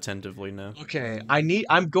 Not attentively, no. Okay,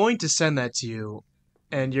 I'm going to send that to you,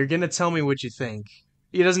 and you're gonna tell me what you think.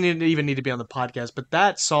 It doesn't even need to be on the podcast, but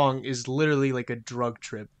that song is literally like a drug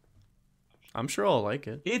trip. I'm sure I'll like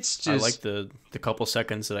it. It's I like just the couple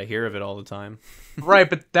seconds that I hear of it all the time. right,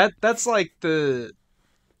 but that's like the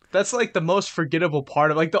most forgettable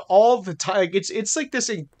part of like the all the time. Like, it's like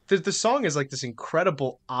the song is like this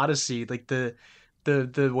incredible odyssey. Like the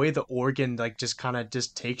way the organ like just kind of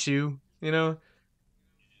just takes you, you know.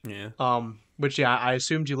 Yeah. Which yeah, I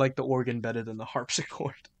assumed you like the organ better than the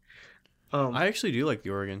harpsichord. Um, I actually do like the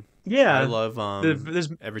organ. I yeah, love there's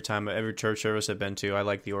every church service I've been to, I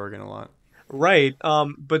like the organ a lot. right.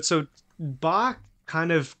 But so Bach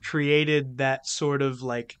kind of created that sort of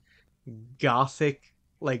like gothic,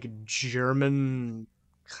 like German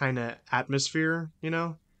kind of atmosphere, you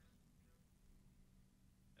know?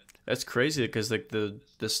 That's crazy because like the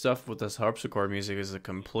stuff with this harpsichord music is a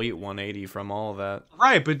complete 180 from all of that.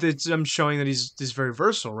 Right, but I'm showing that he's very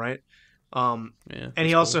versatile, right? Yeah, And he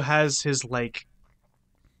that's also cool. has his like,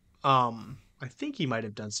 I think he might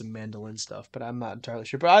have done some mandolin stuff, but I'm not entirely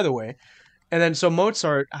sure. But either way, and then so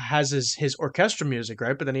Mozart has his orchestra music,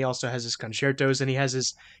 right? But then he also has his concertos and he has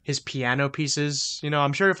his piano pieces. You know,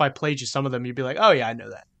 I'm sure if I played you some of them, you'd be like, oh yeah, I know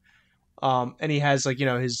that. And he has like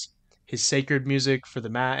his his sacred music for the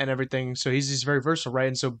mat and everything. So he's very versatile, right?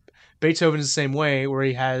 And so Beethoven is the same way, where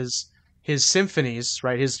he has his symphonies,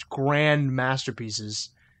 right? His grand masterpieces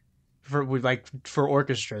for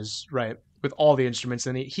orchestras, right? With all the instruments,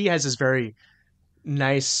 and he has this very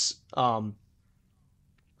nice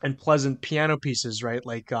and pleasant piano pieces, right?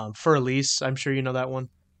 Like Fur Elise, I'm sure you know that one,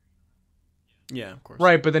 Yeah, of course.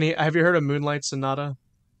 right? But then have you heard of Moonlight Sonata?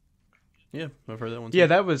 Yeah, I've heard that one Yeah, too.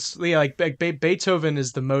 that was yeah. Like Beethoven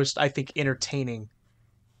is the most, I think, entertaining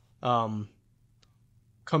um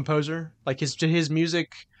composer. Like his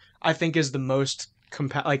music, I think, is the most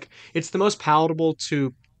like it's the most palatable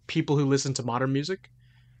to people who listen to modern music.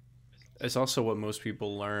 It's also what most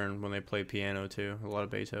people learn when they play piano too. A lot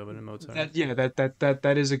of Beethoven and Mozart.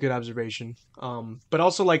 That is a good observation. But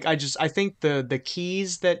also like I think the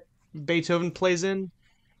keys that Beethoven plays in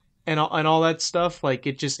and all that stuff, like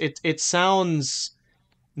it sounds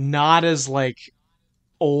not as like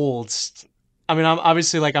old. I mean, I'm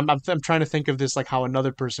obviously like I'm trying to think of this like how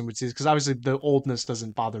another person would see this, because obviously the oldness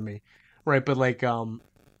doesn't bother me, right? But like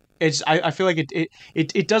it's I feel like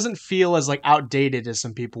it doesn't feel as like outdated as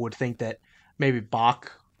some people would think that maybe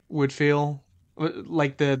Bach would feel,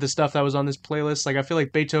 like the stuff that was on this playlist. Like I feel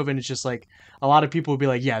like Beethoven is just like a lot of people would be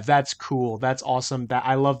like, yeah, that's cool, that's awesome, that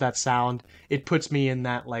I love that sound. It puts me in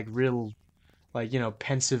that like real, like,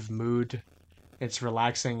 pensive mood. It's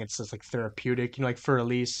relaxing. It's just like therapeutic. Like for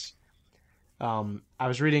Elise, I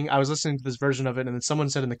was listening to this version of it, and then someone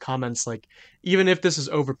said in the comments, like, even if this is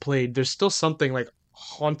overplayed, there's still something like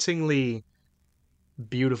hauntingly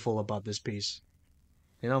beautiful about this piece.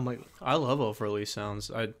 I'm like, I love how Furley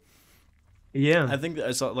sounds. yeah, I think that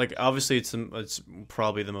it's like obviously it's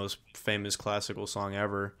probably the most famous classical song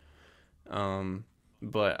ever. Um,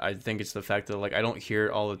 but I think it's the fact that like I don't hear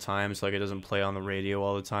it all the time, so like it doesn't play on the radio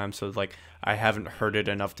all the time. So like I haven't heard it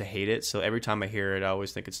enough to hate it. So every time I hear it, I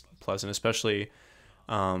always think it's pleasant, especially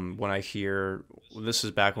when I hear this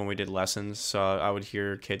is back when we did lessons. So I would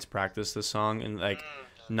hear kids practice this song and like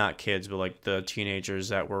not kids, but like the teenagers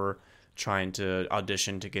that were trying to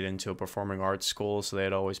audition to get into a performing arts school. So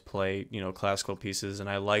they'd always play classical pieces, and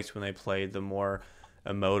I liked when they played the more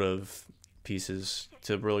emotive pieces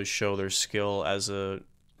to really show their skill as a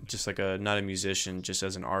just like a not a musician, just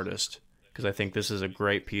as an artist, because I think this is a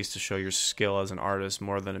great piece to show your skill as an artist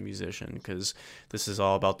more than a musician, because this is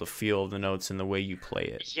all about the feel of the notes and the way you play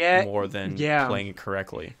it yeah, more than yeah, playing it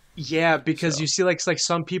correctly. yeah. Because you So see, like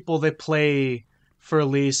some people, they play for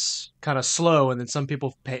Elise kind of slow, and then some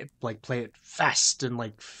people play it fast and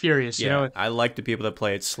like furious. yeah, I like the people that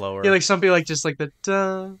play it Yeah, slower. like some people like just like the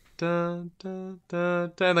da da da da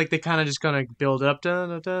da, and like they kind of just kind of build up da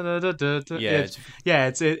da da da da da.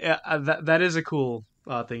 Yeah, That is a cool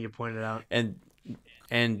thing you pointed out. and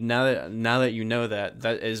now that you know that,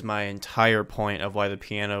 that is my entire point of why the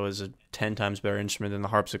piano is a 10 times better instrument than the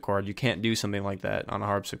harpsichord. You can't do something like that on a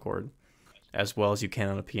harpsichord as well as you can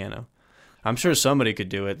on a piano. I'm sure somebody could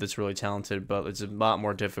do it that's really talented, but it's a lot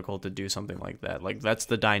more difficult to do something like that. Like that's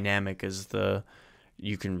the dynamic, is the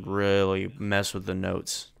you can really mess with the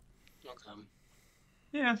notes. Okay.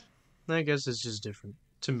 Yeah, I guess it's just different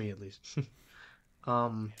to me at least.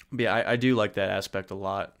 But yeah, I do like that aspect a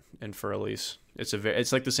lot in Furley's. It's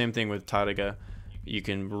like the same thing with Tariga. You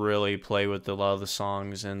can really play with a lot of the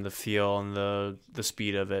songs, and the feel and the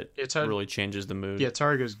speed of it It's hard. really changes the mood. Yeah,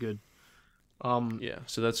 Targa's good. Yeah,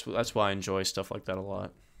 so that's why I enjoy stuff like that a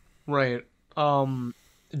lot. Right. Um,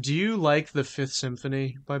 do you like the Fifth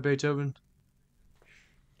Symphony by Beethoven?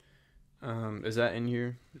 Is that in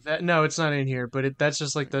here? That no, it's not in here, but that's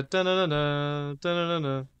just like the da da da da da da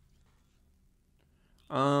da.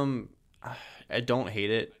 Um, I don't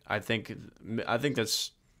hate it. I think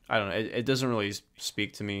that's I don't know. It doesn't really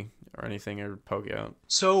speak to me or anything or poke out.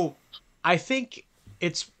 So, I think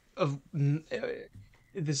it's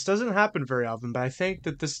this doesn't happen very often, but I think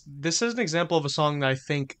that this is an example of a song that I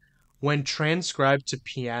think, when transcribed to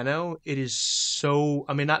piano, it is so,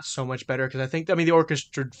 I mean, not so much better, because I mean the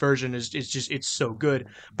orchestrated version is just, it's so good,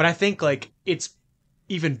 but I think like it's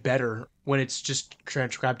even better when it's just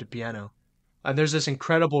transcribed to piano. And there's this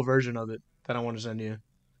incredible version of it that I want to send you.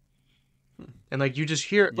 And like you just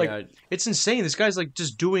hear, like, Yeah, it's insane. This guy's like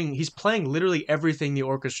just doing, he's playing literally everything the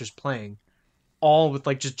orchestra's playing, all with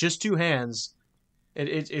like just two hands.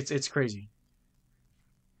 It's crazy.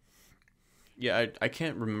 yeah. I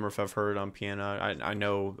can't remember if I've heard it on piano. I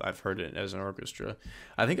know I've heard it as an orchestra.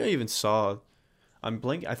 I think I even saw. I'm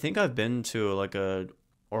blank. I think I've been to like a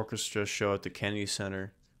orchestra show at the Kennedy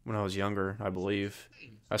Center when I was younger. I believe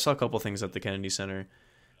I saw a couple things at the Kennedy Center,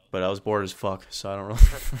 but I was bored as fuck, so I don't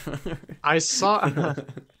really. I saw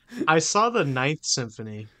I saw the Ninth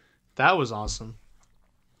Symphony. That was awesome.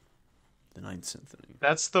 The Ninth Symphony.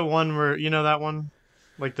 That's the one where you know that one,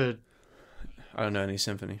 like the I don't know any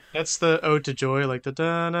symphony. that's the Ode to Joy, like the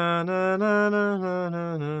da na na na na na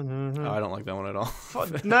na na Oh, na. I don't like that one at all.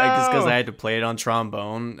 Just because I No, had to play it on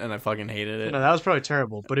trombone and I fucking hated no, that was probably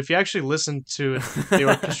terrible. But if you actually listen to it, the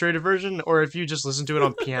orchestrated version, or if you just listen to it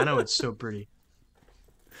on piano, it's so pretty.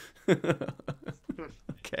 it.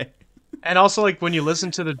 Okay. And also, like when you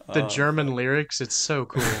listen to the German Fuck. lyrics, it's so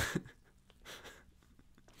cool.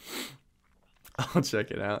 I'll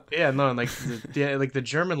check it out. Yeah, no, and like the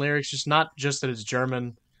German lyrics, just not just that it's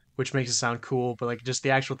German, which makes it sound cool, but like just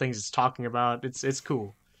the actual things it's talking about. It's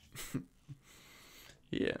cool.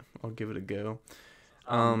 Yeah, I'll give it a go.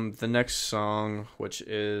 Um, The next song, which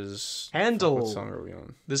is fuck, what Handel. song are we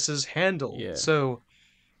on? This is Handel. Yeah. So,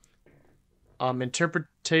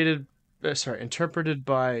 interpreted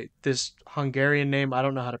by this Hungarian name. I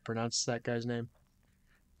don't know how to pronounce that guy's name.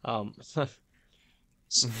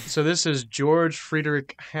 So this is George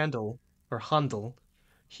Friedrich Handel or Handel.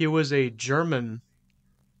 He was a German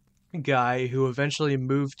guy who eventually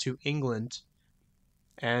moved to England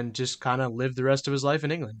and just kind of lived the rest of his life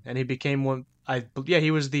in England. And he became one. Yeah,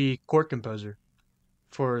 he was the court composer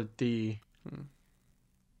for the Hmm.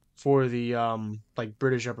 like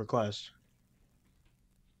British upper class.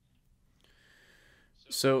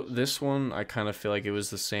 So this one, I kind of feel like it was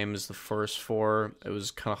the same as the first four. It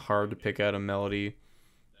was kind of hard to pick out a melody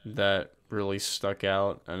that really stuck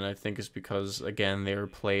out, and I think it's because again they were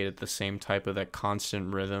played at the same type of that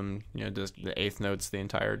constant rhythm, just the eighth notes the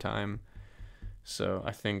entire time. So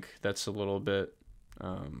I think that's a little bit.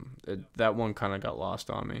 That one kind of got lost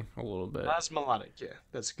on me a little bit. That's melodic. Yeah,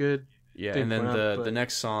 that's good Yeah, thing and to then point out. the But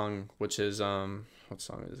next song, which is what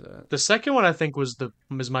song is that? the second one I think was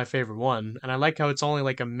my favorite one, and I like how it's only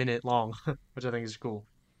like a minute long, which I think is cool.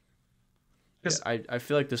 Yeah, Because I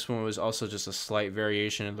feel like this one was also just a slight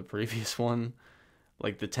variation of the previous one.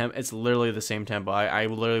 Like the temp, it's literally the same tempo. I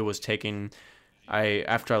literally was taking, I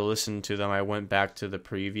after I listened to them, I went back to the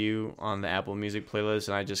preview on the Apple Music playlist,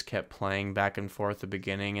 and I just kept playing back and forth the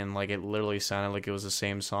beginning, and like it literally sounded like it was the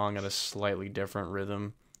same song at a slightly different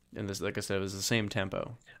rhythm. And this, like I said, it was the same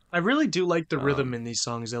tempo. I really do like the rhythm Um, in these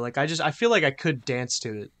songs. Though, like I feel like I could dance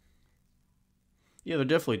to it. yeah, they're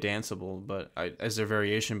definitely danceable, but as a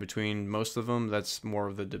variation between most of them, that's more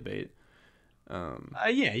of the debate. Um,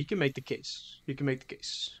 Yeah, you can make the case. You can make the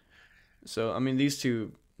case. So I mean, these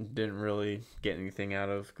two didn't really get anything out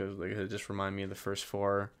of because like it just remind me of the first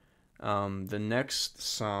four. The next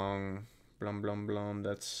song, Blum Blum Blum,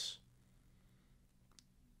 that's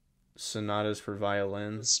Sonatas for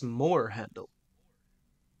Violin. It's more Handel.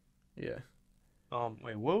 Yeah.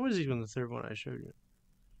 Wait, what was even the third one I showed you?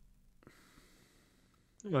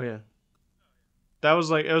 Oh yeah, that was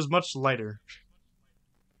like it was much lighter.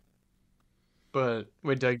 But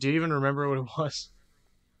wait, Doug, do you even remember what it was?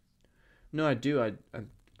 No, I do. I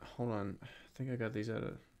hold on. I think I got these out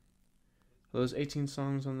of. Are those 18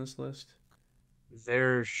 songs on this list?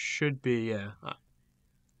 There should be, yeah.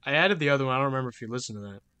 I added the other one. I don't remember if you listened to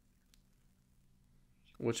that.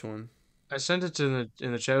 Which one? I sent it to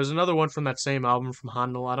in the chat. It was another one from that same album from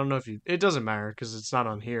Handel. I don't know if you. It doesn't matter because it's not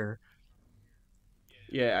on here.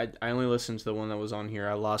 Yeah, I only listened to the one that was on here.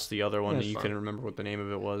 I lost the other one, Yeah, and it's you fine. couldn't remember what the name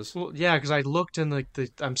of it was. Well, yeah, because I looked in like the.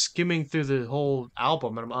 I'm skimming through the whole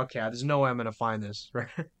album, and I'm okay. There's no way I'm gonna find this, right?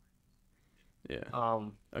 Yeah.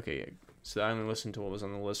 Um, Okay, yeah. So I only listened to what was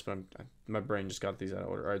on the list, but my brain just got these out of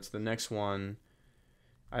order. All right, so the next one,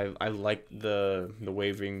 I like the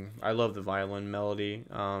waving. I love the violin melody.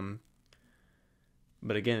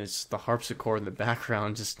 But again, it's the harpsichord in the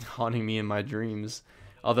background just haunting me in my dreams.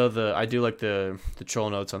 Although I do like the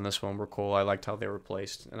troll notes on this one were cool. I liked how they were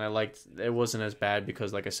placed, and I liked it wasn't as bad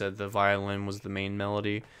because, like I said, the violin was the main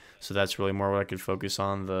melody, so that's really more what I could focus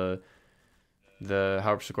on. The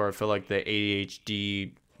harpsichord, I feel like the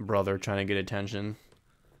ADHD brother trying to get attention,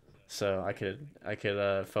 so I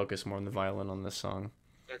could focus more on the violin on this song.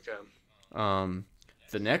 okay. Um,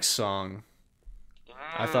 the next song,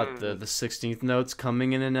 I thought the 16th notes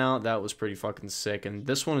coming in and out, that was pretty fucking sick. And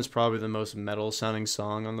this one is probably the most metal sounding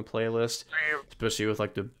song on the playlist, especially with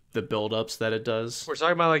like the build ups that it does. We're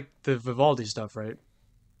talking about like the Vivaldi stuff, right?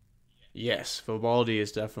 Yes, Vivaldi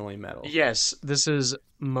is definitely metal. Yes, this is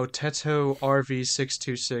Motetto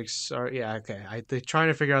RV626. Or yeah, okay. They're trying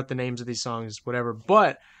to figure out the names of these songs, whatever.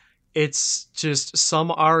 But it's just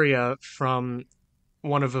some aria from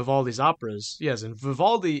one of Vivaldi's operas. Yes, and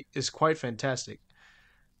Vivaldi is quite fantastic.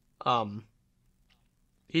 Um,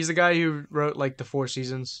 he's the guy who wrote like the Four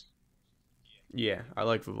Seasons. Yeah, I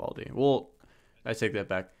like Vivaldi. Well, I take that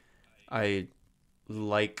back. I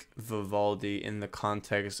like Vivaldi in the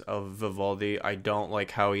context of Vivaldi. I don't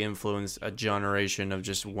like how he influenced a generation of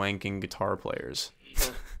just wanking guitar players.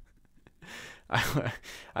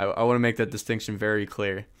 I want to make that distinction very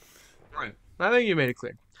clear. Right. I think you made it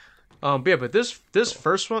clear. But yeah, but this Cool.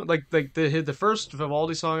 first one, like the first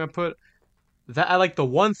Vivaldi song I put, that I like the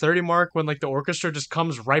 130 mark when like the orchestra just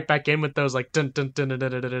comes right back in with those like dun dun dun dun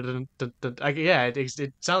dun dun dun dun. Yeah,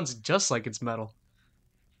 it sounds just like it's metal.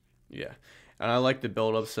 Yeah. And I like the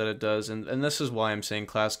build-ups that it does, and this is why I'm saying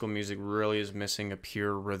classical music really is missing a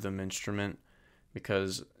pure rhythm instrument,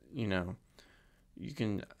 because you know you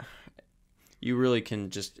can you really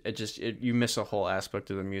can you miss a whole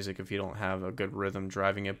aspect of the music if you don't have a good rhythm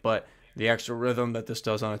driving it. But the extra rhythm that this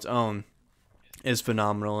does on its own is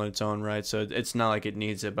phenomenal in its own right. So it's not like it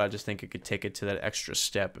needs it, but I just think it could take it to that extra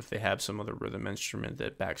step if they have some other rhythm instrument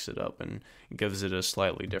that backs it up and gives it a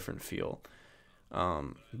slightly different feel.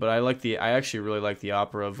 But I actually really like the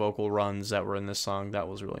opera vocal runs that were in this song. That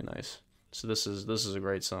was really nice. So this is a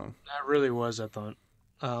great song. That really was, I thought.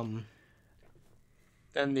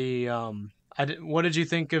 And what did you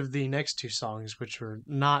think of the next two songs, which were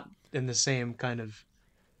not in the same kind of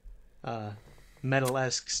uh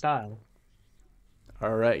metal-esque style?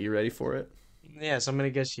 All right, you ready for it? Yes, I'm gonna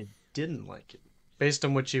guess you didn't like it, based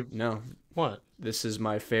on what you No, what. this is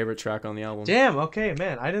my favorite track on the album. Damn. Okay,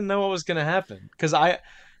 man. I didn't know what was gonna happen because I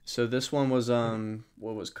So this one was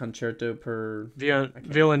what was Concerto per I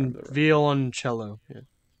can't remember the right. violoncello. Yeah.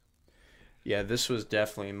 Yeah, this was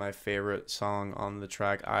definitely my favorite song on the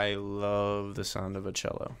track. I love the sound of a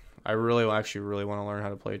cello. I really actually really want to learn how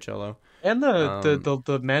to play cello. And Um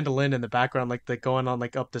the mandolin in the background, like the going on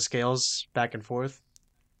like up the scales back and forth.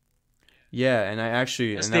 yeah,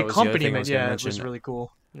 It's and the that was the other thing I accompaniment. was going to Yeah, it was mention. really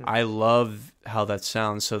cool. Yeah. I love how that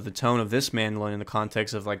sounds. So the tone of this mandolin in the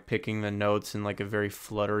context of like picking the notes in like a very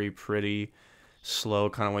fluttery, pretty, slow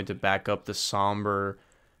kind of way to back up the somber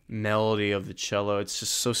melody of the cello. It's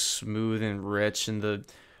just so smooth and rich, and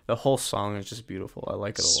the whole song is just beautiful. I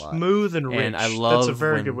like it a lot, Smooth and and rich. That's a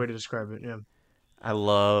very good way to describe it. Yeah. I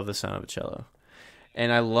love the sound of a cello.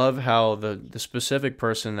 And I love how the specific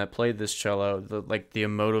person that played this cello, the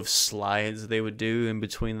emotive slides they would do in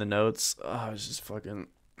between the notes. Oh, it was just fucking.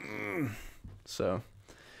 So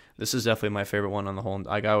this is definitely my favorite one on the whole.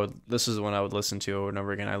 Like I would, this is the one I would listen to over and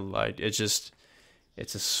over again. I like it's just,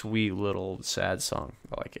 it's a sweet little sad song.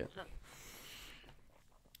 I like it.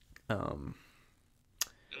 Um,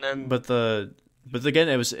 And then but but again,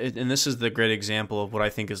 and this is the great example of what I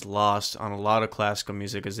think is lost on a lot of classical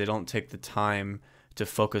music is they don't take the time to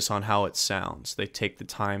focus on how it sounds. They take the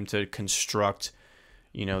time to construct,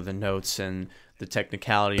 the notes and the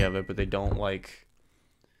technicality of it, but they don't like.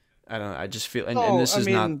 I don't know. I just feel, and oh, this I is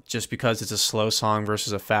not mean, just because it's a slow song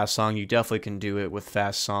versus a fast song. You definitely can do it with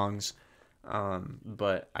fast songs,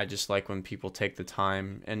 but I just like when people take the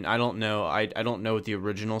time. And I don't know. I don't know what the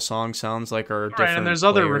original song sounds like or right. And different there's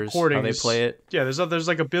other players how they recordings. play it. Yeah, there's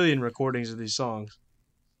like a billion recordings of these songs.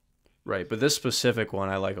 Right, but this specific one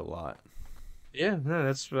I like a lot. Yeah, no,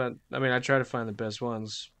 that's what I mean. I try to find the best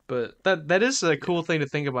ones, but that is a Yeah. cool thing to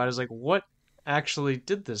think about. Is like what actually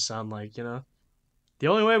did this sound like? You know, the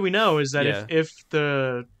only way we know is that Yeah. if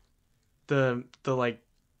the like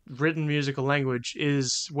written musical language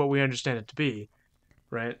is what we understand it to be,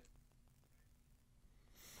 right?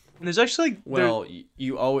 And there's actually there. Well,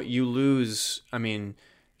 you lose. I mean,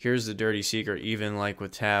 here's the dirty secret. Even like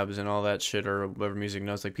with tabs and all that shit or whatever music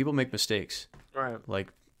notes, like people make mistakes. Right,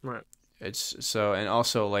 Like right. it's so, and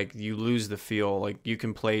also like you lose the feel. Like you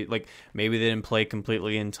can play like maybe they didn't play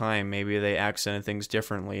completely in time. Maybe they accented things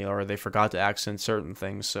differently, or they forgot to accent certain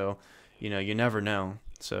things. So, you never know.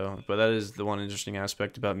 So, but that is the one interesting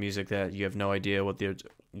aspect about music that you have no idea what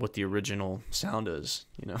the original sound is.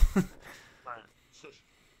 Right.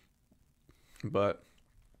 But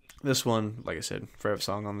this one, like I said, favorite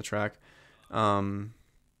song on the track. Um,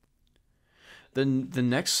 the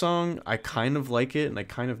next song, I kind of like it and I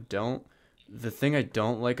kind of don't. The thing I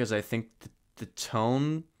don't like is I think the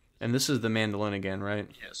tone, and this is the mandolin again, right?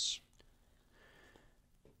 Yes.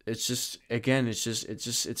 It's just again, it's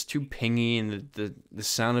too pingy, and the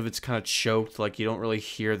sound of it's kind of choked. Like you don't really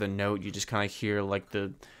hear the note, you just kind of hear like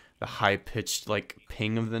the high pitched like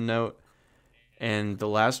ping of the note. And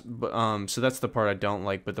so that's the part I don't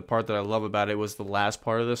like. But the part that I love about it was the last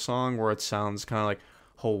part of the song where it sounds kind of like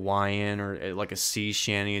Hawaiian or like a sea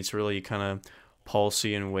shanty. It's really kind of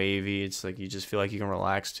pulsy and wavy. It's like you just feel like you can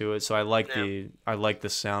relax to it. So Yeah. I like the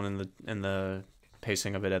sound and the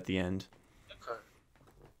pacing of it at the end. Okay.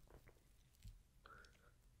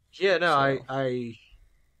 Yeah. No. So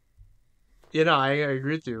Yeah. No. I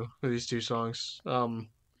agree with you with these two songs.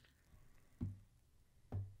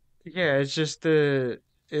 Yeah, it's just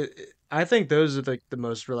I think those are like the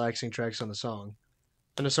most relaxing tracks on the song.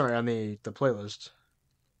 No, sorry, on the playlist.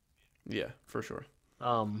 Yeah, for sure.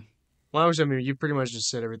 Um, well, I mean, you pretty much just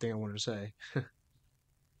said everything I wanted to say,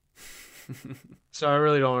 so I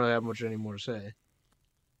really don't really have much any more to say.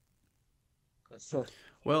 So,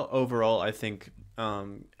 Well, overall, I think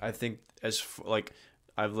like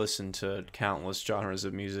I've listened to countless genres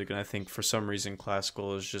of music, and I think for some reason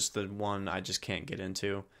classical is just the one I just can't get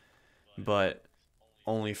into. But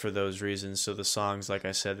only for those reasons. So the songs, like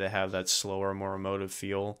I said, they have that slower, more emotive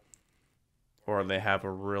feel, or they have a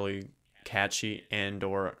really catchy and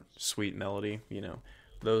or sweet melody. You know,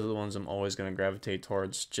 those are the ones I'm always going to gravitate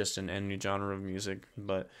towards, just in any genre of music.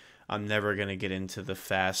 But I'm never going to get into the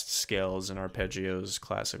fast scales and arpeggios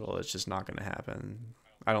classical. It's just not going to happen.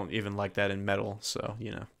 I don't even like that in metal, so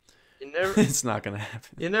you know, you never, it's not going to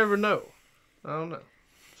happen. you never know. I don't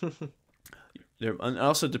know. And it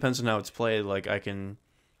also depends on how it's played. Like I can,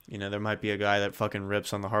 you know, there might be a guy that fucking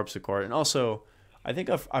rips on the harpsichord, and also, I think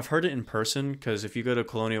I've heard it in person because if you go to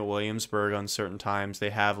Colonial Williamsburg on certain times, they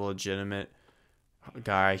have a legitimate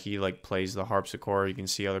guy. He like plays the harpsichord. You can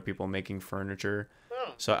see other people making furniture.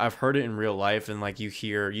 Oh. So I've heard it in real life, and like you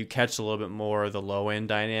catch a little bit more of the low end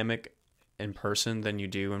dynamic in person than you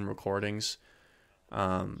do in recordings.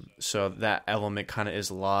 So that element kind of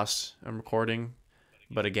is lost in recording,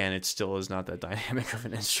 but again, it still is not that dynamic of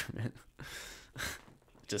an instrument.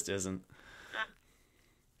 It just isn't.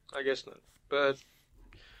 I guess not. But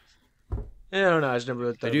yeah, I don't know. I just never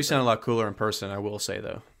really They thought do of that. sound a lot cooler in person, I will say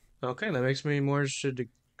though. Okay, that makes me more interested to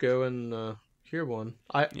go and hear one.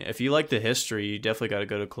 I Yeah, if you like the history, you definitely got to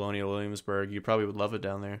go to Colonial Williamsburg. You probably would love it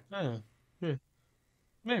down there. yeah,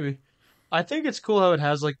 maybe. I think it's cool how it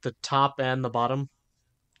has like the top and the bottom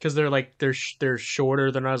because they're like they're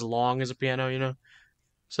shorter. They're not as long as a piano, you know.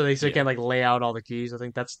 So they Yeah. can like lay out all the keys. I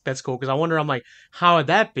think that's cool because I wonder. I'm like, how would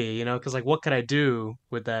that be? You know, because like what could I do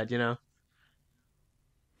with that? You know,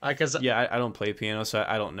 because Yeah, I don't play piano, so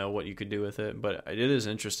I don't know what you could do with it, but it is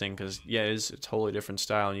interesting because, yeah, it is a totally different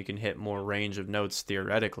style, and you can hit more range of notes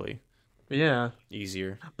theoretically yeah.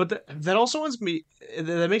 easier. But that also wants me.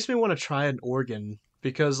 That makes me want to try an organ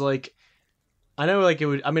because like I know like it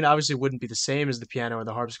would. I mean, obviously, it wouldn't be the same as the piano or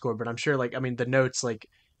the harpsichord, but I'm sure like I mean the notes like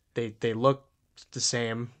they look the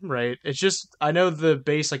same, right? It's just I know the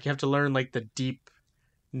bass like you have to learn like the deep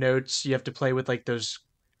notes. You have to play with like those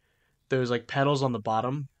like pedals on the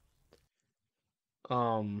bottom.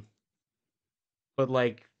 Um, but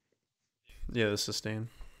like Yeah, the sustain.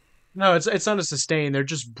 no, it's not a sustain. They're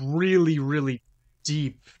just really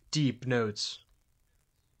deep notes.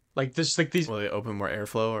 Like this, like these. Will they open more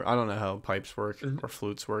airflow, or I don't know how pipes work or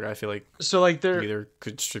flutes work. I feel like So like you they're either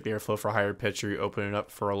constrict the airflow for a higher pitch or you open it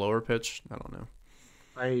up for a lower pitch. I don't know.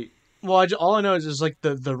 I well, all I know is like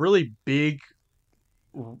the really big,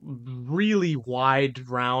 really wide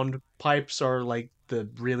round pipes are like the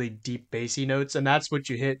really deep bassy notes, and that's what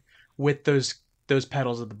you hit with those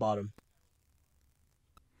pedals at the bottom.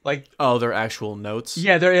 Like Oh, they're actual notes.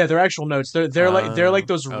 yeah, they're actual notes. They're like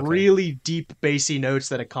those Okay. really deep bassy notes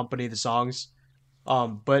that accompany the songs.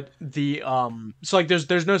 But the so like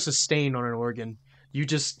there's no sustain on an organ. You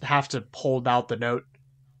just have to hold out the note.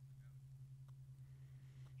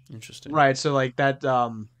 Interesting. Right, so like that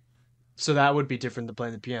so that would be different than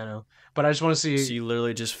playing the piano. But I just want to So see you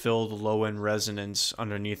literally just fill the low end resonance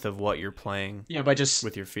underneath of what you're playing yeah, by just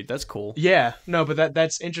with your feet. That's cool. yeah, no, but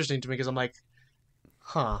that's interesting to me because I'm like,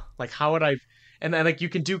 huh, like how would I and then like you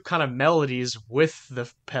can do kind of melodies with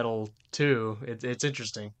the pedal too. It's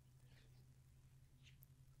interesting.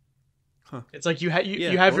 Huh. It's like you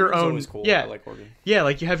Yeah, have your organ's own always cool. I yeah, like organ. yeah,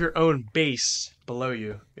 like you have your own bass below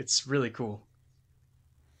you. It's really cool.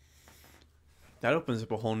 That opens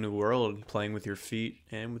up a whole new world playing with your feet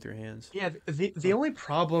and with your hands. Yeah, the Huh. only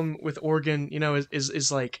problem with organ, you know,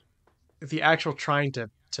 is like the actual trying to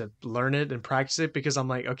learn it and practice it because I'm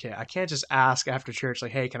like, okay, I can't just ask after church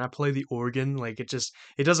like, hey, can I play the organ? Like it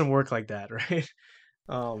doesn't work like that, right?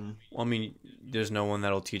 Um, Well, I mean, there's no one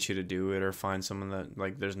that'll teach you to do it or find someone that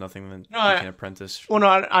like. There's nothing that no, you can apprentice. well, no,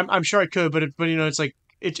 I'm sure I could, but you know, it's like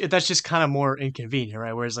that's just kind of more inconvenient,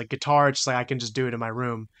 right? Whereas like guitar, it's like I can just do it in my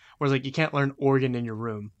room. Whereas like you can't learn organ in your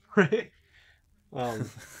room, right?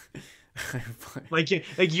 Um, like you,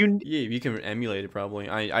 Yeah, you can emulate it probably.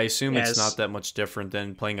 I assume it's not yes, that much different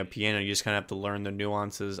than playing a piano. You just kind of have to learn the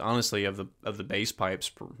nuances, honestly, of the bass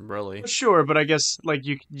pipes, really. sure, but I guess like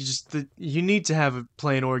you just you need to have a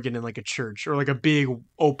playing organ in like a church or like a big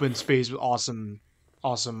open space with awesome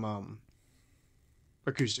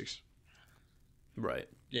acoustics. Right.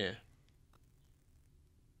 Yeah,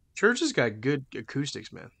 churches got good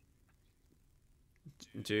acoustics, man.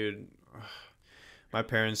 Dude, my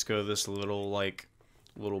parents go to this little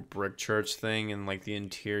brick church thing, and like the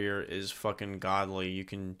interior is fucking godly. You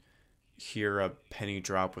can hear a penny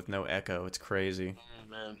drop with no echo. It's crazy Oh,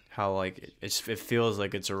 man. how like it feels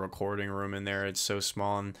like it's a recording room in there. It's so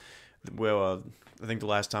small. And well, I think the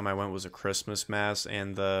last time I went was a Christmas mass,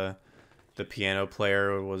 and the piano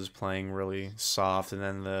player was playing really soft, and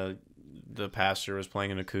then the pastor was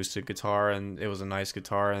playing an acoustic guitar, and it was a nice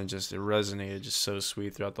guitar, and just it resonated just so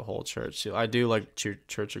sweet throughout the whole church. So I do like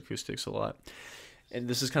church acoustics a lot. And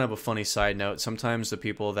this is kind of a funny side note. Sometimes the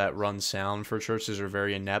people that run sound for churches are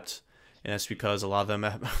very inept, and that's because a lot of them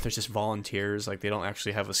they're just volunteers. Like they don't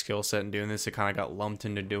actually have a skill set in doing this. They kind of got lumped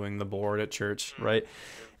into doing the board at church, right?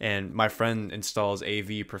 And my friend installs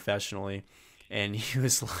AV professionally, and he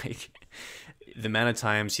was like, the amount of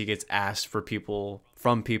times he gets asked from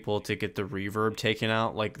people to get the reverb taken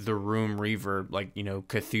out, like the room reverb, like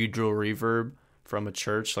cathedral reverb from a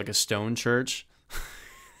church, like a stone church.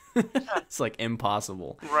 It's like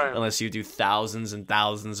impossible Right. unless you do thousands and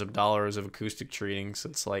thousands of dollars of acoustic treatings.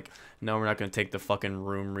 It's like, no, we're not going to take the fucking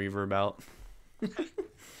room reverb out.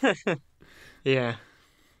 Yeah.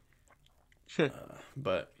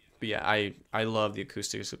 But yeah, I love the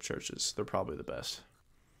acoustics of churches. They're probably the best.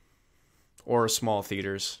 Or small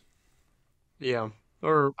theaters. Yeah.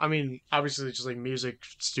 Or I mean, obviously just like music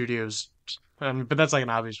studios. But that's like an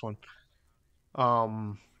obvious one.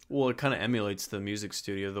 Um, Well, it kind of emulates the music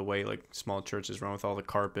studio the way like small churches run with all the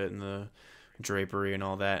carpet and the drapery and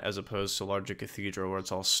all that, as opposed to larger cathedral where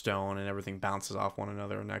it's all stone and everything bounces off one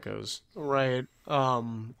another and echoes. right.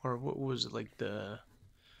 Or what was it like the?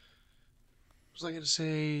 Was I gonna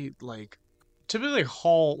say like typically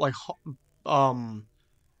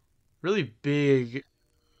really big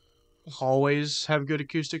hallways have good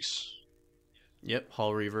acoustics. Yep,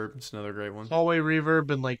 hall reverb. It's another great one. Hallway reverb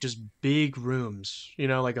and like just big rooms,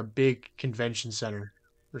 like a big convention center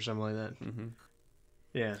or something like that. hmm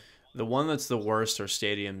Yeah. The one that's the worst are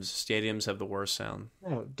stadiums. Stadiums have the worst sound.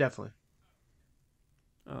 Oh, definitely.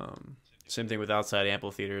 Same thing with outside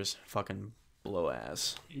amphitheaters. Fucking blow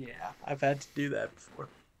ass. Yeah, I've had to do that before.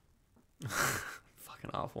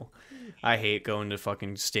 Fucking awful. I hate going to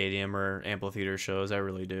fucking stadium or amphitheater shows. I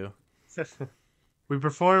really do. We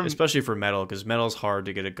performed. Especially for metal, because metal's hard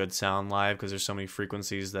to get a good sound live because there's so many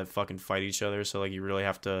frequencies that fucking fight each other. So like you really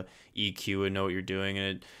have to EQ and know what you're doing,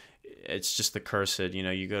 and it's just the cursed.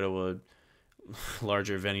 You go to a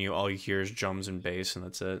larger venue, all you hear is drums and bass, and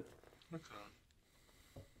that's it.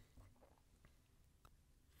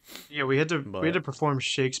 Yeah, we had to But perform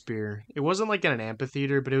Shakespeare. It wasn't like in an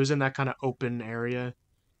amphitheater, but it was in that kind of open area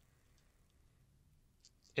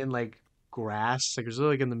in like grass. Like it was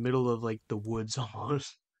really, like in the middle of like the woods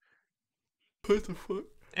almost. what the fuck?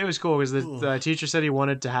 It was cool because Ugh. the teacher said he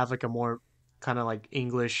wanted to have like a more kind of like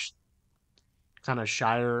English kind of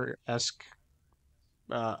Shire esque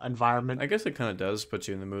environment. I guess it kind of does put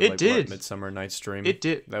you in the mood, It like what did. Midsummer Night's Dream. It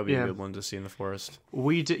did. That would be a Yeah. good one to see in the forest.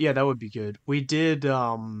 We did. Yeah, that would be good. We did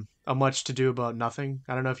a Much to Do About Nothing.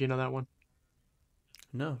 I don't know if you know that one.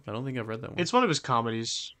 No, I don't think I've read that one. It's one of his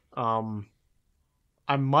comedies. I'm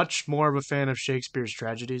much more of a fan of Shakespeare's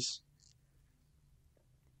tragedies.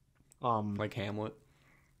 Um, Like Hamlet.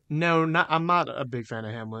 no, not I'm not a big fan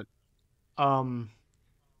of Hamlet. Um,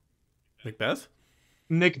 Macbeth.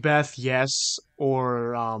 Macbeth, yes,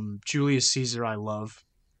 or Julius Caesar, I love.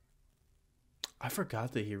 I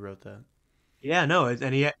forgot that he wrote that. Yeah, no,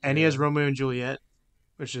 and he has Yeah. Romeo and Juliet,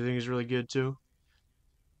 which I think is really good too.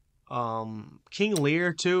 King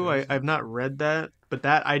Lear too. I've not read that, but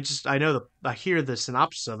that I know I hear the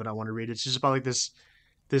synopsis of it. I want to read it. It's just about like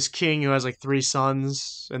this king who has like three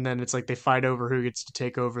sons, and then it's like they fight over who gets to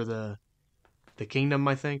take over the kingdom.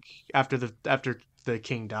 I think after the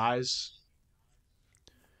king dies.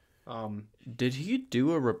 Um, Did he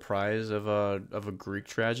do a reprise of a Greek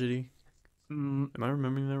tragedy? mm, Am I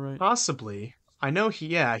remembering that right? possibly. I know he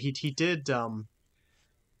did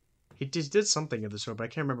something of the sort, but I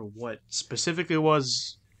can't remember what specifically it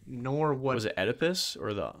was, nor what. Was it Oedipus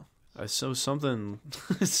or the so something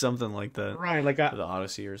something like that? Right, like The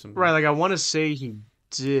Odyssey or something. right, like I want to say he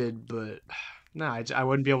did, but no, I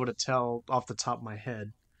wouldn't be able to tell off the top of my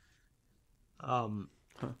head. Um,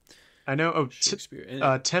 Huh. I know. Oh, Shakespeare.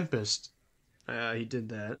 And Tempest. He did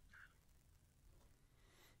that.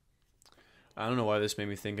 I don't know why this made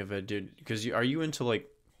me think of it, dude. Because are you into like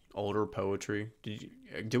older poetry?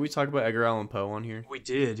 Did we talk about Edgar Allan Poe on here? We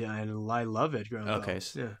did, yeah, and I love it. Growing Okay, up.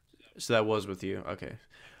 Yeah. so that was with you. Okay,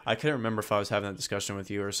 I couldn't remember if I was having that discussion with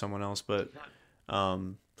you or someone else, but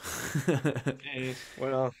um,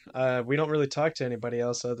 Well, we don't really talk to anybody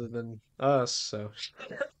else other than us, so.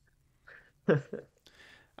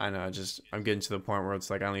 I know. I'm getting to the point where it's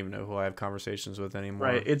like I don't even know who I have conversations with Right. anymore.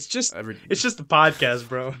 Every It's just the podcast,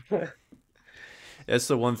 bro. That's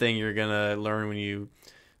the one thing you're gonna learn when you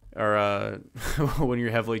are when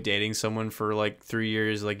you're heavily dating someone for like 3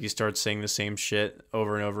 years. Like you start saying the same shit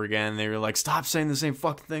over and over again. They're like, stop saying the same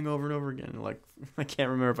fucking thing over and over again. You're like, I can't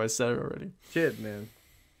remember if I said it already. Shit, man.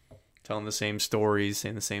 Telling the same stories,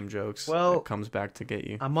 saying the same jokes. Well, it comes back to get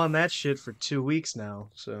you. I'm on that shit for 2 weeks now,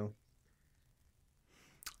 so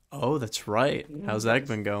Oh, that's right. How's that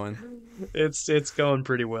been going? it's going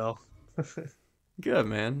pretty well. Good,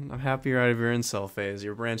 man. I'm happy you're out of your incel phase.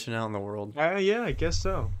 You're branching out in the world. Yeah, I guess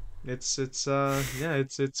so. It's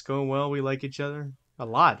going well. We like each other a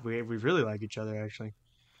lot. We really like each other actually.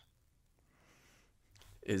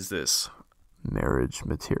 Is this marriage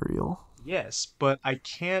material? Yes, but I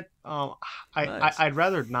can't. Nice. I'd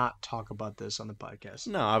rather not talk about this on the podcast.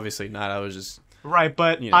 No, obviously not. I was just, Right,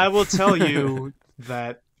 but you know. I will tell you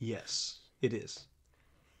that yes, it is.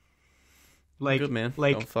 Good, man.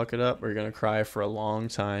 Like Don't fuck it up. We're gonna cry for a long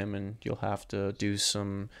time, and you'll have to do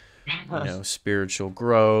some, spiritual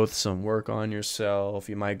growth, some work on yourself.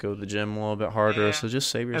 You might go to the gym a little bit harder. Yeah. So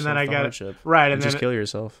just save And yourself then I the got hardship. right, And and just then kill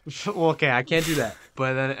yourself. well, okay, I can't do that.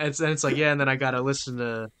 But then it's like yeah, and then I gotta listen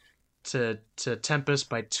to Tempest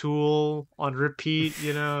by Tool on repeat,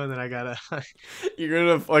 and then I gotta You're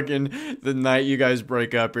gonna fucking the night you guys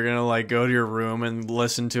break up. You're gonna like go to your room and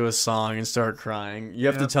listen to a song and start crying. You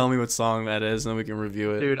have to Yep. tell me what song that is, and then we can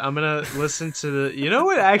review it. dude, I'm gonna listen to the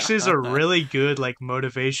what actually is a really good like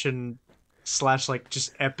motivation slash like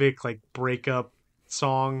just epic like breakup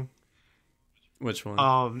song. Which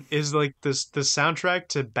one? Is like this the soundtrack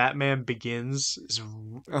to Batman Begins is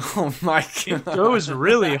Oh my god! it goes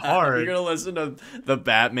really You're hard. gonna listen to the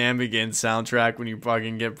Batman Begins soundtrack when you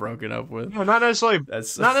fucking get broken up with. No, not necessarily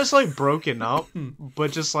That's not necessarily broken up,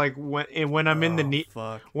 but just like when I'm in the need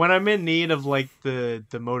Fuck. when I'm in need of like the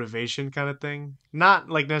motivation kind of thing. Not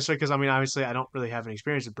like necessarily because I mean obviously I don't really have any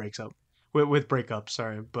experience with breakups,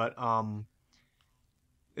 sorry, but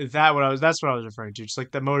that's what I was referring to. Just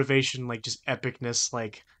like the motivation, like just epicness,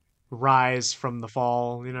 like rise from the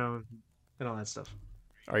fall, and all that stuff.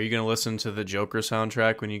 Are you gonna listen to the Joker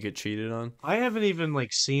soundtrack when you get cheated on? I haven't even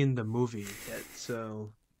like seen the movie yet,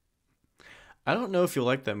 so I don't know if you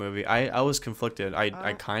like that movie. I was conflicted.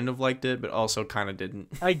 I kind of liked it, but also kind of didn't.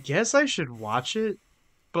 I guess I should watch it.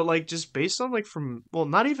 But like just based on like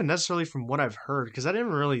not even necessarily from what I've heard, because I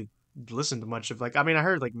didn't really listen to much of like I mean I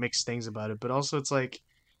heard like mixed things about it, but also it's like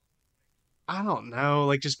I don't know,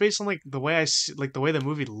 like just based on like the way I see, like the way the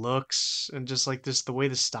movie looks and just like this the way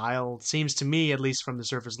the style seems to me at least from the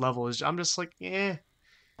surface level is I'm just like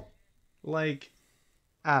like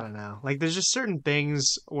I don't know, like there's just certain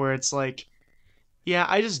things where it's like yeah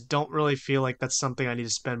I just don't really feel like that's something I need to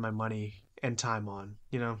spend my money and time on.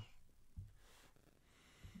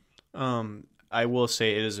 I will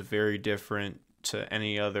say it is very different to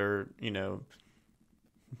any other,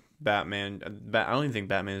 Batman. I don't even think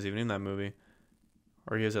Batman is even in that movie,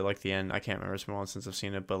 or he is at like the end. I can't remember. It's been a while since I've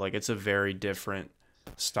seen it, but like it's a very different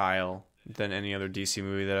style than any other DC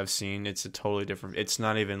movie that I've seen. It's a totally different. It's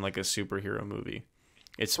not even like a superhero movie.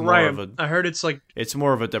 It's more Right, of a. I heard it's like It's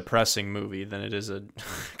more of a depressing movie than it is a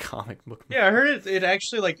comic book movie. yeah, I heard it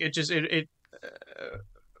actually like it just it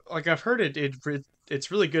like I've heard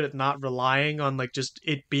it's really good at not relying on like just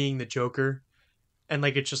it being the Joker, and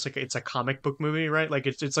like it's just like it's a comic book movie, right? Like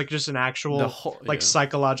it's like just an actual The whole like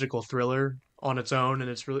psychological thriller on its own, and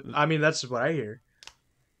it's really I mean that's what I hear.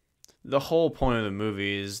 The whole point of the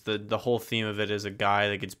movie is the whole theme of it is a guy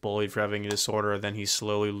that gets bullied for having a disorder, then he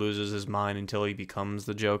slowly loses his mind until he becomes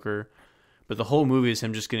the Joker. But the whole movie is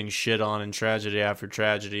him just getting shit on in tragedy after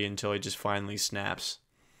tragedy until he just finally snaps.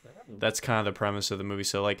 That's kind of the premise of the movie.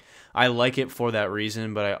 So like I like it for that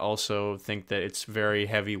reason, but I also think that it's very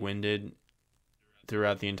heavy-winded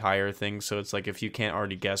throughout the entire thing. So it's like if you can't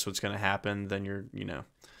already guess what's going to happen, then you're,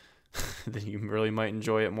 then you really might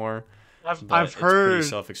enjoy it more. But I've it's heard pretty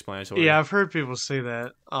self-explanatory. yeah I've heard people say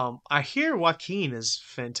that. I hear Joaquin is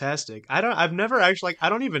fantastic. I've never actually like I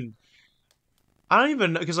don't even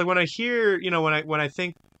because like when I hear when I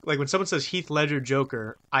think like when someone says Heath Ledger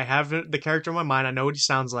Joker, I have the character in my mind. I know what he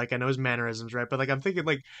sounds like. I know his mannerisms, right? But like I'm thinking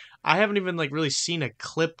like I haven't even like really seen a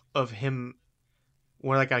clip of him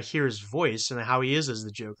where like I hear his voice and how he is as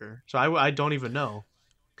the Joker. So I don't even know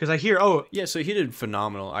because I hear Yeah, so he did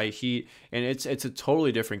phenomenal. And it's a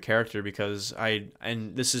totally different character because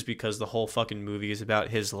and this is because the whole fucking movie is about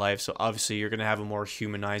his life. So obviously you're gonna have a more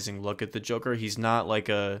humanizing look at the Joker. He's not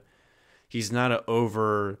an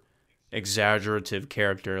over exaggerative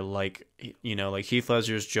character like like Heath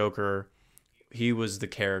Ledger's Joker he was the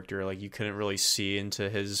character. Like, you couldn't really see into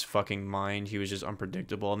his fucking mind. He was just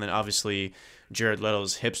unpredictable. And then obviously Jared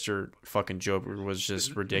Leto's hipster fucking Joker was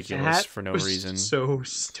just ridiculous That for no was reason. so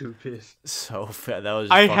stupid. So fat. That was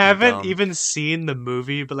just I fucking haven't dumb. even seen the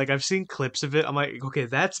movie, but like I've seen clips of it. I'm like, okay,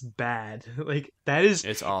 that's bad. Like that is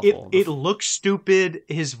It's it. awful. It looks stupid.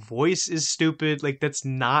 His voice is stupid. Like that's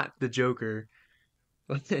not the Joker.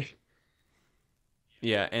 Like,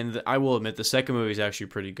 Yeah, and I will admit the second movie is actually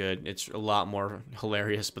pretty good. It's a lot more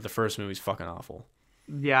hilarious, but the first movie's fucking awful.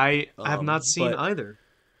 yeah, I have not seen But either.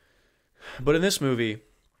 in this movie,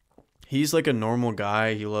 he's like a normal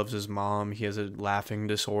guy. He loves his mom. He has a laughing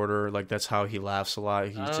disorder. Like, that's how he laughs a lot.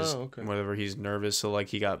 He's just Okay. whenever he's nervous. So like,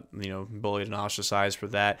 he got, bullied and ostracized for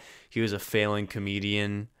that. He was a failing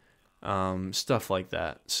comedian, stuff like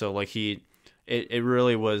that. So like, it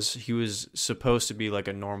really was, he was supposed to be like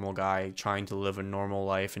a normal guy trying to live a normal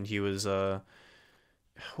life, and he was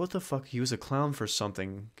what the fuck? He was a clown for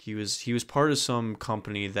something. He was part of some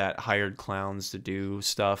company that hired clowns to do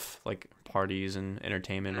stuff like parties and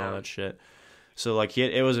entertainment and all that shit. So like,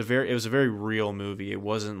 it was a very real movie. It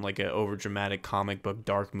wasn't like an overdramatic comic book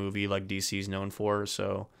dark movie like DC's known for.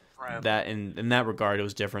 So Right. that in that regard, it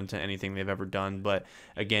was different to anything they've ever done. But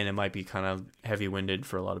again, it might be kind of heavy-winded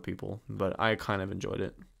for a lot of people. But I kind of enjoyed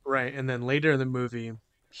it. Right, and then later in the movie,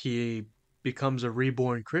 he becomes a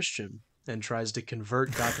reborn Christian and tries to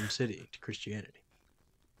convert Gotham City to Christianity.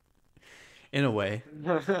 In a way,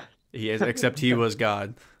 except he was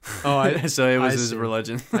God. Oh, so it was I his see.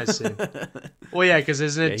 religion. I see. Well, yeah, because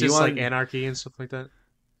isn't it Yeah, he just like wanted- anarchy and stuff like that?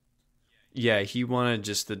 Yeah, he wanted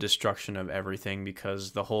just the destruction of everything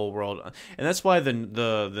because the whole world, and that's why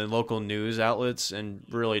the local news outlets and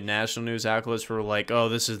really national news outlets were like, "Oh,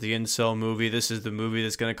 this is the incel movie. This is the movie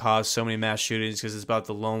that's going to cause so many mass shootings because it's about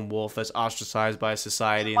the lone wolf that's ostracized by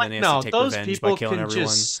society and then he has No, to take those revenge by people killing can everyone."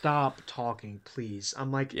 just stop talking, please.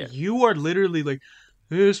 I'm like, Yeah. you are literally like,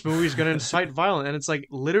 this movie's gonna incite violence, and it's like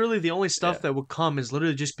literally the only stuff Yeah. that would come is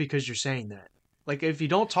literally just because you're saying that. Like, if you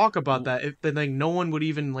don't talk about that, then like no one would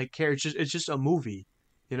even like care. It's just a movie,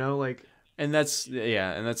 you know? Like, And that's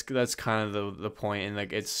that's kind of the point, and like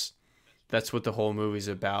that's what the whole movie's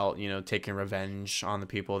about, taking revenge on the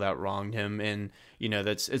people that wronged him. And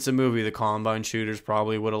it's a movie the Columbine shooters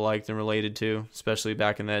probably would have liked and related to, especially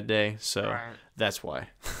back in that day. So that's why.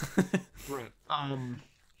 right.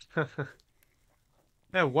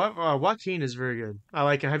 Yeah, Joaquin is very good. I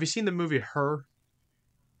like him. Have you seen the movie Her?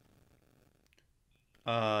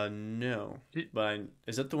 No, but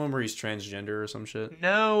is that the one where he's transgender or some shit?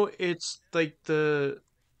 No, it's like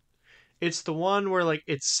it's the one where like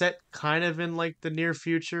it's set kind of in like the near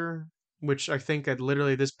future, which I think at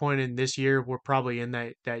literally this point in this year we're probably in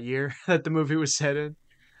that year that the movie was set in.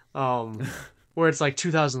 Um where it's like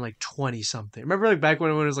 2020 something. Remember like back when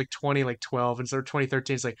it was like 2012 instead of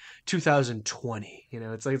 2013 it's like 2020,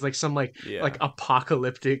 It's like some like Yeah. like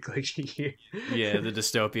apocalyptic like year. Yeah, the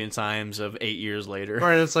dystopian times of 8 years later.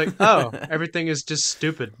 Right, it's like, oh, everything is just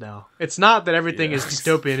stupid now. It's not that everything Yeah. is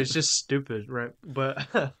dystopian, it's just stupid, right?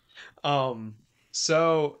 But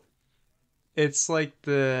so it's like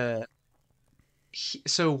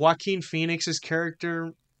so Joaquin Phoenix's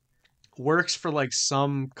character works for like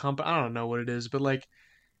some company, I don't know what it is, but like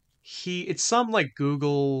it's some like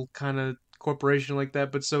Google kind of corporation like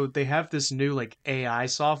that, but so they have this new like AI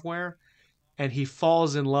software and he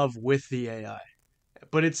falls in love with the AI,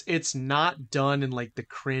 but it's not done in like the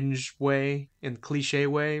cringe way and cliche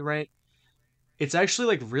way, right? It's actually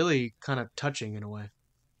like really kind of touching in a way.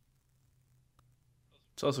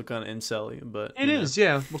 It's also kind of incel-y, but It is,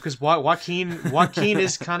 yeah, because Joaquin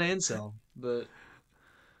is kind of incel, but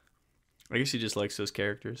I guess he just likes those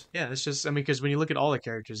characters. yeah, it's just, I mean, because when you look at all the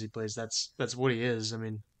characters he plays, that's what he is. I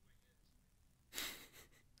mean,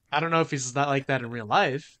 I don't know if he's not like that in real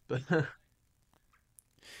life, but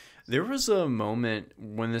There was a moment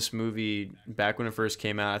when this movie, back when it first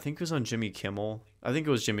came out, I think it was on Jimmy Kimmel. I think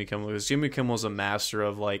it was Jimmy Kimmel, because Jimmy Kimmel's a master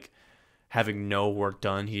of like having no work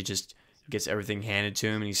done. He just gets everything handed to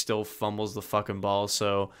him and he still fumbles the fucking ball.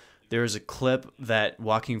 So there was a clip that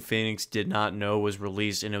Joaquin Phoenix did not know was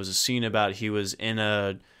released, and it was a scene about he was in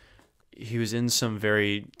some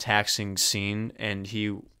very taxing scene and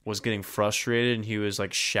he was getting frustrated and he was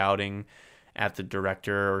like shouting at the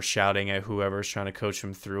director or shouting at whoever's trying to coach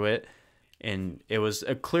him through it. And it was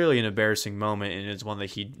clearly an embarrassing moment, and it's one that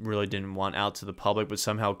he really didn't want out to the public, but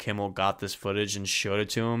somehow Kimmel got this footage and showed it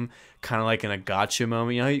to him, kind of like in a gotcha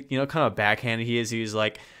moment. Kind of backhanded he is. He's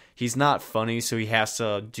like, he's not funny, so he has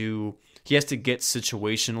to get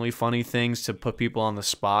situationally funny things to put people on the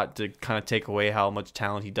spot to kind of take away how much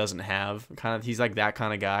talent he doesn't have. He's like that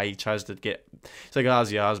kind of guy. He tries to get It's like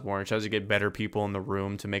Ozzy Osbourne tries to get better people in the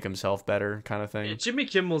room to make himself better, kind of Yeah, thing. Jimmy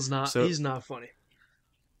Kimmel's not. So He's not funny.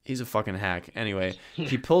 he's a fucking hack. Anyway, Yeah.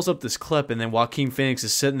 he pulls up this clip, and then Joaquin Phoenix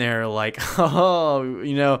is sitting there like,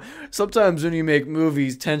 oh, sometimes when you make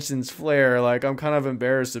movies, tensions flare. Like, I'm kind of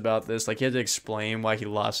embarrassed about this. Like, he had to explain why he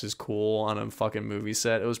lost his cool on a fucking movie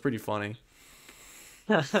set. It was pretty funny.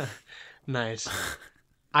 Nice.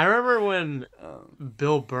 I remember when Um,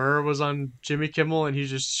 Bill Burr was on Jimmy Kimmel and he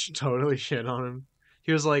just totally shit on him.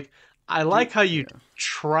 He was like, "I like how you yeah,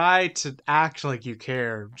 try to act like you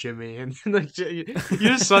care, Jimmy," and like you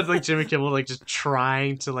just saw like Jimmy Kimmel like just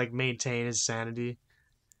trying to like maintain his sanity.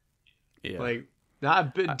 yeah. Like,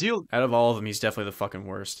 not I, deal. out of all of them, he's definitely the fucking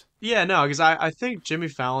worst. Yeah, no, because I think Jimmy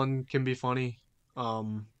Fallon can be funny.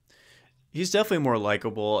 Um, He's definitely more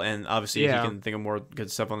likable, and obviously he yeah, can think of more good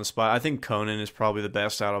stuff on the spot. I think Conan is probably the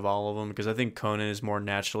best out of all of them because I think Conan is more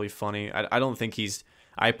naturally funny. I don't think he's.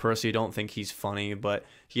 I personally don't think he's funny, but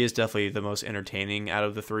he is definitely the most entertaining out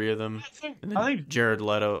of the three of them. And I then think Jared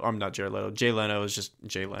Leto, I'm not Jared Leto. Jay Leno is just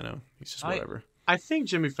Jay Leno. He's just I whatever. I think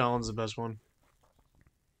Jimmy Fallon's the best one.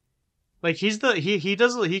 Like he's the he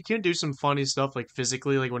does he can do some funny stuff like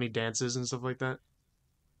physically like when he dances and stuff like that.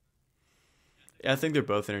 I think they're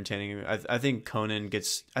both entertaining. I think Conan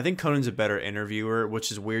gets. I think Conan's a better interviewer,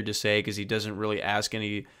 which is weird to say because he doesn't really ask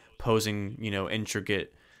any posing,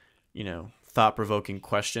 intricate, thought provoking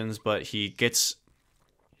questions. But he gets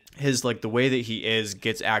his like the way that he is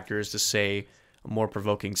gets actors to say more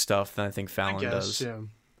provoking stuff than I think I Fallon guess, does. yeah.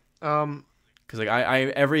 Um, Because like I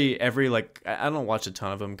every like I don't watch a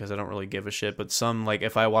ton of them because I don't really give a shit. But some like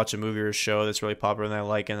if I watch a movie or a show that's really popular and I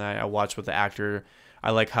like, and I watch with the actor, I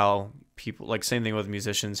like how people like same thing with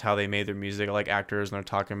musicians, how they made their music. I like actors and they're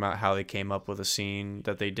talking about how they came up with a scene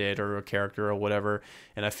that they did or a character or whatever.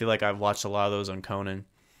 And I feel like I've watched a lot of those on Conan,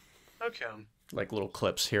 okay. like little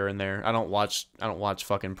clips here and there. I don't watch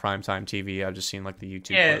fucking primetime TV. I've just seen like the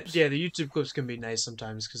YouTube Yeah, clips. yeah. The YouTube clips can be nice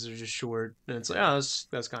sometimes because they're just short and it's like, oh,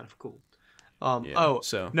 that's kind of cool. Yeah. Oh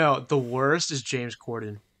So. no, the worst is James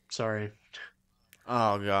Corden. Sorry,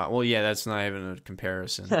 Oh god. Well, yeah. That's not even a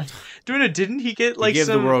comparison. dude. Didn't he get He like gave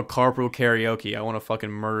the some? world carpool karaoke. I want to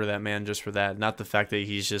fucking murder that man just for that. Not the fact that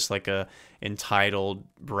he's just like a entitled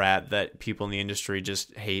brat that people in the industry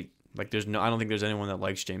just hate. Like I don't think there's anyone that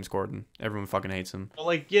likes James Corden. Everyone fucking hates him. Well,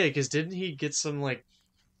 like yeah, because didn't he get some like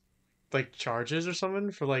charges or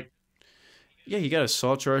something for like? Yeah, he got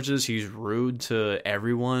assault charges. He's rude to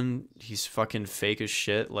everyone. He's fucking fake as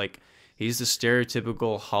shit. Like he's the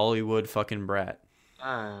stereotypical Hollywood fucking brat.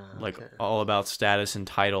 Ah, Like okay. all about status and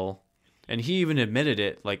title. And he even admitted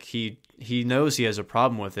it. Like he knows he has a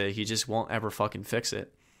problem with it. He just won't ever fucking fix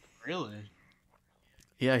it. Really?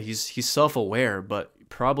 Yeah, he's self-aware, but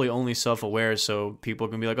probably only self-aware so people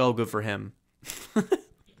can be like, "Oh, good for him."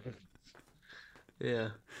 Yeah.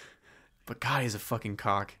 But God, he's a fucking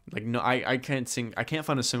cock. Like no, I can't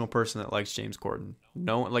find a single person that likes James Corden.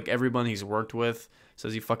 No, like everyone he's worked with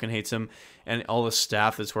says he fucking hates him, and all the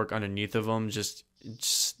staff that's worked underneath of him just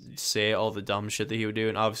say all the dumb shit that he would do,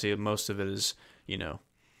 and obviously most of it is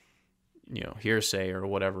hearsay or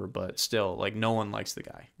whatever. But still, like no one likes the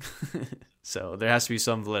guy, so there has to be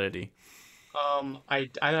some validity. I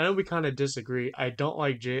know we kind of disagree. I don't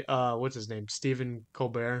like what's his name? Stephen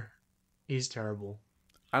Colbert. He's terrible.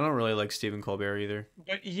 I don't really like Stephen Colbert either.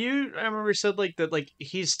 But I remember you said like that, like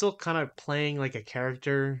he's still kind of playing like a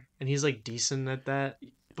character, and he's like decent at that.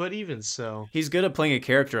 But even so, He's good at playing a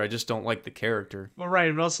character. I just don't like the character. well,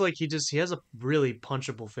 right, but also like he has a really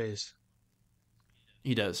punchable face.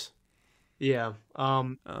 He does. Yeah.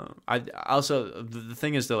 I also the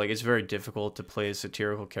thing is though, like it's very difficult to play a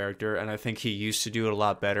satirical character, and I think he used to do it a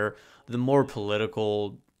lot better. The more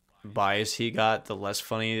political bias he got, the less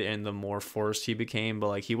funny and the more forced he became. But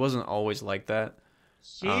like he wasn't always like that.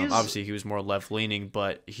 He's Obviously, he was more left leaning,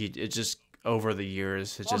 but it just over the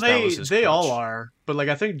years, it's well, just that was his they all crutch. are, but like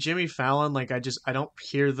I think Jimmy Fallon, like I don't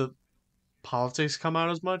hear the politics come out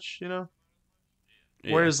as much, you know.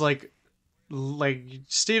 Yeah, Whereas like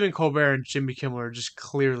Stephen Colbert and Jimmy Kimmel are just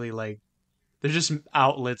clearly like they're just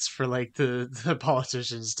outlets for like the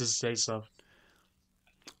politicians to say stuff.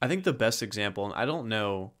 I think the best example, and I don't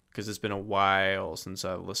know because it's been a while since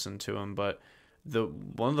I've listened to him, but the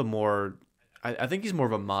one of the more, I think he's more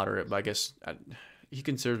of a moderate, but I guess he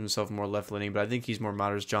considers himself more left leaning, but I think he's more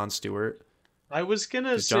moderate as Jon Stewart. I was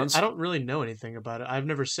gonna Because say I don't really know anything about it. I've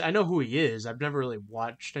never seen. I know who he is. I've never really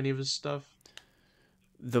watched any of his stuff.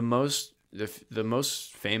 The most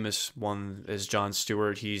famous one is Jon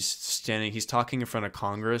Stewart. He's talking in front of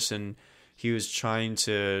Congress, and he was trying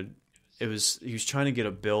to he was trying to get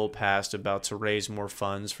a bill passed about to raise more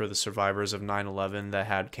funds for the survivors of 9/11 that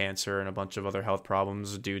had cancer and a bunch of other health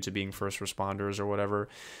problems due to being first responders or whatever,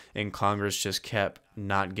 and Congress just kept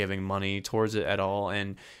not giving money towards it at all.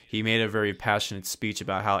 And he made a very passionate speech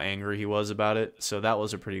about how angry he was about it, so that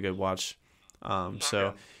was a pretty good watch.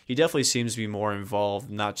 So he definitely seems to be more involved,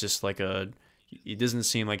 not just like it doesn't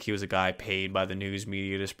seem like he was a guy paid by the news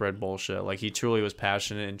media to spread bullshit. Like, he truly was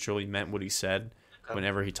passionate and truly meant what he said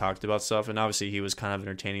whenever he talked about stuff. And obviously he was kind of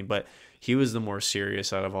entertaining, but he was the more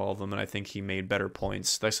serious out of all of them, and I think he made better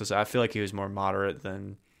points. I feel like he was more moderate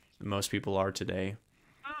than most people are today.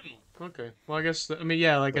 Okay. Well, I guess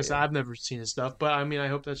like I said, I've never seen his stuff, but I mean, I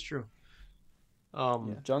hope that's true.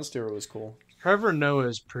 Jon Stewart was cool. Trevor Noah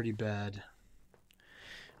is pretty bad.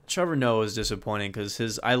 Trevor Noah was disappointing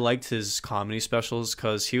because I liked his comedy specials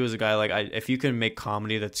because he was a guy if you can make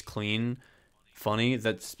comedy that's clean, funny,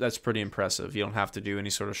 that's pretty impressive. You don't have to do any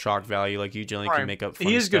sort of shock value. Like, you generally can make up funny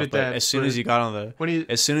he is stuff, good at but that. as soon as he got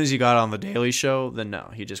on the Daily Show, then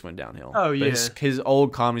no, he just went downhill. Oh yeah, but his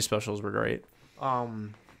old comedy specials were great.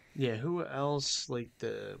 Yeah. Who else?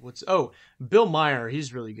 Bill Maher.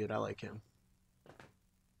 He's really good. I like him.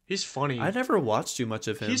 He's funny. I never watched too much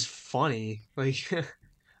of him. He's funny. Like,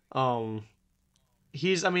 I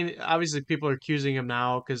mean, obviously people are accusing him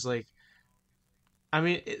now because, like, I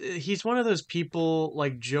mean, he's one of those people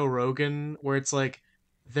like Joe Rogan where it's like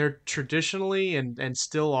they're traditionally and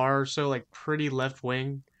still are so, like, pretty left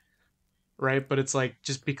wing, right? But it's like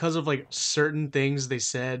just because of like certain things they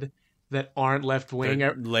said that aren't left wing,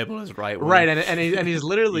 labeled as right wing, right? And he's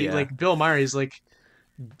literally Yeah. like Bill Maher. He's like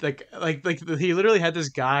he literally had this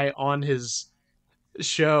guy on his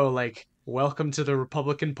show like, welcome to the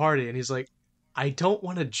Republican Party, and he's like, I don't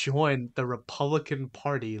want to join the Republican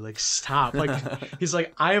Party, like, stop. Like, he's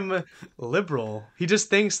like, I'm liberal. He just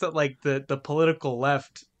thinks that like the political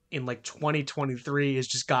left in like 2023 has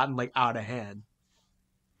just gotten like out of hand,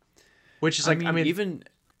 which is like, I mean even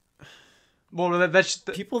well, that's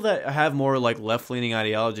people that have more like left-leaning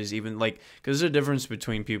ideologies, even like, because there's a difference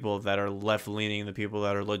between people that are left-leaning and the people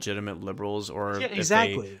that are legitimate liberals, or if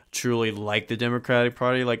they truly like the Democratic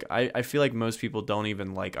Party. Like, I feel like most people don't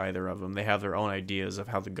even like either of them. They have their own ideas of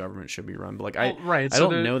how the government should be run. But like, I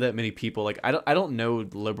don't know that many people. Like, I don't know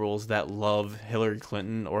liberals that love Hillary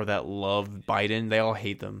Clinton or that love Biden. They all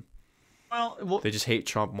hate them. Well, they just hate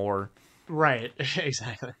Trump more. Right.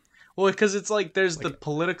 Exactly. Well, because it's like there's the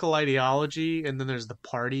political ideology and then there's the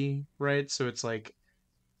party, right? So it's like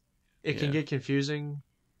it can get confusing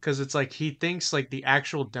because it's like he thinks like the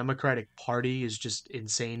actual Democratic Party is just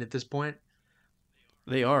insane at this point.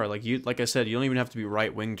 They are. Like I said, you don't even have to be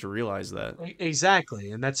right wing to realize that.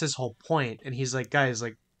 Exactly, and that's his whole point. And he's like, guys,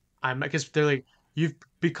 like, because they're like, you've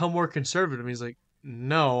become more conservative. And he's like,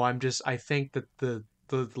 no, I think that the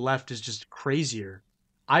left is just crazier.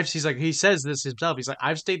 He says this himself. He's like,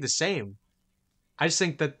 I've stayed the same. I just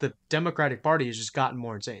think that the Democratic Party has just gotten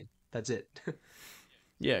more insane. That's it.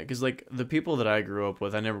 Yeah, because like the people that I grew up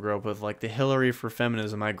with, I never grew up with like the Hillary for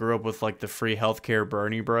feminism. I grew up with like the free healthcare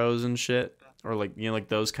Bernie bros and shit, or like, you know, like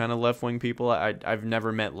those kind of left wing people. I've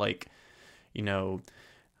never met like, you know,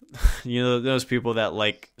 those people that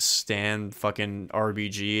like stand fucking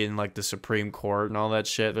RBG and like the Supreme Court and all that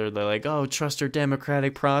shit. They're like, oh, trust our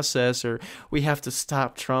democratic process, or we have to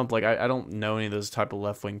stop Trump. Like, I don't know any of those type of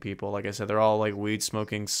left wing people. Like I said, they're all like weed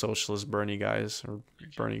smoking socialist Bernie guys or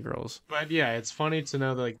Bernie girls. But yeah, it's funny to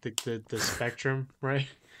know like the spectrum, right?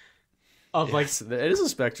 Of yes, like it is a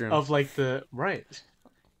spectrum of like the right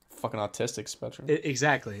fucking autistic spectrum.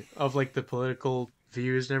 Exactly, of like the political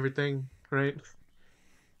views and everything, right?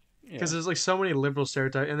 Because there's like so many liberal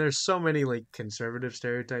stereotypes, and there's so many like conservative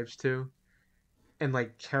stereotypes too, and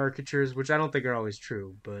like caricatures, which I don't think are always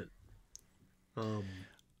true. But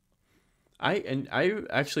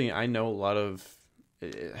I know a lot of.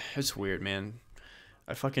 It's weird, man.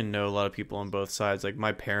 I fucking know a lot of people on both sides. Like,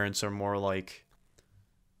 my parents are more like.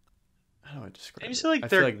 How do I describe it? Like, I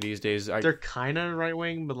feel like these days they're kind of right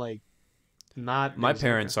wing, but like not. My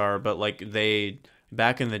parents are, but like they.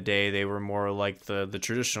 Back in the day, they were more like the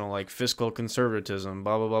traditional, like, fiscal conservatism,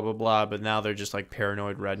 blah, blah, blah, blah, blah. But now they're just, like,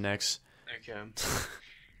 paranoid rednecks. Okay.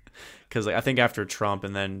 Because, like, I think after Trump,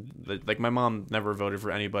 and then, like, my mom never voted for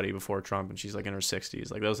anybody before Trump, and she's, like, in her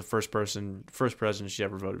 60s. Like, that was the first president she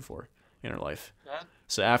ever voted for in her life. Yeah.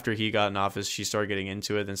 So after he got in office, she started getting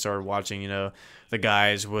into it, then started watching, you know, the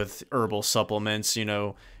guys with herbal supplements, you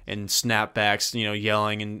know, and snapbacks, you know,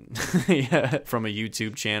 yelling and from a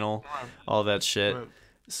YouTube channel, all that shit. Right.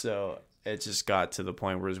 So it just got to the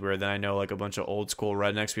point where it was weird. Then I know like a bunch of old school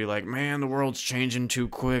rednecks be like, man, the world's changing too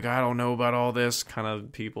quick. I don't know about all this kind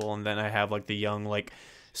of people. And then I have like the young, like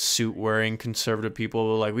suit wearing conservative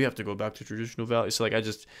people like we have to go back to traditional values. So like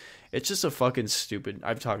it's just a fucking stupid.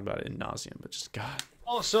 I've talked about it in nauseam, but just God.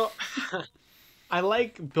 Oh, so I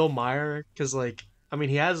like Bill Maher because, like, I mean,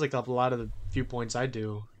 he has like a lot of the viewpoints I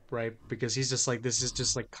do, right? Because he's just like, this is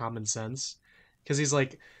just like common sense. Because he's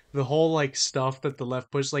like the whole like stuff that the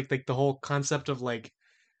left push, like the whole concept of like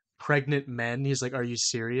pregnant men. He's like, are you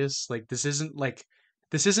serious? Like, this isn't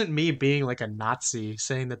me being like a Nazi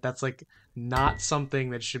saying that that's like not something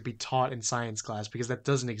that should be taught in science class because that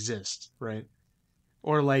doesn't exist, right?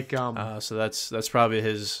 Or like So that's probably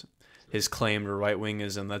his claim to right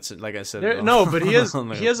wingism. That's like I said. no, but On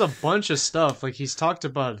he has a bunch of stuff. Like he's talked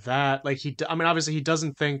about that. Like I mean, obviously he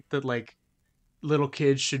doesn't think that like little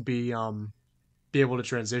kids should be able to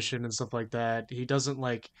transition and stuff like that. He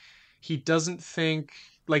doesn't think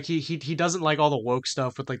like he doesn't like all the woke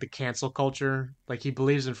stuff with like the cancel culture. Like he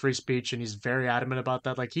believes in free speech and he's very adamant about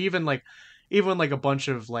that. Like he even like a bunch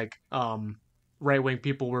of like right wing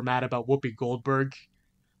people were mad about Whoopi Goldberg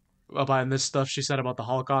about this stuff she said about the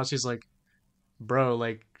Holocaust. He's like, bro,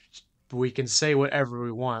 like we can say whatever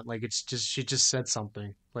we want. Like it's just she just said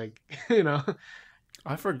something. Like you know.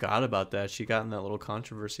 I forgot about that. She got in that little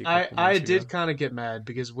controversy a I couple I months ago. did kind of get mad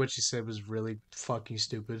because what she said was really fucking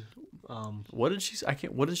stupid. What did she? I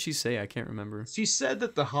can't. What did she say? I can't remember. She said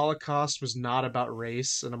that the Holocaust was not about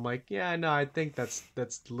race, and I'm like, yeah, no, I think that's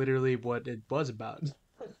literally what it was about.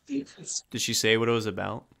 Did she say what it was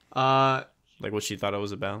about? uh, Like what she thought it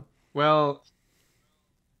was about? well,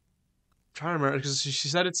 trying to remember because she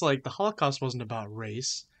said it's like the Holocaust wasn't about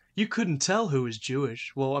race. You couldn't tell who was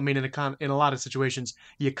Jewish. Well, I mean, in a lot of situations,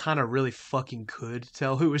 you kind of really fucking could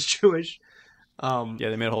tell who was Jewish. Um, Yeah,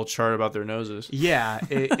 they made a whole chart about their noses. yeah,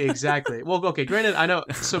 exactly. Well, okay, granted, I know.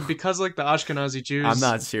 So because like the Ashkenazi I'm Jews,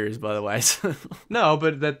 not serious, by the way. no,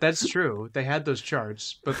 but that's true. They had those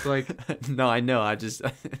charts, but like, No, I know. I just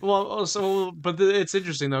well, also, but it's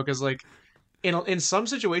interesting though, because like in some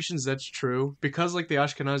situations that's true because like the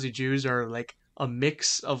Ashkenazi Jews are like a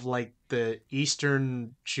mix of like the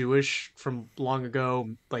Eastern Jewish from long ago,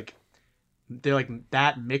 like they're like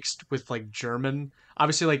that mixed with like German.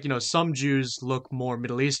 Obviously, like some Jews look more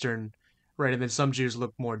Middle Eastern, right, and then some Jews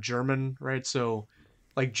look more German, right? So,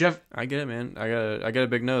 like Jeff, I get it, man. I got a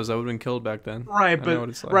big nose. I would have been killed back then. right, I know but what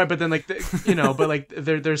it's like. right, but then like but like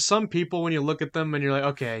there's some people when you look at them and you're like,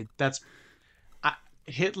 okay, that's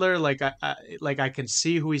Hitler. Like I can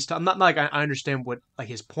see who he's. Not like I understand what like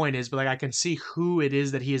his point is, but like I can see who it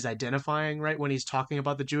is that he is identifying, right, when he's talking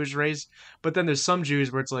about the Jewish race. But then there's some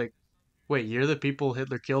Jews where it's like, wait, you're the people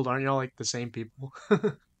Hitler killed, aren't y'all like the same people?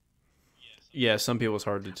 Yeah, some people it's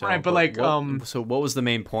hard to tell. Right, but But like what? So what was the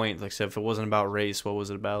main point? Like, so if it wasn't about race, what was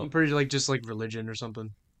it I'm about? pretty sure like just like religion or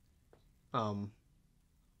something. Um,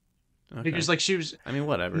 Okay. because like she was I mean,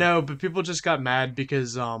 whatever. no, but people just got mad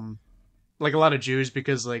because like a lot of Jews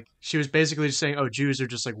because like she was basically just saying, oh, Jews are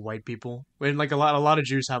just like white people, and like a lot of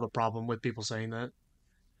Jews have a problem with people saying that.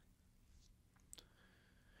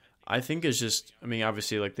 I think it's just. I mean,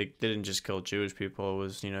 obviously, like they didn't just kill Jewish people. It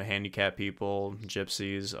was handicapped people,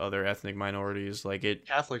 gypsies, other ethnic minorities. Like it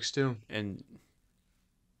Catholics too. and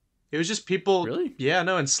It was just people, really. yeah,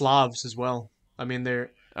 no, and Slavs as well. I mean,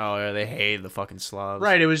 they're Oh yeah, they hate the fucking Slavs.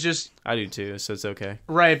 right. It was just I do too, so it's okay.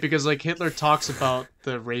 right because like Hitler talks about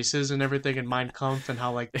the races and everything in Mein Kampf and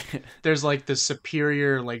how like there's like the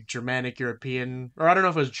superior like Germanic European, or I don't know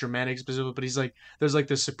if it was Germanic specifically, but he's like there's like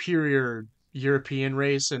the superior European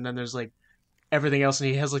race and then there's like everything else and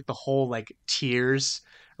he has like the whole like tiers,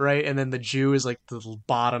 right? And then the Jew is like the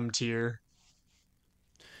bottom tier.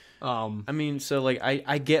 Um I mean, so like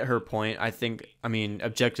I get her point. I mean,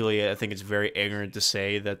 objectively, I think it's very ignorant to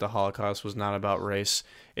say that the Holocaust was not about race.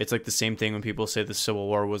 It's like the same thing when people say the Civil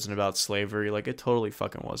War wasn't about slavery. Like it totally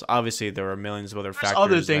fucking was. Obviously, there were millions of other there's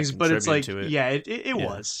other factors that things, but it's contribute like to it. yeah, it Yeah,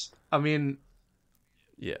 was. I mean,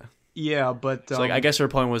 yeah. yeah, but So like I guess her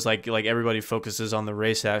point was like everybody focuses on the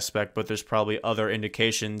race aspect, but there's probably other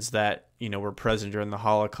indications that were present during the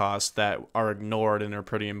Holocaust that are ignored and are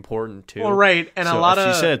pretty important too. well, right, and a So lot if she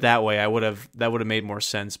of said it that way, that would have made more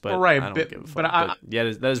sense. But well, right, I don't give a fuck. but I Yeah,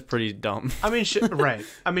 that is pretty dumb. I mean, right.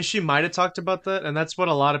 I mean, she might have talked about that, and that's what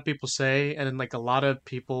a lot of people say. And then, like, a lot of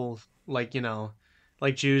people, like,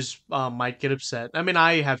 like Jews might get upset. I mean,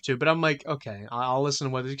 I have to, but I'm like, okay, I'll listen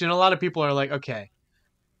to what. A lot of people are like, okay,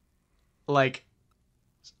 like,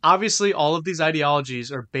 obviously, all of these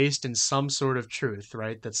ideologies are based in some sort of truth,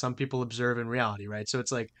 right? That some people observe in reality, right? So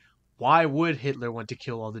it's like, why would Hitler want to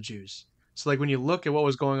kill all the Jews? So, like, when you look at what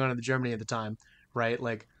was going on in the Germany at the time, right?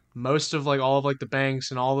 Like, most of like all of like the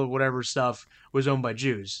banks and all the whatever stuff was owned by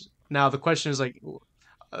Jews. Now the question is like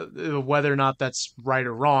whether or not that's right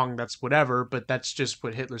or wrong, that's whatever. But that's just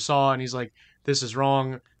what Hitler saw, and he's like, "This is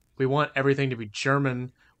wrong. We want everything to be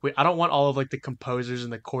German. I don't want all of like the composers in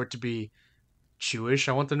the court to be Jewish.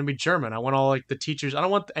 I want them to be German. I want all like the teachers. I don't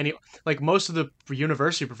want any like most of the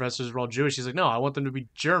university professors were all Jewish. He's like, no, I want them to be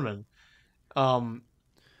German. Um,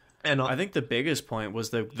 and I think the biggest point was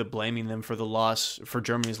the blaming them for the loss for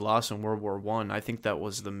Germany's loss in World War One. I think that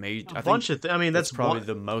was the major. a bunch of. I mean, that's that's probably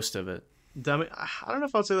the most of it. I mean, I don't know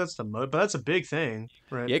if I'd say that's the most, but that's a big thing,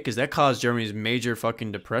 right? Yeah, because that caused Germany's major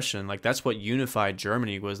fucking depression. Like that's what unified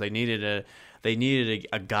Germany was. They needed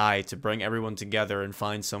a guy to bring everyone together and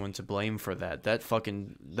find someone to blame for that.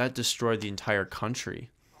 That destroyed the entire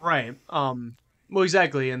country. Right. Well,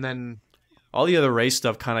 exactly. And then All the other race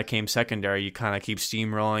stuff kind of came secondary. You kind of keep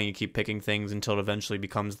steamrolling, you keep picking things until it eventually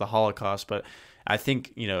becomes the Holocaust. But I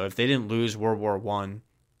think if they didn't lose World War One,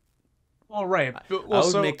 well, right. I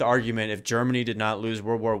would make the argument if Germany did not lose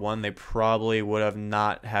World War One, they probably would have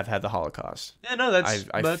not have had the Holocaust. Yeah, no, that's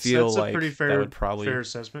feel a pretty fair that would probably fair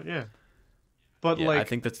assessment. Yeah. But yeah, I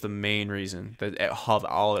think that's the main reason that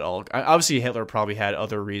all. Obviously, Hitler probably had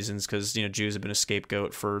other reasons because Jews have been a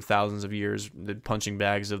scapegoat for thousands of years, the punching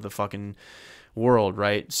bags of the fucking world,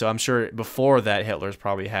 right? So I'm sure before that, Hitler's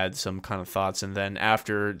probably had some kind of thoughts, and then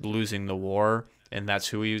after losing the war, and that's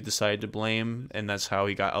who he decided to blame, and that's how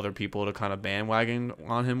he got other people to kind of bandwagon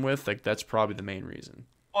on him with. Like that's probably the main reason.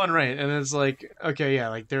 one right, and it's like okay, yeah,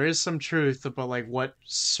 like there is some truth about like what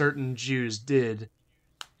certain Jews did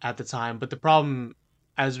at the time. But the problem,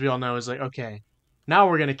 as we all know, is like, okay, now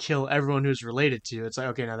we're gonna kill everyone who's related to you. It's like,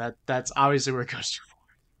 okay, now that's obviously where it goes too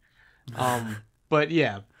far. But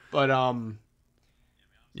yeah, but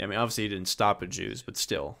Yeah, I mean, obviously he didn't stop at Jews, but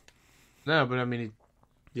still. no, but I mean,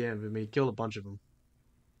 he killed a bunch of them.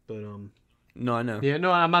 But No, I know. yeah,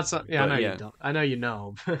 no, I'm not. Yeah, I But, know yeah. you don't. I know you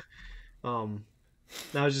know.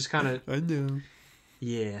 That was just kind of I know.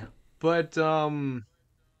 yeah, but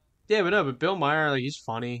yeah, but no, but Bill Maher, like he's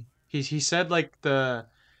funny. He said like the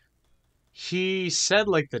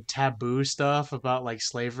taboo stuff about like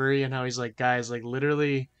slavery and how he's like, guys, like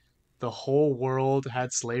literally the whole world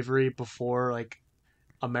had slavery before like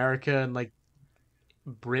America and like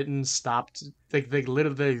Britain stopped. Like they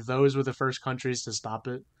literally those were the first countries to stop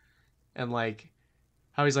it. And like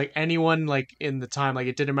how he's like anyone like in the time like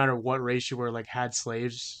it didn't matter what race you were like had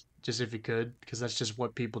slaves just if you could because that's just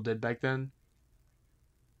what people did back then.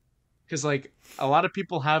 Because like a lot of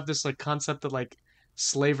people have this like concept that like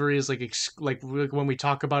slavery is like like when we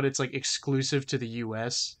talk about it, it's like exclusive to the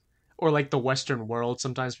U.S. or like the Western world.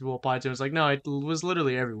 Sometimes people apply to it. It's like no, it was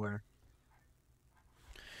literally everywhere.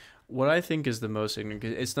 What I think is the most ignorant,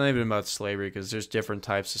 'cause it's not even about slavery because there's different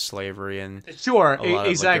types of slavery and Sure, a lot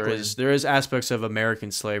of exactly. like, there is aspects of American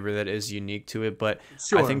slavery that is unique to it, but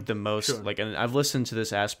Sure, I think the most sure. like, and I've listened to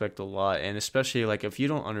this aspect a lot, and especially like if you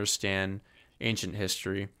don't understand ancient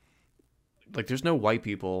history, like there's no white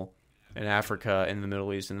people in Africa, in the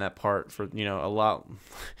Middle East, in that part for a lot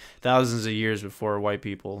thousands of years before white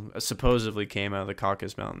people supposedly came out of the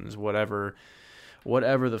Caucasus Mountains, whatever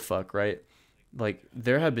the fuck, right? Like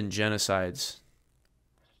there have been genocides,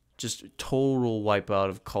 just total wipeout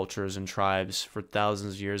of cultures and tribes for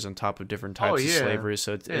thousands of years on top of different Oh types of yeah, slavery.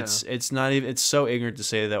 So yeah. it's not even, it's so ignorant to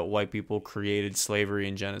say that white people created slavery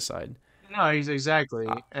and genocide. No, exactly.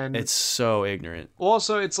 And It's so ignorant.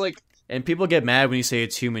 also, it's like And people get mad when you say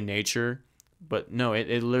it's human nature, but no,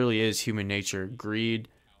 it literally is human nature. Greed,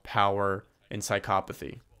 power, and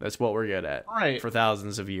psychopathy. That's what we're good at right, for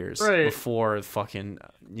thousands of years right. before fucking,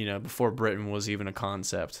 before Britain was even a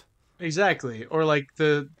concept, Exactly. Or like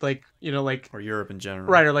the like like or Europe in general.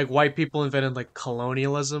 right, or like white people invented like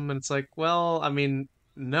colonialism and it's like, well, I mean,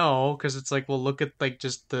 no, because it's like, well, look at like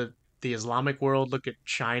just the Islamic world, look at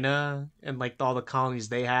China and like all the colonies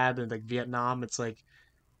they had and like Vietnam. It's like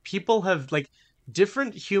people have like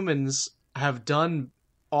different humans have done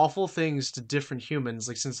awful things to different humans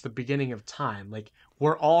like since the beginning of time. Like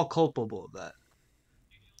we're all culpable of that.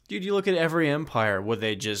 Dude, you look at every empire. Would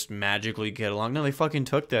they just magically get along? No, they fucking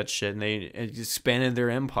took that shit and they expanded their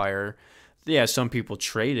empire. Yeah, some people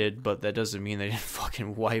traded, but that doesn't mean they didn't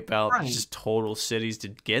fucking wipe out Right. just total cities to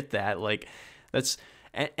get that. Like, that's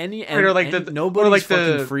any Right, or like and the- nobody's or like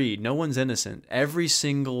fucking the- free. No one's innocent. Every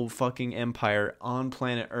single fucking empire on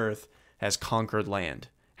planet Earth has conquered land.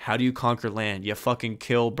 How do you conquer land? You fucking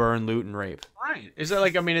kill, burn, loot, and rape, Right. Is that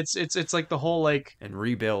like I mean it's like the whole like and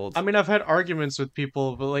rebuild. I mean, I've had arguments with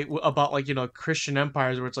people, but like about like Christian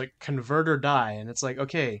empires where it's like convert or die, and it's like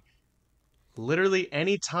okay, literally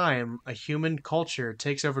any time a human culture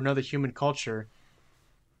takes over another human culture,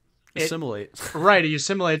 Assimilate right? You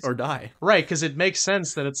assimilate, or die. right? Because it makes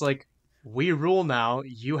sense that it's like we rule now.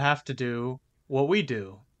 You have to do what we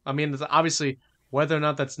do. I mean, obviously, whether or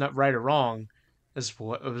not that's not right or wrong is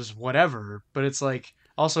whatever. But it's like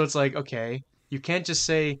also it's like okay, you can't just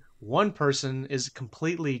say one person is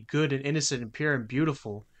completely good and innocent and pure and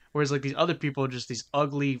beautiful, whereas like these other people are just these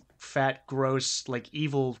ugly, fat, gross, like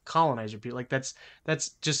evil colonizer people. Like that's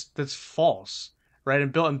false, right?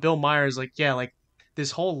 And Bill Maher is like yeah, like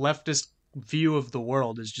this whole leftist view of the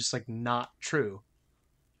world is just like not true.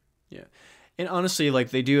 Yeah. And honestly,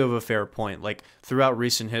 like they do have a fair point. Like throughout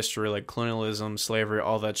recent history, like colonialism, slavery,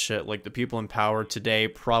 all that shit, like the people in power today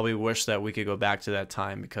probably wish that we could go back to that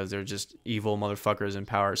time because they're just evil motherfuckers in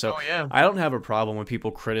power. So Oh yeah. I don't have a problem when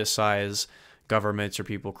people criticize governments or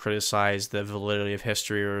people criticize the validity of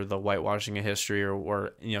history or the whitewashing of history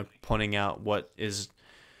or pointing out like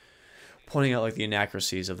the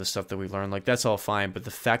inaccuracies of the stuff that we learned. Like that's all fine, but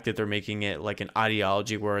the fact that they're making it like an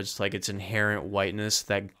ideology where it's like it's inherent whiteness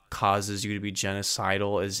that causes you to be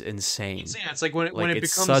genocidal is insane. Yeah, it's like when Like it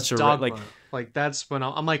it's becomes such a dogma. like Like that's when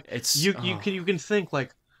I'm like it's you can think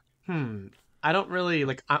like I don't really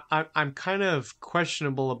like I'm kind of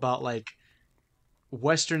questionable about like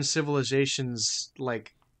Western civilization's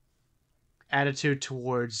like attitude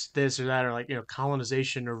towards this or that or like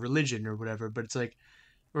colonization or religion or whatever. But it's like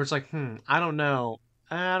where it's like I don't know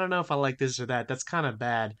if I like this or that. That's kind of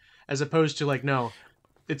bad. As opposed to like no,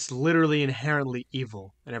 it's literally inherently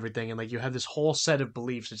evil and everything, and like you have this whole set of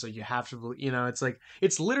beliefs. It's like you have to it's like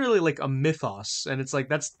it's literally like a mythos, and it's like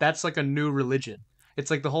that's like a new religion. It's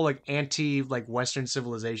like the whole like anti like Western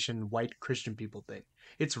civilization white Christian people thing.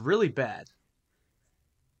 It's really bad.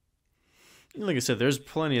 like I said, there's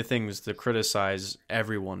plenty of things to criticize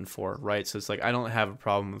everyone for, right? So it's like I don't have a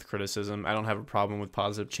problem with criticism. I don't have a problem with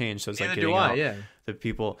positive change. So it's like Neither do getting I. out Yeah. the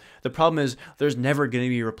people. The problem is there's never going to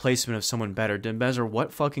be a replacement of someone better. No matter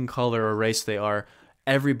what fucking color or race they are,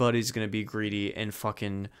 everybody's going to be greedy and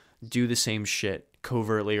fucking do the same shit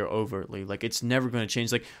covertly or overtly. Like it's never going to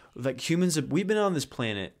change. Like humans, we've been on this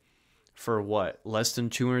planet for what, less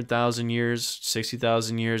than 200,000 years,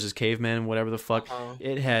 60,000 years as cavemen, whatever the fuck. Uh-huh.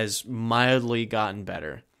 It has mildly gotten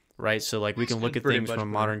better, right? So like we It's can look been at pretty things much from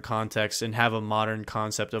a better. modern context and have a modern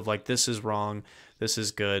concept of like this is wrong, this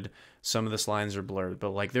is good. Some of this lines are blurred, but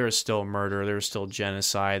like there is still murder, there is still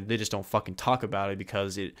genocide. They just don't fucking talk about it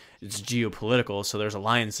because it's geopolitical. So there's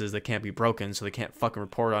alliances that can't be broken, so they can't fucking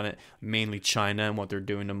report on it. Mainly China and what they're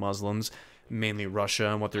doing to Muslims, mainly Russia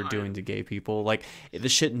and what they're doing to gay people. Like the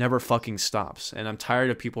shit never fucking stops. And I'm tired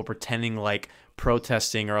of people pretending like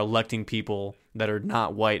protesting or electing people that are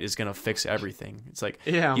not white is gonna fix everything. It's like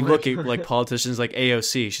Yeah. you I'm look like, at like politicians like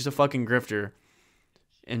AOC, she's a fucking grifter.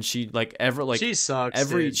 And she she sucks,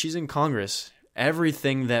 dude. she's in Congress.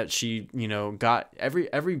 Everything that she, got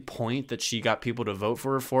every point that she got people to vote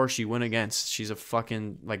for her for, she went against. She's a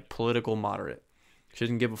fucking like political moderate. She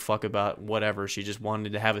didn't give a fuck about whatever. She just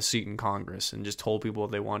wanted to have a seat in Congress and just told people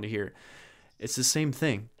what they wanted to hear. It's the same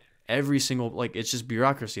thing. Every single, like, it's just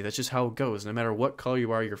bureaucracy. That's just how it goes. No matter what color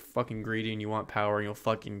you are, you're fucking greedy and you want power and you'll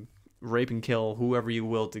fucking rape and kill whoever you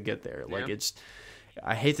will to get there. Like, Yeah.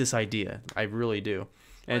 I hate this idea. I really do.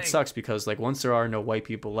 And it Like, sucks because, like, once there are no white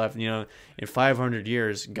people left, in 500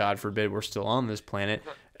 years, God forbid we're still on this planet,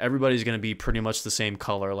 everybody's going to be pretty much the same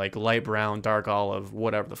color, like light brown, dark olive,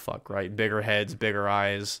 whatever the fuck, right? Bigger heads, bigger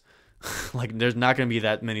eyes. Like, there's not going to be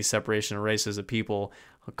that many separation of races of people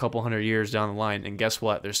a couple hundred years down the line. And guess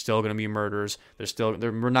what? There's still going to be murders.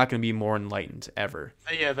 We're not going to be more enlightened ever.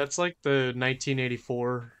 yeah, that's like the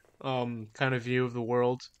 1984 kind of view of the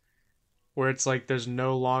world where it's like there's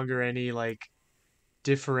no longer any like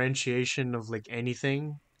differentiation of like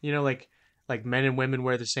anything. Like men and women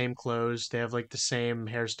wear the same clothes, they have like the same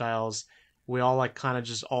hairstyles. We all like kind of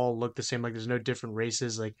just all look the same. Like there's no different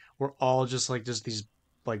races. Like we're all just these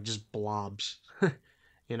like just blobs.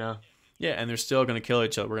 you know? Yeah, and they're still going to kill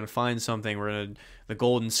each other. We're going to find something. The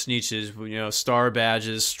golden sneeches, star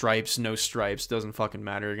badges, stripes, no stripes, doesn't fucking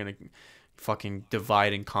matter. You're going to fucking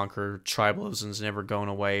divide and conquer. Tribalism's never going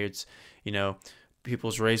away. It's,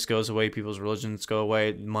 people's race goes away, people's religions go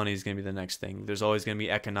away. Money's going to be the next thing. There's always going to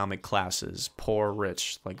be economic classes, poor,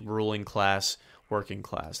 rich, like ruling class, working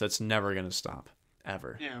class. That's never going to stop,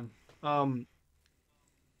 ever. Yeah. Um,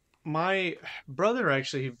 my brother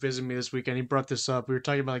actually he visited me this weekend. He brought this up. We were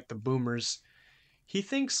talking about like the boomers. He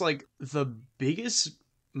thinks like the biggest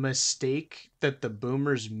mistake that the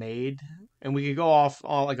boomers made, and we could go off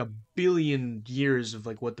all like a billion years of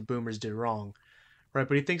like what the boomers did wrong, right?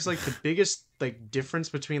 But he thinks like the biggest like difference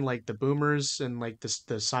between like the boomers and like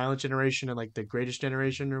the silent generation and like the greatest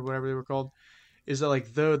generation or whatever they were called is that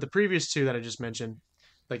like the previous two that I just mentioned,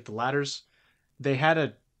 like the ladders, they had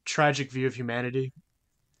a tragic view of humanity,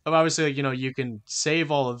 obviously, like, you can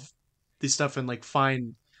save all of this stuff and like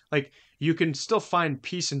find, like, you can still find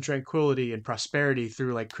peace and tranquility and prosperity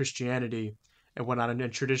through like Christianity and whatnot,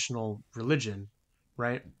 and traditional religion,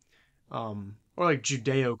 right? Or like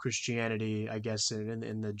Judeo Christianity, I guess,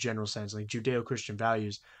 in the general sense, like Judeo Christian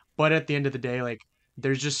values. But at the end of the day, like,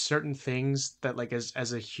 there's just certain things that, like, as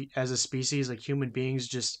a species, like human beings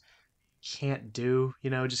just can't do,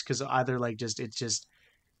 just because either like just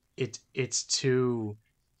it's too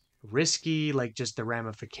risky, like just the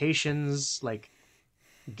ramifications, like,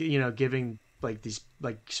 giving like these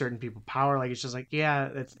like certain people power, like it's just like, yeah,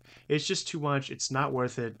 it's just too much, it's not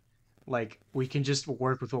worth it, like we can just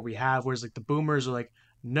work with what we have. Whereas like the boomers are like,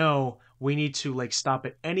 no, we need to like stop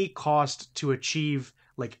at any cost to achieve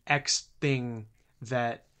like X thing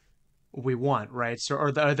that we want, right? So,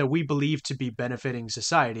 or that we believe to be benefiting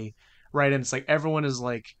society, right? And it's like everyone is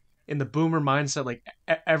like in the boomer mindset, like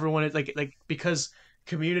everyone is like because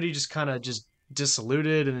community just kind of just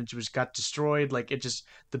disiluded and it just got destroyed. Like it just,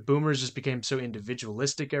 the boomers just became so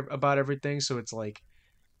individualistic about everything. So it's like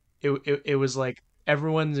it was like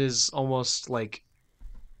everyone is almost like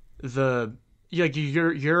the like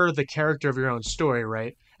you're the character of your own story,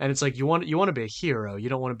 right? And it's like you want to be a hero, you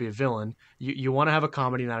don't want to be a villain. You want to have a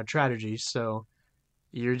comedy, not a tragedy. So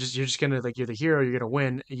you're just gonna, like, you're the hero, you're gonna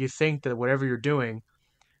win. You think that whatever you're doing,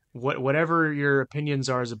 whatever your opinions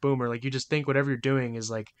are as a boomer, like you just think whatever you're doing is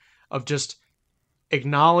like of just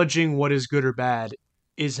acknowledging what is good or bad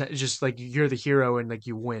is just like you're the hero and like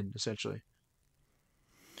you win essentially.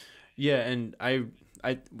 Yeah, and I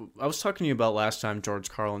was talking to you about last time George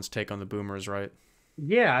Carlin's take on the boomers, right?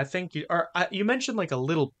 Yeah, I think you mentioned like a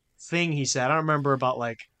little thing he said. I don't remember about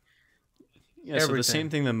like Yeah, so the same everything.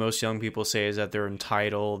 thing that most young people say is that they're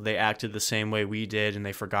entitled. They acted the same way we did, and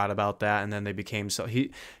they forgot about that, and then they became so.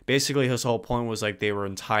 He basically his whole point was like they were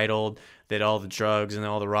entitled. They had all the drugs and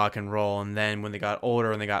all the rock and roll, and then when they got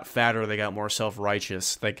older and they got fatter, they got more self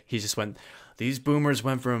righteous. Like he just went. These boomers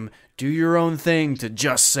went from do your own thing to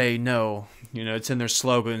just say no. You know, it's in their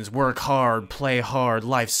slogans: work hard, play hard,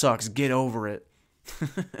 life sucks, get over it.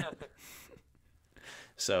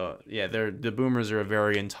 So yeah, the boomers are a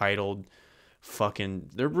very entitled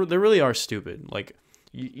fucking they really are stupid. Like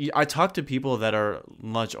I talk to people that are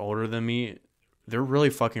much older than me. They're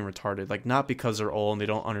really fucking retarded. Like not because they're old and they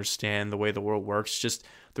don't understand the way the world works. Just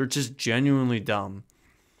they're just genuinely dumb.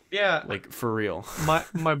 Yeah, Like for real.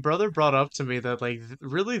 my brother brought up to me that like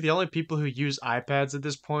really the only people who use iPads at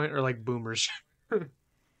this point are like boomers.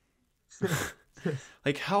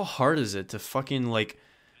 Like how hard is it to fucking like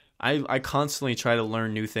I constantly try to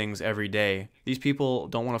learn new things every day. These people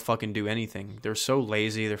don't want to fucking do anything. They're so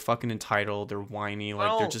lazy. They're fucking entitled. They're whiny.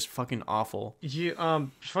 Like they're Well, just fucking awful.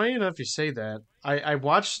 funny enough you say that. I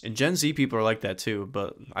watched. And Gen Z people are like that too,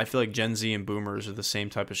 but I feel like Gen Z and boomers are the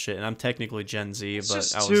same type of shit. And I'm technically Gen Z, It's but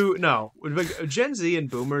just I was two. No, like, Gen Z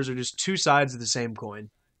and boomers are just two sides of the same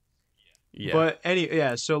coin. yeah. But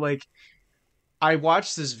yeah. So like, I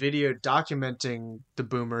watched this video documenting the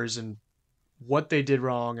boomers and what they did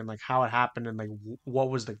wrong and like how it happened and like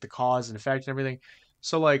what was like the cause and effect and everything.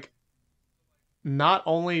 So like, not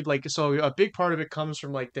only like, so a big part of it comes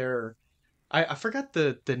from like their. I forgot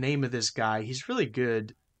the name of this guy. He's really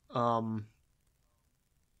good. Um,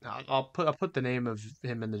 I'll put the name of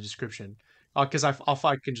him in the description, because I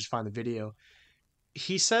can just find the video.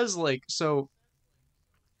 He says like, so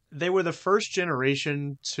they were the first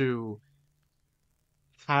generation to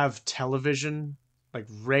have television like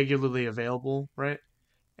regularly available, right?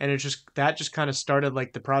 And it just kind of started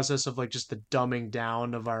like the process of like just the dumbing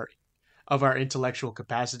down of our intellectual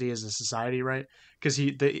capacity as a society, right? Because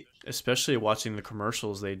he the Especially watching the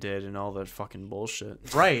commercials they did and all that fucking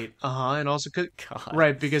bullshit. right, and also God.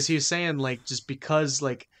 right, because he was saying like just because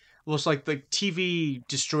like, well, it's like TV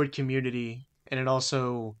destroyed community, and it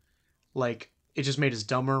also like it just made us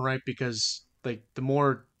dumber, right? Because like the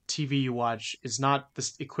more TV you watch is not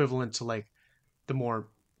this equivalent to like the more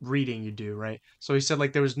reading you do, right? So he said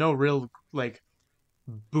like there was no real like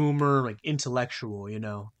boomer like intellectual,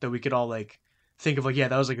 that we could all like think of like, yeah,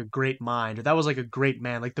 that was like a great mind, or that was like a great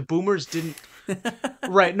man. Like the boomers didn't.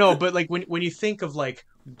 Right, no, but like when you think of like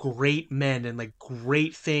great men and like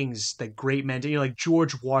great things that great men did, like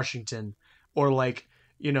George Washington, or like,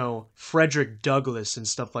 Frederick Douglass and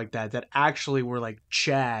stuff like that, that actually were like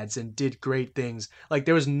chads and did great things. Like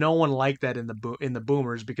there was no one like that in the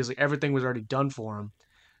boomers, because like everything was already done for them.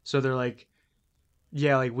 So they're like,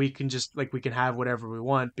 yeah, like we can have whatever we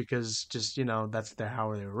want, because just, that's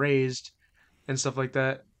how they were raised and stuff like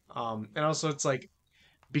that. And also it's like,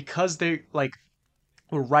 because they like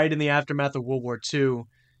were right in the aftermath of World War II,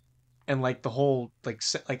 and like the whole like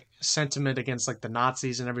like sentiment against like the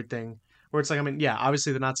Nazis and everything. Where it's like, I mean, yeah,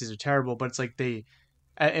 obviously the Nazis are terrible, but it's like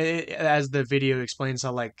as the video explains,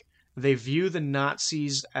 how like they view the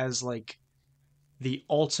Nazis as like the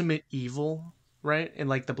ultimate evil, right? In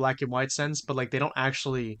like the black and white sense, but like they don't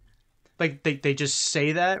actually like they just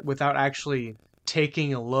say that without actually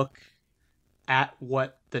taking a look at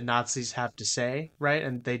what the Nazis have to say, right?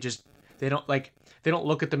 And they don't like they don't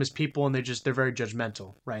look at them as people, and they're very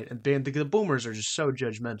judgmental, right? And the boomers are just so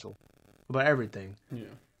judgmental about everything. Yeah.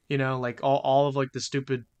 You know, like all of like the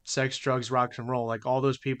stupid sex, drugs, rock and roll, like all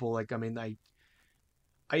those people, like I mean, I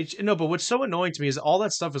no, but what's so annoying to me is all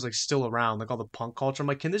that stuff is like still around, like all the punk culture. I'm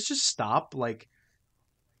like, can this just stop? Like,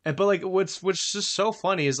 but like what's just so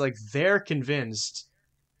funny is like they're convinced,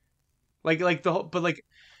 like the whole, but like,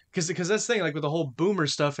 because that's the thing, like with the whole boomer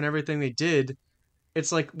stuff and everything they did,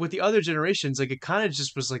 it's like with the other generations, like it kind of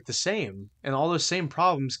just was like the same, and all those same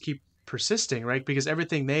problems keep persisting, right? Because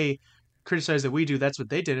everything they criticize that we do, that's what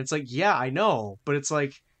they did. It's like, yeah, I know, but it's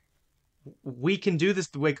like we can do this.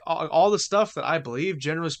 Like all the stuff that I believe,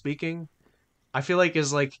 generally speaking, I feel like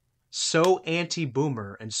is like so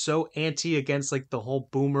anti-boomer and so anti against like the whole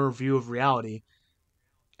boomer view of reality,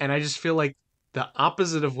 and I just feel like the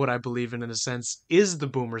opposite of what I believe in a sense is the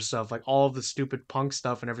boomer stuff, like all of the stupid punk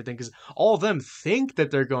stuff and everything, because all of them think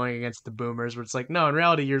that they're going against the boomers, but it's like, no, in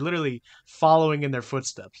reality, you're literally following in their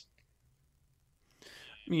footsteps.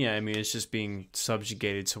 Yeah, I mean, it's just being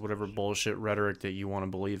subjugated to whatever bullshit rhetoric that you want to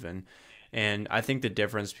believe in. And I think the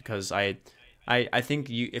difference, because I think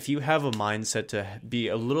if you have a mindset to be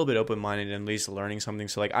a little bit open minded and at least learning something,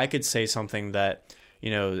 so like I could say something that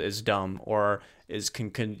is dumb or is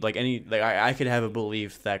can like any like I could have a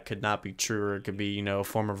belief that could not be true, or it could be a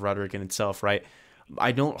form of rhetoric in itself, right?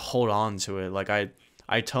 I don't hold on to it. Like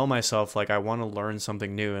I tell myself like I want to learn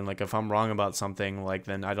something new, and like if I'm wrong about something, like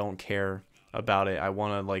then I don't care about it. I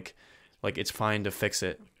want to like it's fine to fix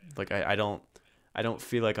it. Like I don't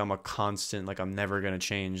feel like I'm a constant, like I'm never gonna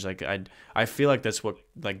change. Like I feel like that's what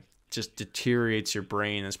like just deteriorates your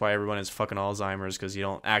brain. That's why everyone has fucking Alzheimer's, because you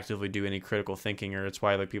don't actively do any critical thinking. Or it's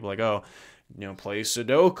why like people are like, oh, play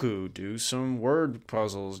Sudoku, do some word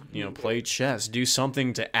puzzles, play chess, do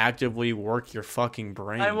something to actively work your fucking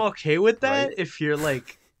brain. I'm okay with that right? if you're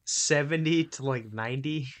like 70 to like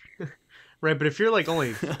 90. Right, but if you're like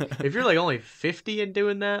only 50 and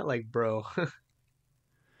doing that, like bro.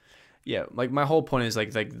 Yeah, like my whole point is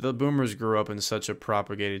like the boomers grew up in such a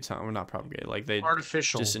propagated time, or not propagated, like they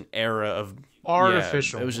Artificial. just an era of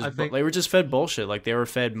Artificial. Yeah, it was just I think they were just fed bullshit. Like they were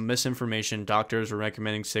fed misinformation. Doctors were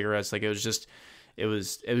recommending cigarettes. Like it was just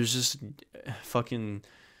fucking.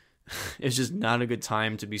 It was just not a good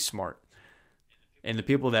time to be smart. And the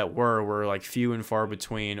people that were like few and far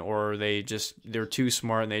between, or they're too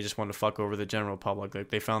smart and they just want to fuck over the general public. Like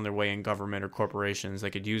they found their way in government or corporations.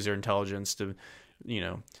 They could use their intelligence to,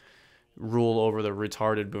 rule over the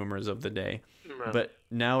retarded boomers of the day. right. But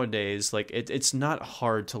nowadays, like it's not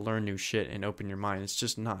hard to learn new shit and open your mind. It's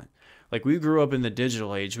just not. Like we grew up in the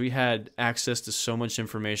digital age. We had access to so much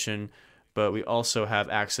information, but we also have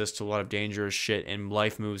access to a lot of dangerous shit, and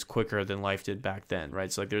life moves quicker than life did back then,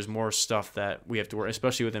 right? So like there's more stuff that we have to worry,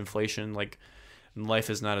 especially with inflation. Like life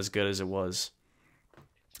is not as good as it was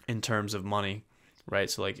in terms of money, right?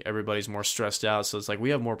 So like everybody's more stressed out. So it's like we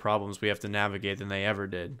have more problems we have to navigate than they ever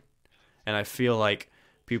did. And I feel like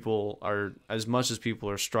people are, as much as people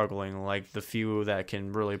are struggling, like the few that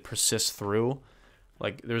can really persist through,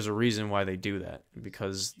 like there's a reason why they do that,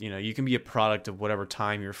 because you can be a product of whatever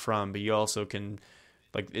time you're from, but you also can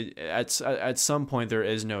at some point there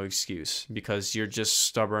is no excuse, because you're just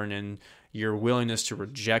stubborn, and your willingness to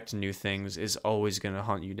reject new things is always going to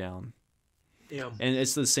hunt you down. Yeah. And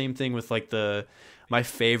it's the same thing with like my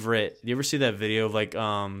favorite. You ever see that video of like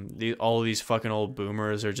all of these fucking old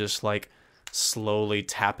boomers are just like slowly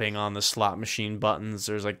tapping on the slot machine buttons?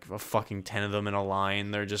 There's like a fucking 10 of them in a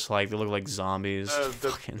line. They're just like, they look like zombies.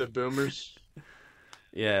 The boomers.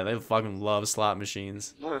 Yeah, they fucking love slot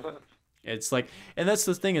machines. It's like, and that's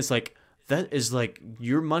the thing. It's like that is like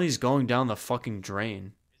your money's going down the fucking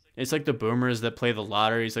drain. It's like the boomers that play the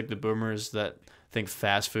lottery. It's like the boomers that think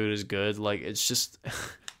fast food is good. Like it's just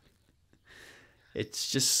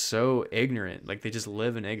it's just so ignorant. Like they just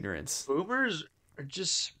live in ignorance. Boomers are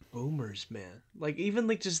just boomers, man. Like even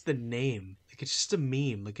like just the name, like it's just a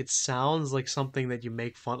meme. Like it sounds like something that you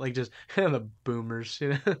make fun, like just the boomers,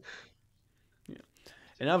 Yeah.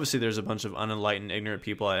 And obviously there's a bunch of unenlightened, ignorant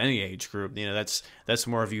people at any age group. That's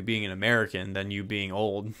more of you being an American than you being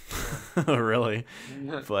old. Really.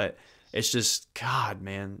 But it's just, God,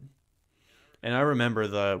 man. And I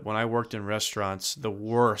remember when I worked in restaurants,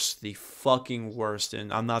 the fucking worst.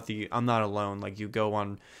 And I'm not alone. Like you go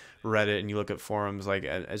on Reddit and you look at forums, like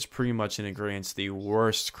it's pretty much in agreement. The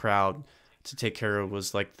worst crowd to take care of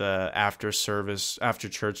was like the after church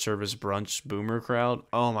service brunch boomer crowd.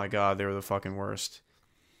 Oh my god, they were the fucking worst.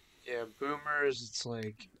 Yeah, boomers. It's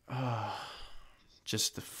like,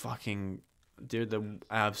 Just the fucking they're the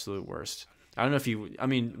absolute worst. I don't know if I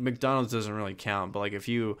mean, McDonald's doesn't really count, but like if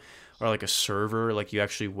you are like a server, like you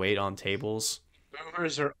actually wait on tables.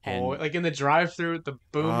 boomers are all And like in the drive-through. The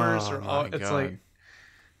boomers oh are all. my It's like, god,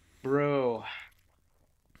 bro,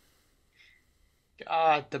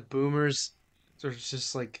 God, the boomers. They're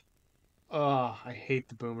just like, oh, I hate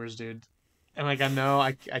the boomers, dude. And like I know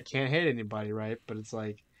I can't hate anybody, right? But it's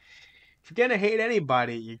like if you're gonna hate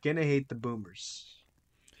anybody, you're gonna hate the boomers.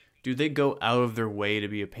 do they go out of their way to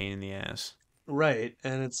be a pain in the ass? Right.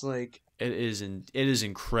 And it's like, It is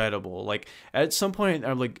incredible. Like at some point,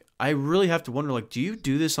 I'm like, I really have to wonder, like, do you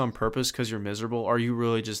do this on purpose because you're miserable? Or are you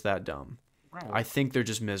really just that dumb? right. I think they're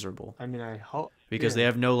just miserable I mean, I hope because they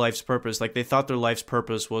have no life's purpose. Like they thought their life's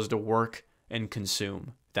purpose was to work and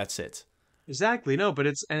consume. That's it. exactly no, but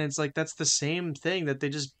it's like that's the same thing that they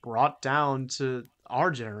just brought down to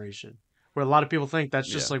our generation, where a lot of people think that's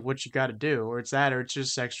just Yeah. like what you got to do, or it's that, or it's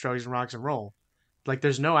just sex, drugs, and rocks and roll. Like,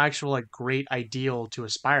 there's no actual like great ideal to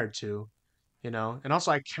aspire to, you know. And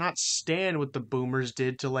also, I cannot stand what the boomers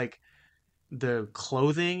did to like the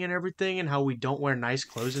clothing and everything, and how we don't wear nice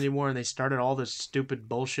clothes anymore, and they started all this stupid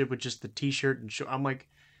bullshit with just the t-shirt and I'm like,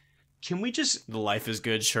 can we just The life is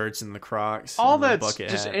good shirts and the Crocs all and the that's bucket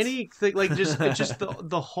just hats. anything like just it's just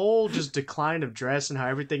the whole just decline of dress and how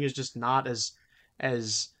everything is just not as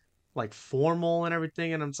like formal and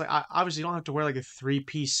everything. And it's like, I obviously don't have to wear like a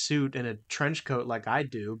three-piece suit and a trench coat like I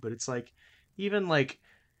do, but it's like even like,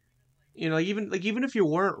 you know, even if you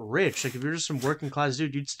weren't rich, like if you're just some working class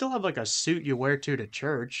dude, you'd still have like a suit you wear to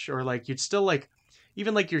church, or like you'd still like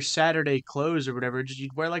even like your Saturday clothes or whatever, just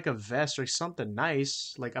you'd wear like a vest or something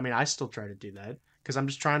nice. Like, I mean, I still try to do that because I'm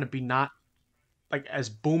just trying to be not like as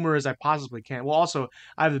boomer as I possibly can. Well, also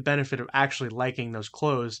I have the benefit of actually liking those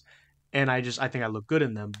clothes, and I think I look good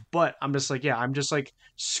in them. But I'm just like, yeah, I'm just like,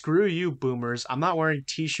 screw you, boomers. I'm not wearing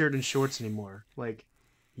t-shirt and shorts anymore. Like,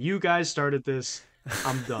 you guys started this.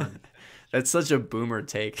 I'm done. That's such a boomer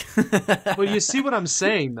take. Well, you see what I'm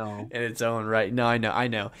saying, though. In its own right. No, I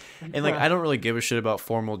know. And like I don't really give a shit about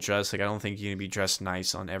formal dress. Like I don't think you can be dressed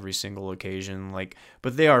nice on every single occasion. Like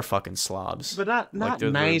but they are fucking slobs. But not Like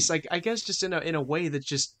nice. Like, I guess just in a way that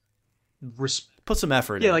just put some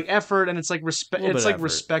effort yeah, in. like effort, and it's like respect. A little It's bit of like effort.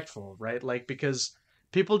 respectful, right? Like, because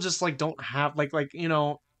people just like don't have like, you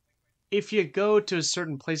know, if you go to a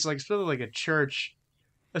certain place, like especially like a church,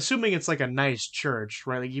 assuming it's like a nice church,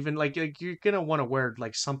 right? Like even like you're gonna want to wear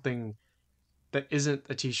like something that isn't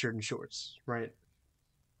a t-shirt and shorts, right?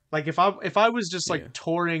 Like if I was just like Yeah.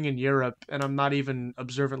 touring in Europe and I'm not even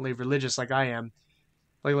observantly religious like I am,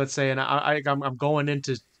 like let's say, and I'm going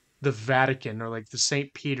into the Vatican or like the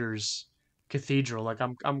St. Peter's Cathedral, like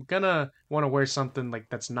I'm gonna want to wear something like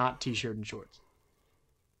that's not t-shirt and shorts.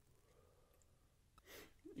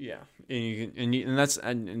 Yeah, and that's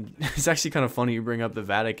and it's actually kind of funny you bring up the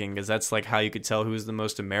Vatican because that's like how you could tell who's the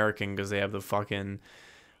most American because they have the fucking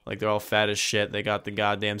like they're all fat as shit. They got the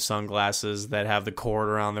goddamn sunglasses that have the cord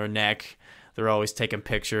around their neck. They're always taking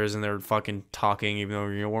pictures and they're fucking talking even though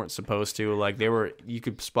you weren't supposed to. Like you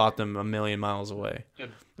could spot them a million miles away. The,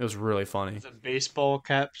 It was really funny. the baseball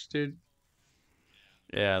caps, dude.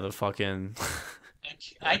 Yeah, the fucking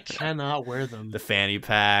I cannot wear them. the fanny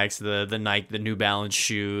packs, the Nike, the New Balance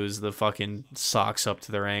shoes, the fucking socks up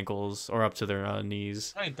to their ankles or up to their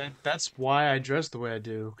knees. Right, that's why I dress the way I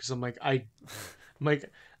do, because I'm like I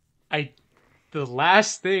the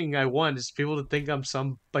last thing I want is people to think I'm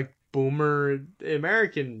some like boomer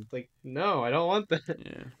American. Like, no, I don't want that.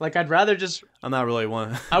 Yeah, Like, I'd rather just I'm not really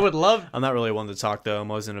one. I would love I'm not really one to talk though. I'm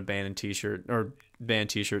always in a band and t-shirt or band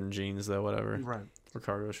t-shirt and jeans though, whatever, right. or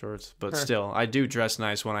cargo shorts. But still, I do dress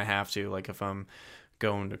nice when I have to. Like if I'm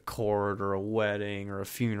going to court or a wedding or a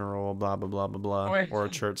funeral, blah blah blah blah blah, Wait. or a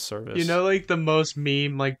church service. You know, like the most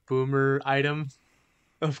meme like boomer item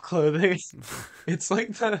of clothing. It's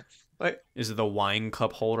like the like is it the wine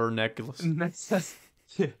cup holder necklace?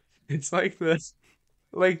 it's like this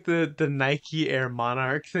like the Nike Air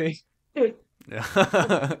Monarch thing. Yeah.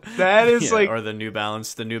 That is Yeah, like, or the New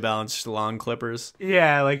Balance lawn clippers.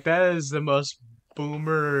 yeah, like that is the most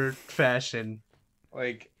boomer fashion.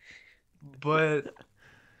 Like, but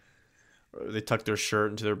Or they tuck their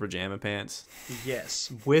shirt into their pajama pants.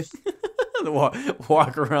 yes, with They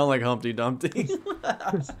walk around like Humpty Dumpty.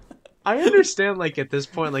 I understand, like, at this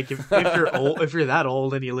point, like, if you're old, if you're that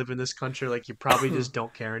old and you live in this country, like, you probably just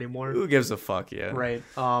don't care anymore, Who gives a fuck? Yeah, right?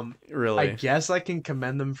 I really. guess I can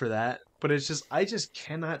commend them for that, but it's just I just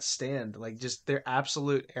cannot stand like just their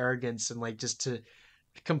absolute arrogance and like just to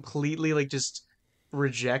completely like just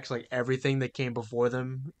reject like everything that came before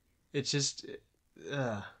them. It's just,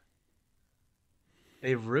 uh,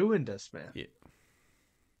 they ruined us, man. Yeah,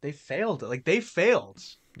 They failed. Like they failed.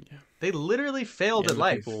 yeah, They literally failed yeah. at The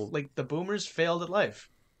life. people. Like the boomers failed at life.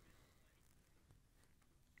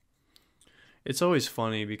 It's always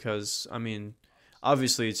funny because I mean,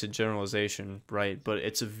 obviously it's a generalization, right? But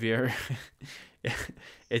it's a very,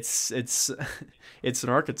 it's it's an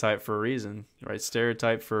archetype for a reason, right?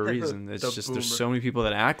 Stereotype for a reason. The It's just there's boomer. so many people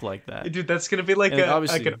that act like that, Dude, that's gonna be and like, like an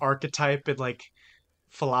obviously, archetype in like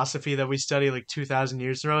philosophy that we study like 2,000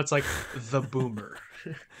 years from now. It's like the boomer.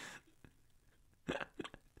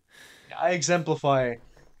 I exemplify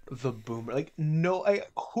the boomer. Like no,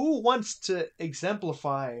 who wants to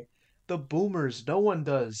exemplify the boomers? No one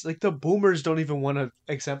does. Like the boomers don't even want to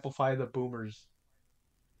exemplify the boomers.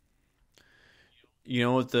 you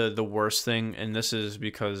know what the worst thing, and this is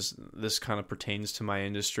because this kind of pertains to my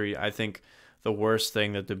industry. I think the worst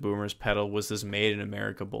thing that the boomers peddled was this made in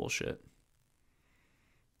America bullshit.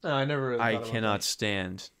 No, I never really I thought about that. cannot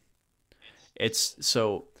stand. It's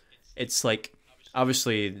so it's like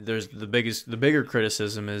obviously there's the bigger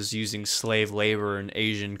criticism is using slave labor in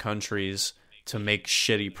Asian countries to make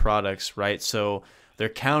shitty products, right? So their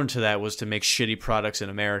counter to that was to make shitty products in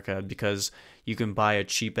America because you can buy a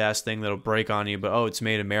cheap ass thing that'll break on you, but oh, it's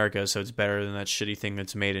made in America, so it's better than that shitty thing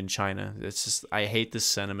that's made in China. It's just I hate this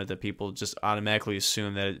sentiment that people just automatically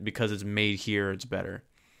assume that because it's made here, it's better,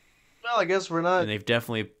 Well, I guess we're and not. they've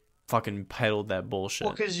definitely fucking peddled that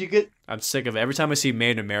Well, bullshit. because you get I'm sick of it. Every time I see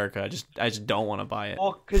Made in America, I just don't want to buy it.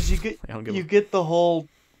 well, because I don't give you a get the whole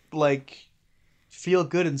like feel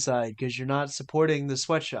good inside because you're not supporting the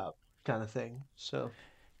sweatshop kind of thing. So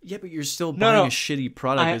yeah, but you're still no, buying a no, shitty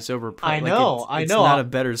product I that's overpriced. I Like know, I it's know. not a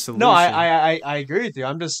better No, solution. I agree with you.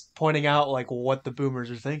 I'm just pointing out like what the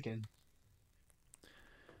boomers are thinking.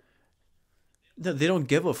 No, they don't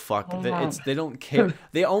give a fuck. Oh. They don't care.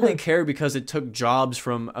 They only care because it took jobs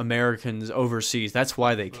from Americans overseas. That's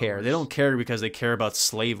why they care. They Boomers. don't care because they care about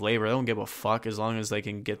slave labor. They don't give a fuck as long as they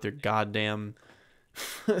can get their goddamn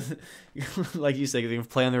like you say, they can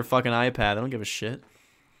play on their fucking iPad. They don't give a shit.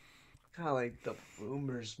 God, like the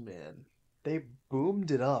boomers, man. They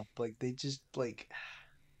boomed it up. Like they just like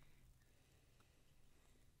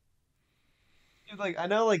I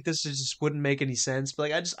know like this just wouldn't make any sense, but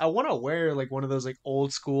like I want to wear like one of those like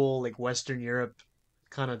old school like Western Europe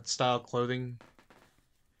kind of style clothing.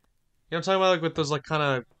 You know what I'm talking about? Like with those like kind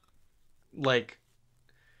of like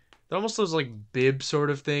they're almost those like bib sort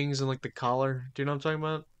of things and like the collar. Do you know what I'm talking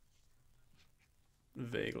about?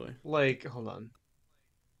 Vaguely. Like hold on.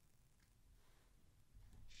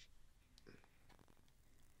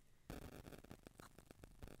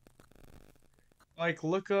 Like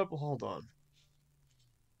look up. Hold on.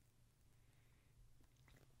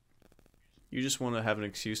 You just want to have an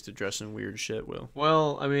excuse to dress in weird shit, Will.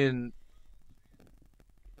 Well, I mean,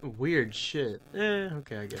 weird shit.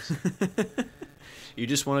 Okay, I guess. You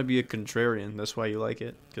just want to be a contrarian. That's why you like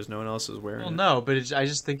it, because no one else is Well, wearing it. no, but I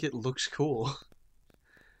just think it looks cool.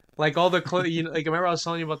 Like all the you know, like remember I was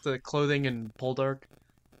telling you about the clothing in Poldark?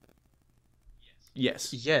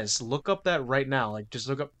 Yes. Yes, look up that right now. Like just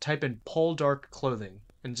look up, type in Poldark clothing,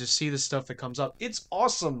 and just see the stuff that comes up. It's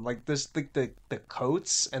awesome. Like this, the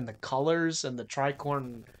coats and the colors and the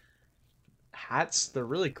tricorn hats. They're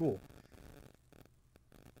really cool.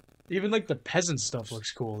 Even like the peasant stuff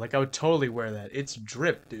looks cool. Like I would totally wear that. It's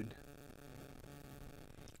drip, dude.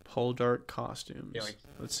 Poldark Yeah, costumes. like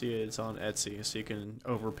Let's see, it's on Etsy, so you can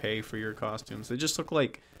overpay for your costumes. They just look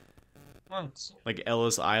like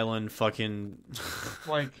Ellis Island fucking.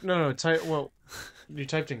 like no type well you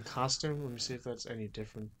typed in costume. Let me see if that's any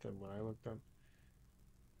different than what I looked up.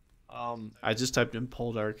 I just typed in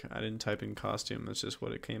Poldark. I didn't type in costume. That's just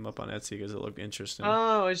what it came up on Etsy because it looked interesting.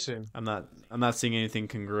 Oh, I see. I'm not seeing anything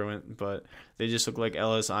congruent, but they just look like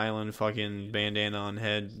Ellis Island fucking bandana on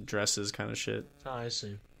head dresses kind of shit. Oh, I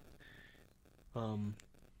see. Um,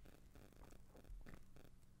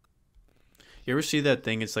 You ever see that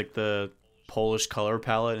thing? It's like the Polish color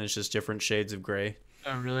palette, and it's just different shades of gray.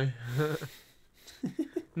 oh really?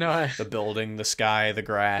 No, I The building, the sky, the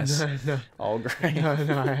grass, no, all gray. no,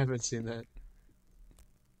 I haven't seen that.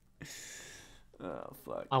 Oh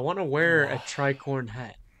fuck. I want to wear a tricorn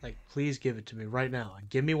hat. Like, please give it to me right now.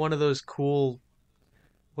 Give me one of those cool.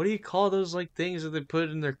 What do you call those like things that they put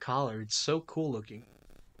in their collar? It's so cool looking.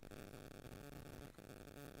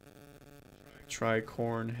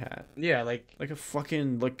 tricorn hat. Yeah, like Like a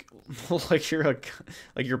fucking like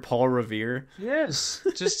you're Paul Revere. yes,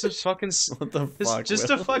 just to fucking What the fuck? just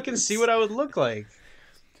to fucking see what I would look like.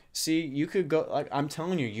 See, you could go. Like I'm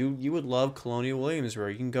telling you, you would love Colonial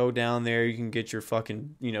Williamsburg. You can go down there. You can get your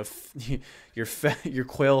fucking your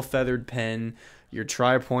quail feathered pen, your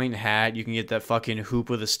tri-point hat. You can get that fucking hoop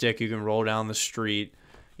with a stick. You can roll down the street.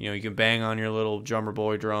 You can bang on your little drummer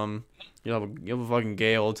boy drum. You'll have a fucking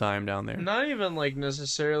gay old time down there. Not even like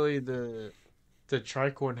necessarily the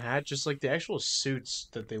tricorn hat, just like the actual suits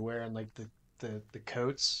that they wear and like the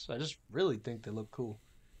coats. I just really think they look cool.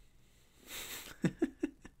 You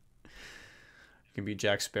can be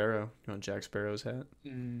Jack Sparrow. You want Jack Sparrow's hat?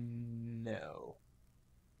 No.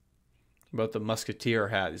 About the musketeer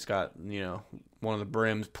hat, he's got one of the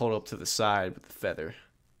brims pulled up to the side with the feather.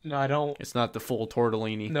 No, I don't. It's not the full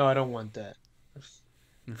tortellini. No, I don't want that.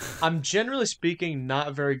 I'm generally speaking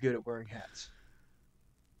not very good at wearing hats.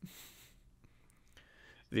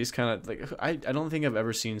 These kind of like I don't think I've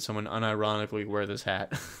ever seen someone unironically wear this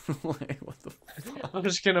hat. Like what the fuck? I'm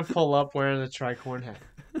just gonna pull up wearing the tricorn hat.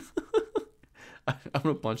 I'm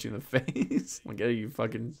gonna punch you in the face. Like, you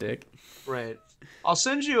fucking dick. Right. I'll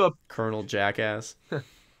send you a Colonel Jackass.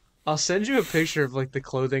 I'll send you a picture of like the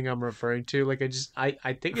clothing I'm referring to. Like I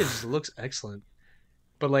think it just looks excellent.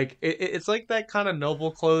 But like it's like that kind of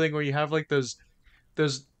noble clothing where you have like those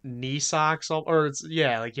knee socks or it's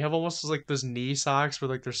like you have almost like those knee socks where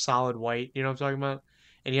like they're solid white, you know what I'm talking about?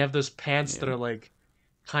 And you have those pants that are like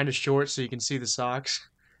kind of short so you can see the socks.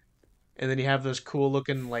 And then you have those cool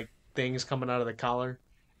looking like things coming out of the collar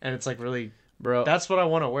and it's like really Bro, that's what I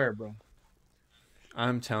want to wear, bro.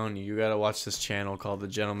 I'm telling you, you gotta watch this channel called The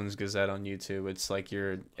Gentleman's Gazette on YouTube. It's like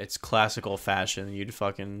it's classical fashion.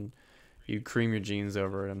 You'd cream your jeans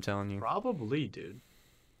over it, I'm telling you. Probably, dude.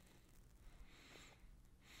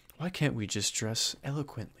 Why can't we just dress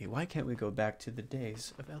eloquently? Why can't we go back to the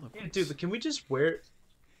days of eloquence? Yeah, dude, can we just wear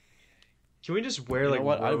You like know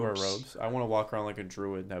what? I'd wear robes? robes. I want to walk around like a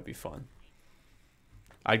druid. That'd be fun.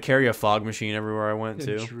 I'd carry a fog machine everywhere I went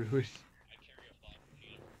too. Druid.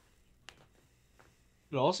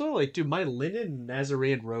 But also, like, dude, my linen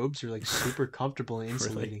Nazarene robes are like super comfortable and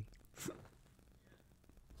insulating.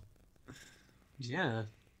 Yeah,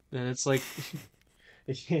 and it's like,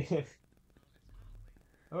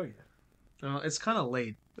 oh yeah. It's kind of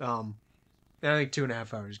late. I think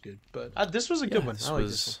 2.5 hours is good, but this was a good one. I like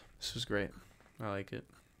this one. This was great. I like it.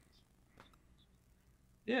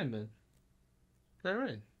 Yeah, man. All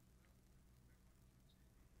right.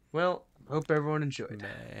 Well, hope everyone enjoyed.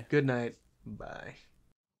 Meh. Good night. Bye.